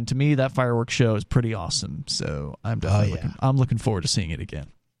show. And to me, that fireworks show is pretty awesome. So I'm definitely looking forward to seeing it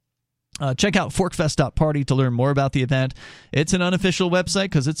again. Check out forkfest.party to learn more about the event. It's an unofficial website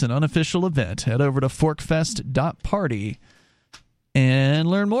because it's an unofficial event. Head over to forkfest.party and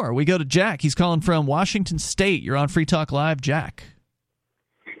learn more. We go to Jack. He's calling from Washington State. You're on Free Talk Live, Jack.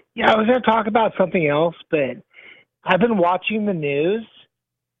 Yeah, I was going to talk about something else, but I've been watching the news.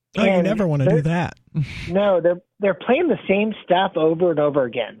 Oh, you never want to do that. No, they're playing the same stuff over and over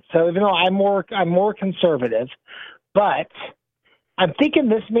again. So even though I'm more conservative, but I'm thinking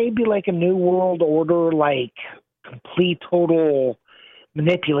this may be like a new world order, like complete total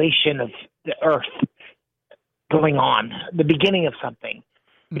manipulation of the earth going on, the beginning of something.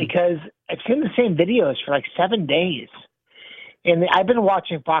 Because I've seen the same videos for like 7 days. And I've been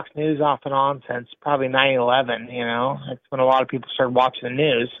watching Fox News off and on since probably 9/11, you know. That's when a lot of people started watching the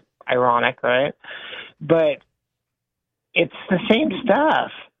news. Ironic, right? But it's the same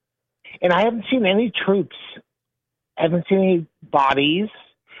stuff. And I haven't seen any troops. I haven't seen any bodies.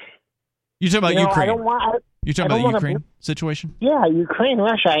 You talking about Ukraine? You talking about the Ukraine wanna, situation? Yeah, Ukraine,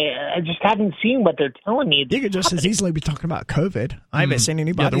 Russia. I just haven't seen what they're telling me. You could just as easily be talking about COVID. I haven't seen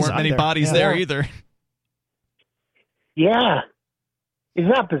any bodies. Yeah, there weren't many bodies there either. Yeah. Isn't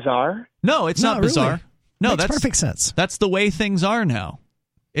that bizarre? No, it's not bizarre. Really. No, Makes that's perfect sense. That's the way things are now.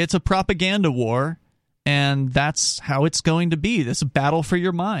 It's a propaganda war, and that's how it's going to be. This is a battle for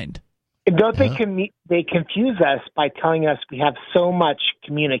your mind. And don't they confuse us by telling us we have so much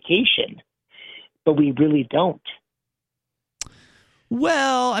communication, but we really don't.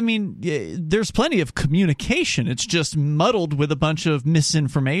 Well, I mean, there's plenty of communication. It's just muddled with a bunch of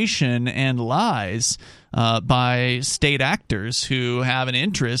misinformation and lies by state actors who have an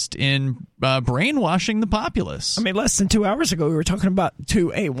interest in brainwashing the populace. I mean, less than 2 hours ago, we were talking about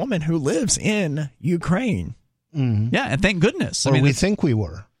to a woman who lives in Ukraine. Mm-hmm. Yeah, and thank goodness. Or we think we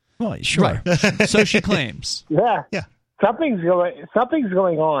were. Well, sure. Right. So she claims. Yeah. Yeah. Something's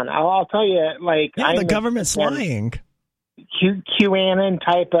going on. I'll tell you, like... Yeah, the government's lying. QAnon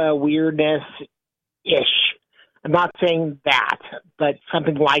type of weirdness-ish. I'm not saying that, but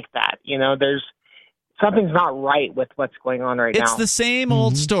something like that. You know, something's not right with what's going on right now. It's the same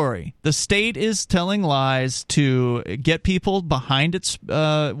old story. The state is telling lies to get people behind its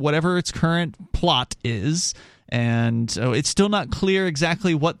whatever its current plot is. And so it's still not clear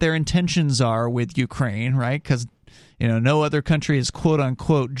exactly what their intentions are with Ukraine, right? Because no other country has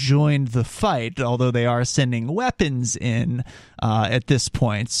quote-unquote joined the fight, although they are sending weapons in at this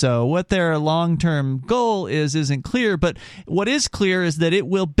point. So what their long-term goal isn't clear, but what is clear is that it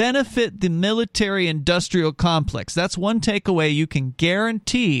will benefit the military-industrial complex. That's one takeaway you can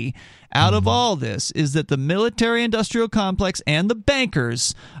guarantee out of all this, is that the military-industrial complex and the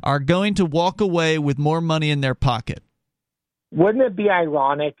bankers are going to walk away with more money in their pocket. Wouldn't it be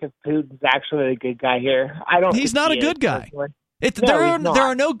ironic if Putin's actually a good guy here? He's not a good guy. There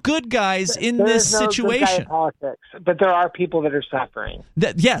are no good guys in this situation. Good guy in politics, but there are people that are suffering.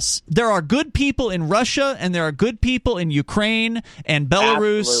 Yes, there are good people in Russia, and there are good people in Ukraine and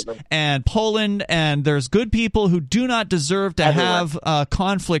Belarus and Poland, and there's good people who do not deserve to have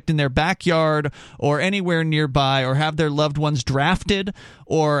conflict in their backyard or anywhere nearby, or have their loved ones drafted,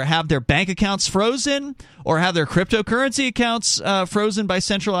 or have their bank accounts frozen, or have their cryptocurrency accounts frozen by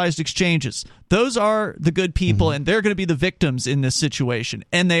centralized exchanges. Those are the good people, and they're going to be the victims in this situation,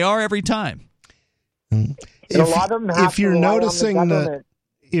 and they are every time. If you're noticing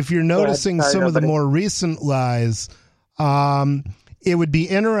some of the more recent lies, it would be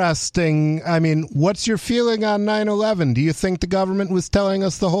interesting. I mean, what's your feeling on 9/11? Do you think the government was telling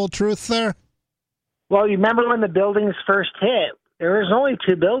us the whole truth there? Well, you remember when the buildings first hit, there was only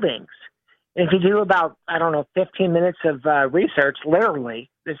 2 buildings. If you do about, 15 minutes of research, literally,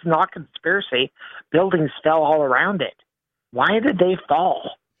 this is not conspiracy, buildings fell all around it. Why did they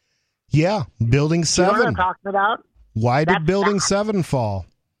fall? Yeah, Building 7. You know what I'm talking about? Why did Building 7 fall?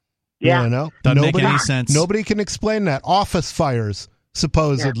 Yeah. Doesn't make any sense. Nobody can explain that. Office fires,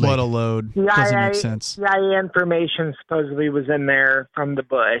 supposedly. What a load. Doesn't make sense. CIA information supposedly was in there from the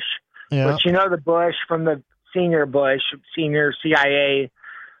Bush. Yeah. But the Bush, from the senior CIA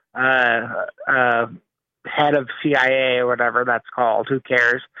head of CIA or whatever that's called. Who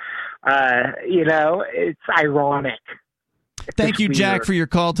cares? It's ironic. Thank you, Jack, for your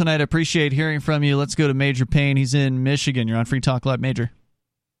call tonight. I appreciate hearing from you. Let's go to Major Payne. He's in Michigan. You're on Free Talk Live, Major.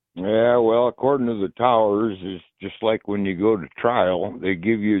 Yeah, well, according to the towers, it's just like when you go to trial, they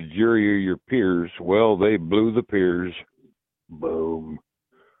give you a jury of your peers. Well, they blew the peers. Boom.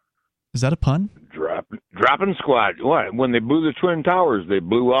 Is that a pun? Dropping squad. What? When they blew the Twin Towers, they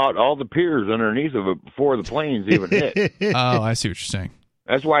blew out all the piers underneath of it before the planes even hit. Oh, I see what you're saying.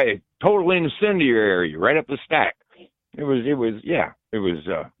 That's why it totally incendiary, right up the stack. It was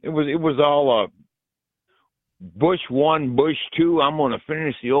all Bush 1, Bush 2. I'm going to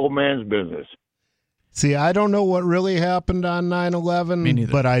finish the old man's business. See, I don't know what really happened on 9/11,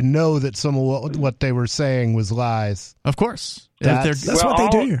 but I know that some of what they were saying was lies. Of course. That's what they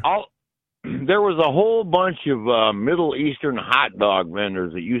do. There was a whole bunch of Middle Eastern hot dog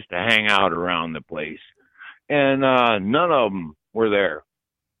vendors that used to hang out around the place, and none of them were there.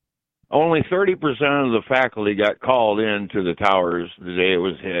 Only 30% of the faculty got called in to the towers the day it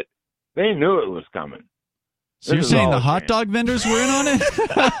was hit. They knew it was coming. So you're saying the hot dog vendors were in on it?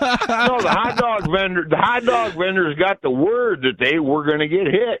 No, the hot dog vendors got the word that they were going to get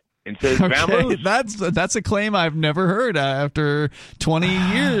hit. And says, okay, that's a claim I've never heard after 20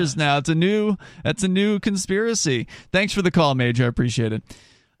 years now. That's a new conspiracy. Thanks for the call, Major. I appreciate it.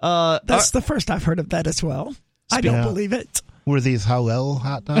 That's the first I've heard of that as well. I don't believe it. Were these halal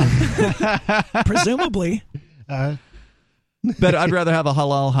hot dogs? Presumably. But I'd rather have a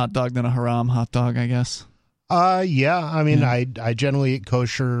halal hot dog than a haram hot dog, I guess. Yeah. I mean, I generally eat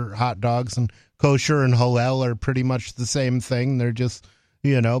kosher hot dogs, and kosher and halal are pretty much the same thing. They're just,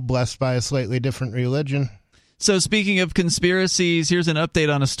 blessed by a slightly different religion. So speaking of conspiracies, here's an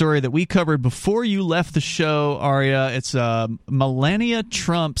update on a story that we covered before you left the show, Aria. It's Melania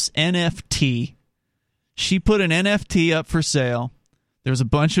Trump's NFT. She put an NFT up for sale. There's a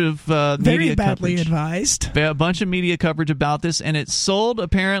bunch of very badly advised. A bunch of media coverage about this, and it sold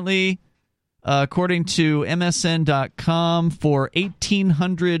apparently, according to MSN.com, for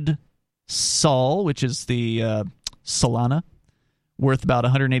 1,800 sol, which is the Solana, worth about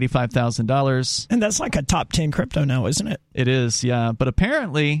 $185,000. And that's like a top 10 crypto now, isn't it? It is, yeah. But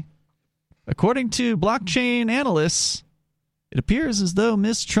apparently, according to blockchain analysts, it appears as though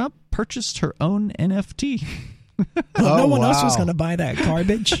Ms. Trump purchased her own NFT. No one else was going to buy that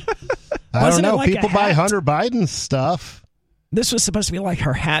garbage. I don't know. People buy Hunter Biden's stuff. This was supposed to be like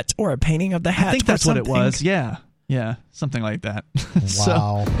her hat or a painting of the hat. I think that's what it was. Yeah. Yeah. Something like that.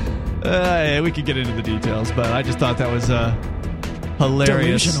 Wow. Yeah, we could get into the details, but I just thought that was a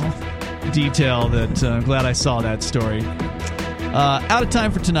hilarious detail that I'm glad I saw that story. Out of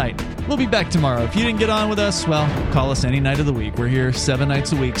time for tonight. We'll be back tomorrow. If you didn't get on with us, well, call us any night of the week. We're here 7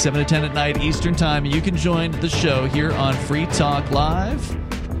 nights a week, 7 to 10 at night Eastern Time. You can join the show here on Free Talk Live,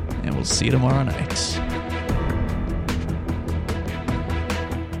 and we'll see you tomorrow night.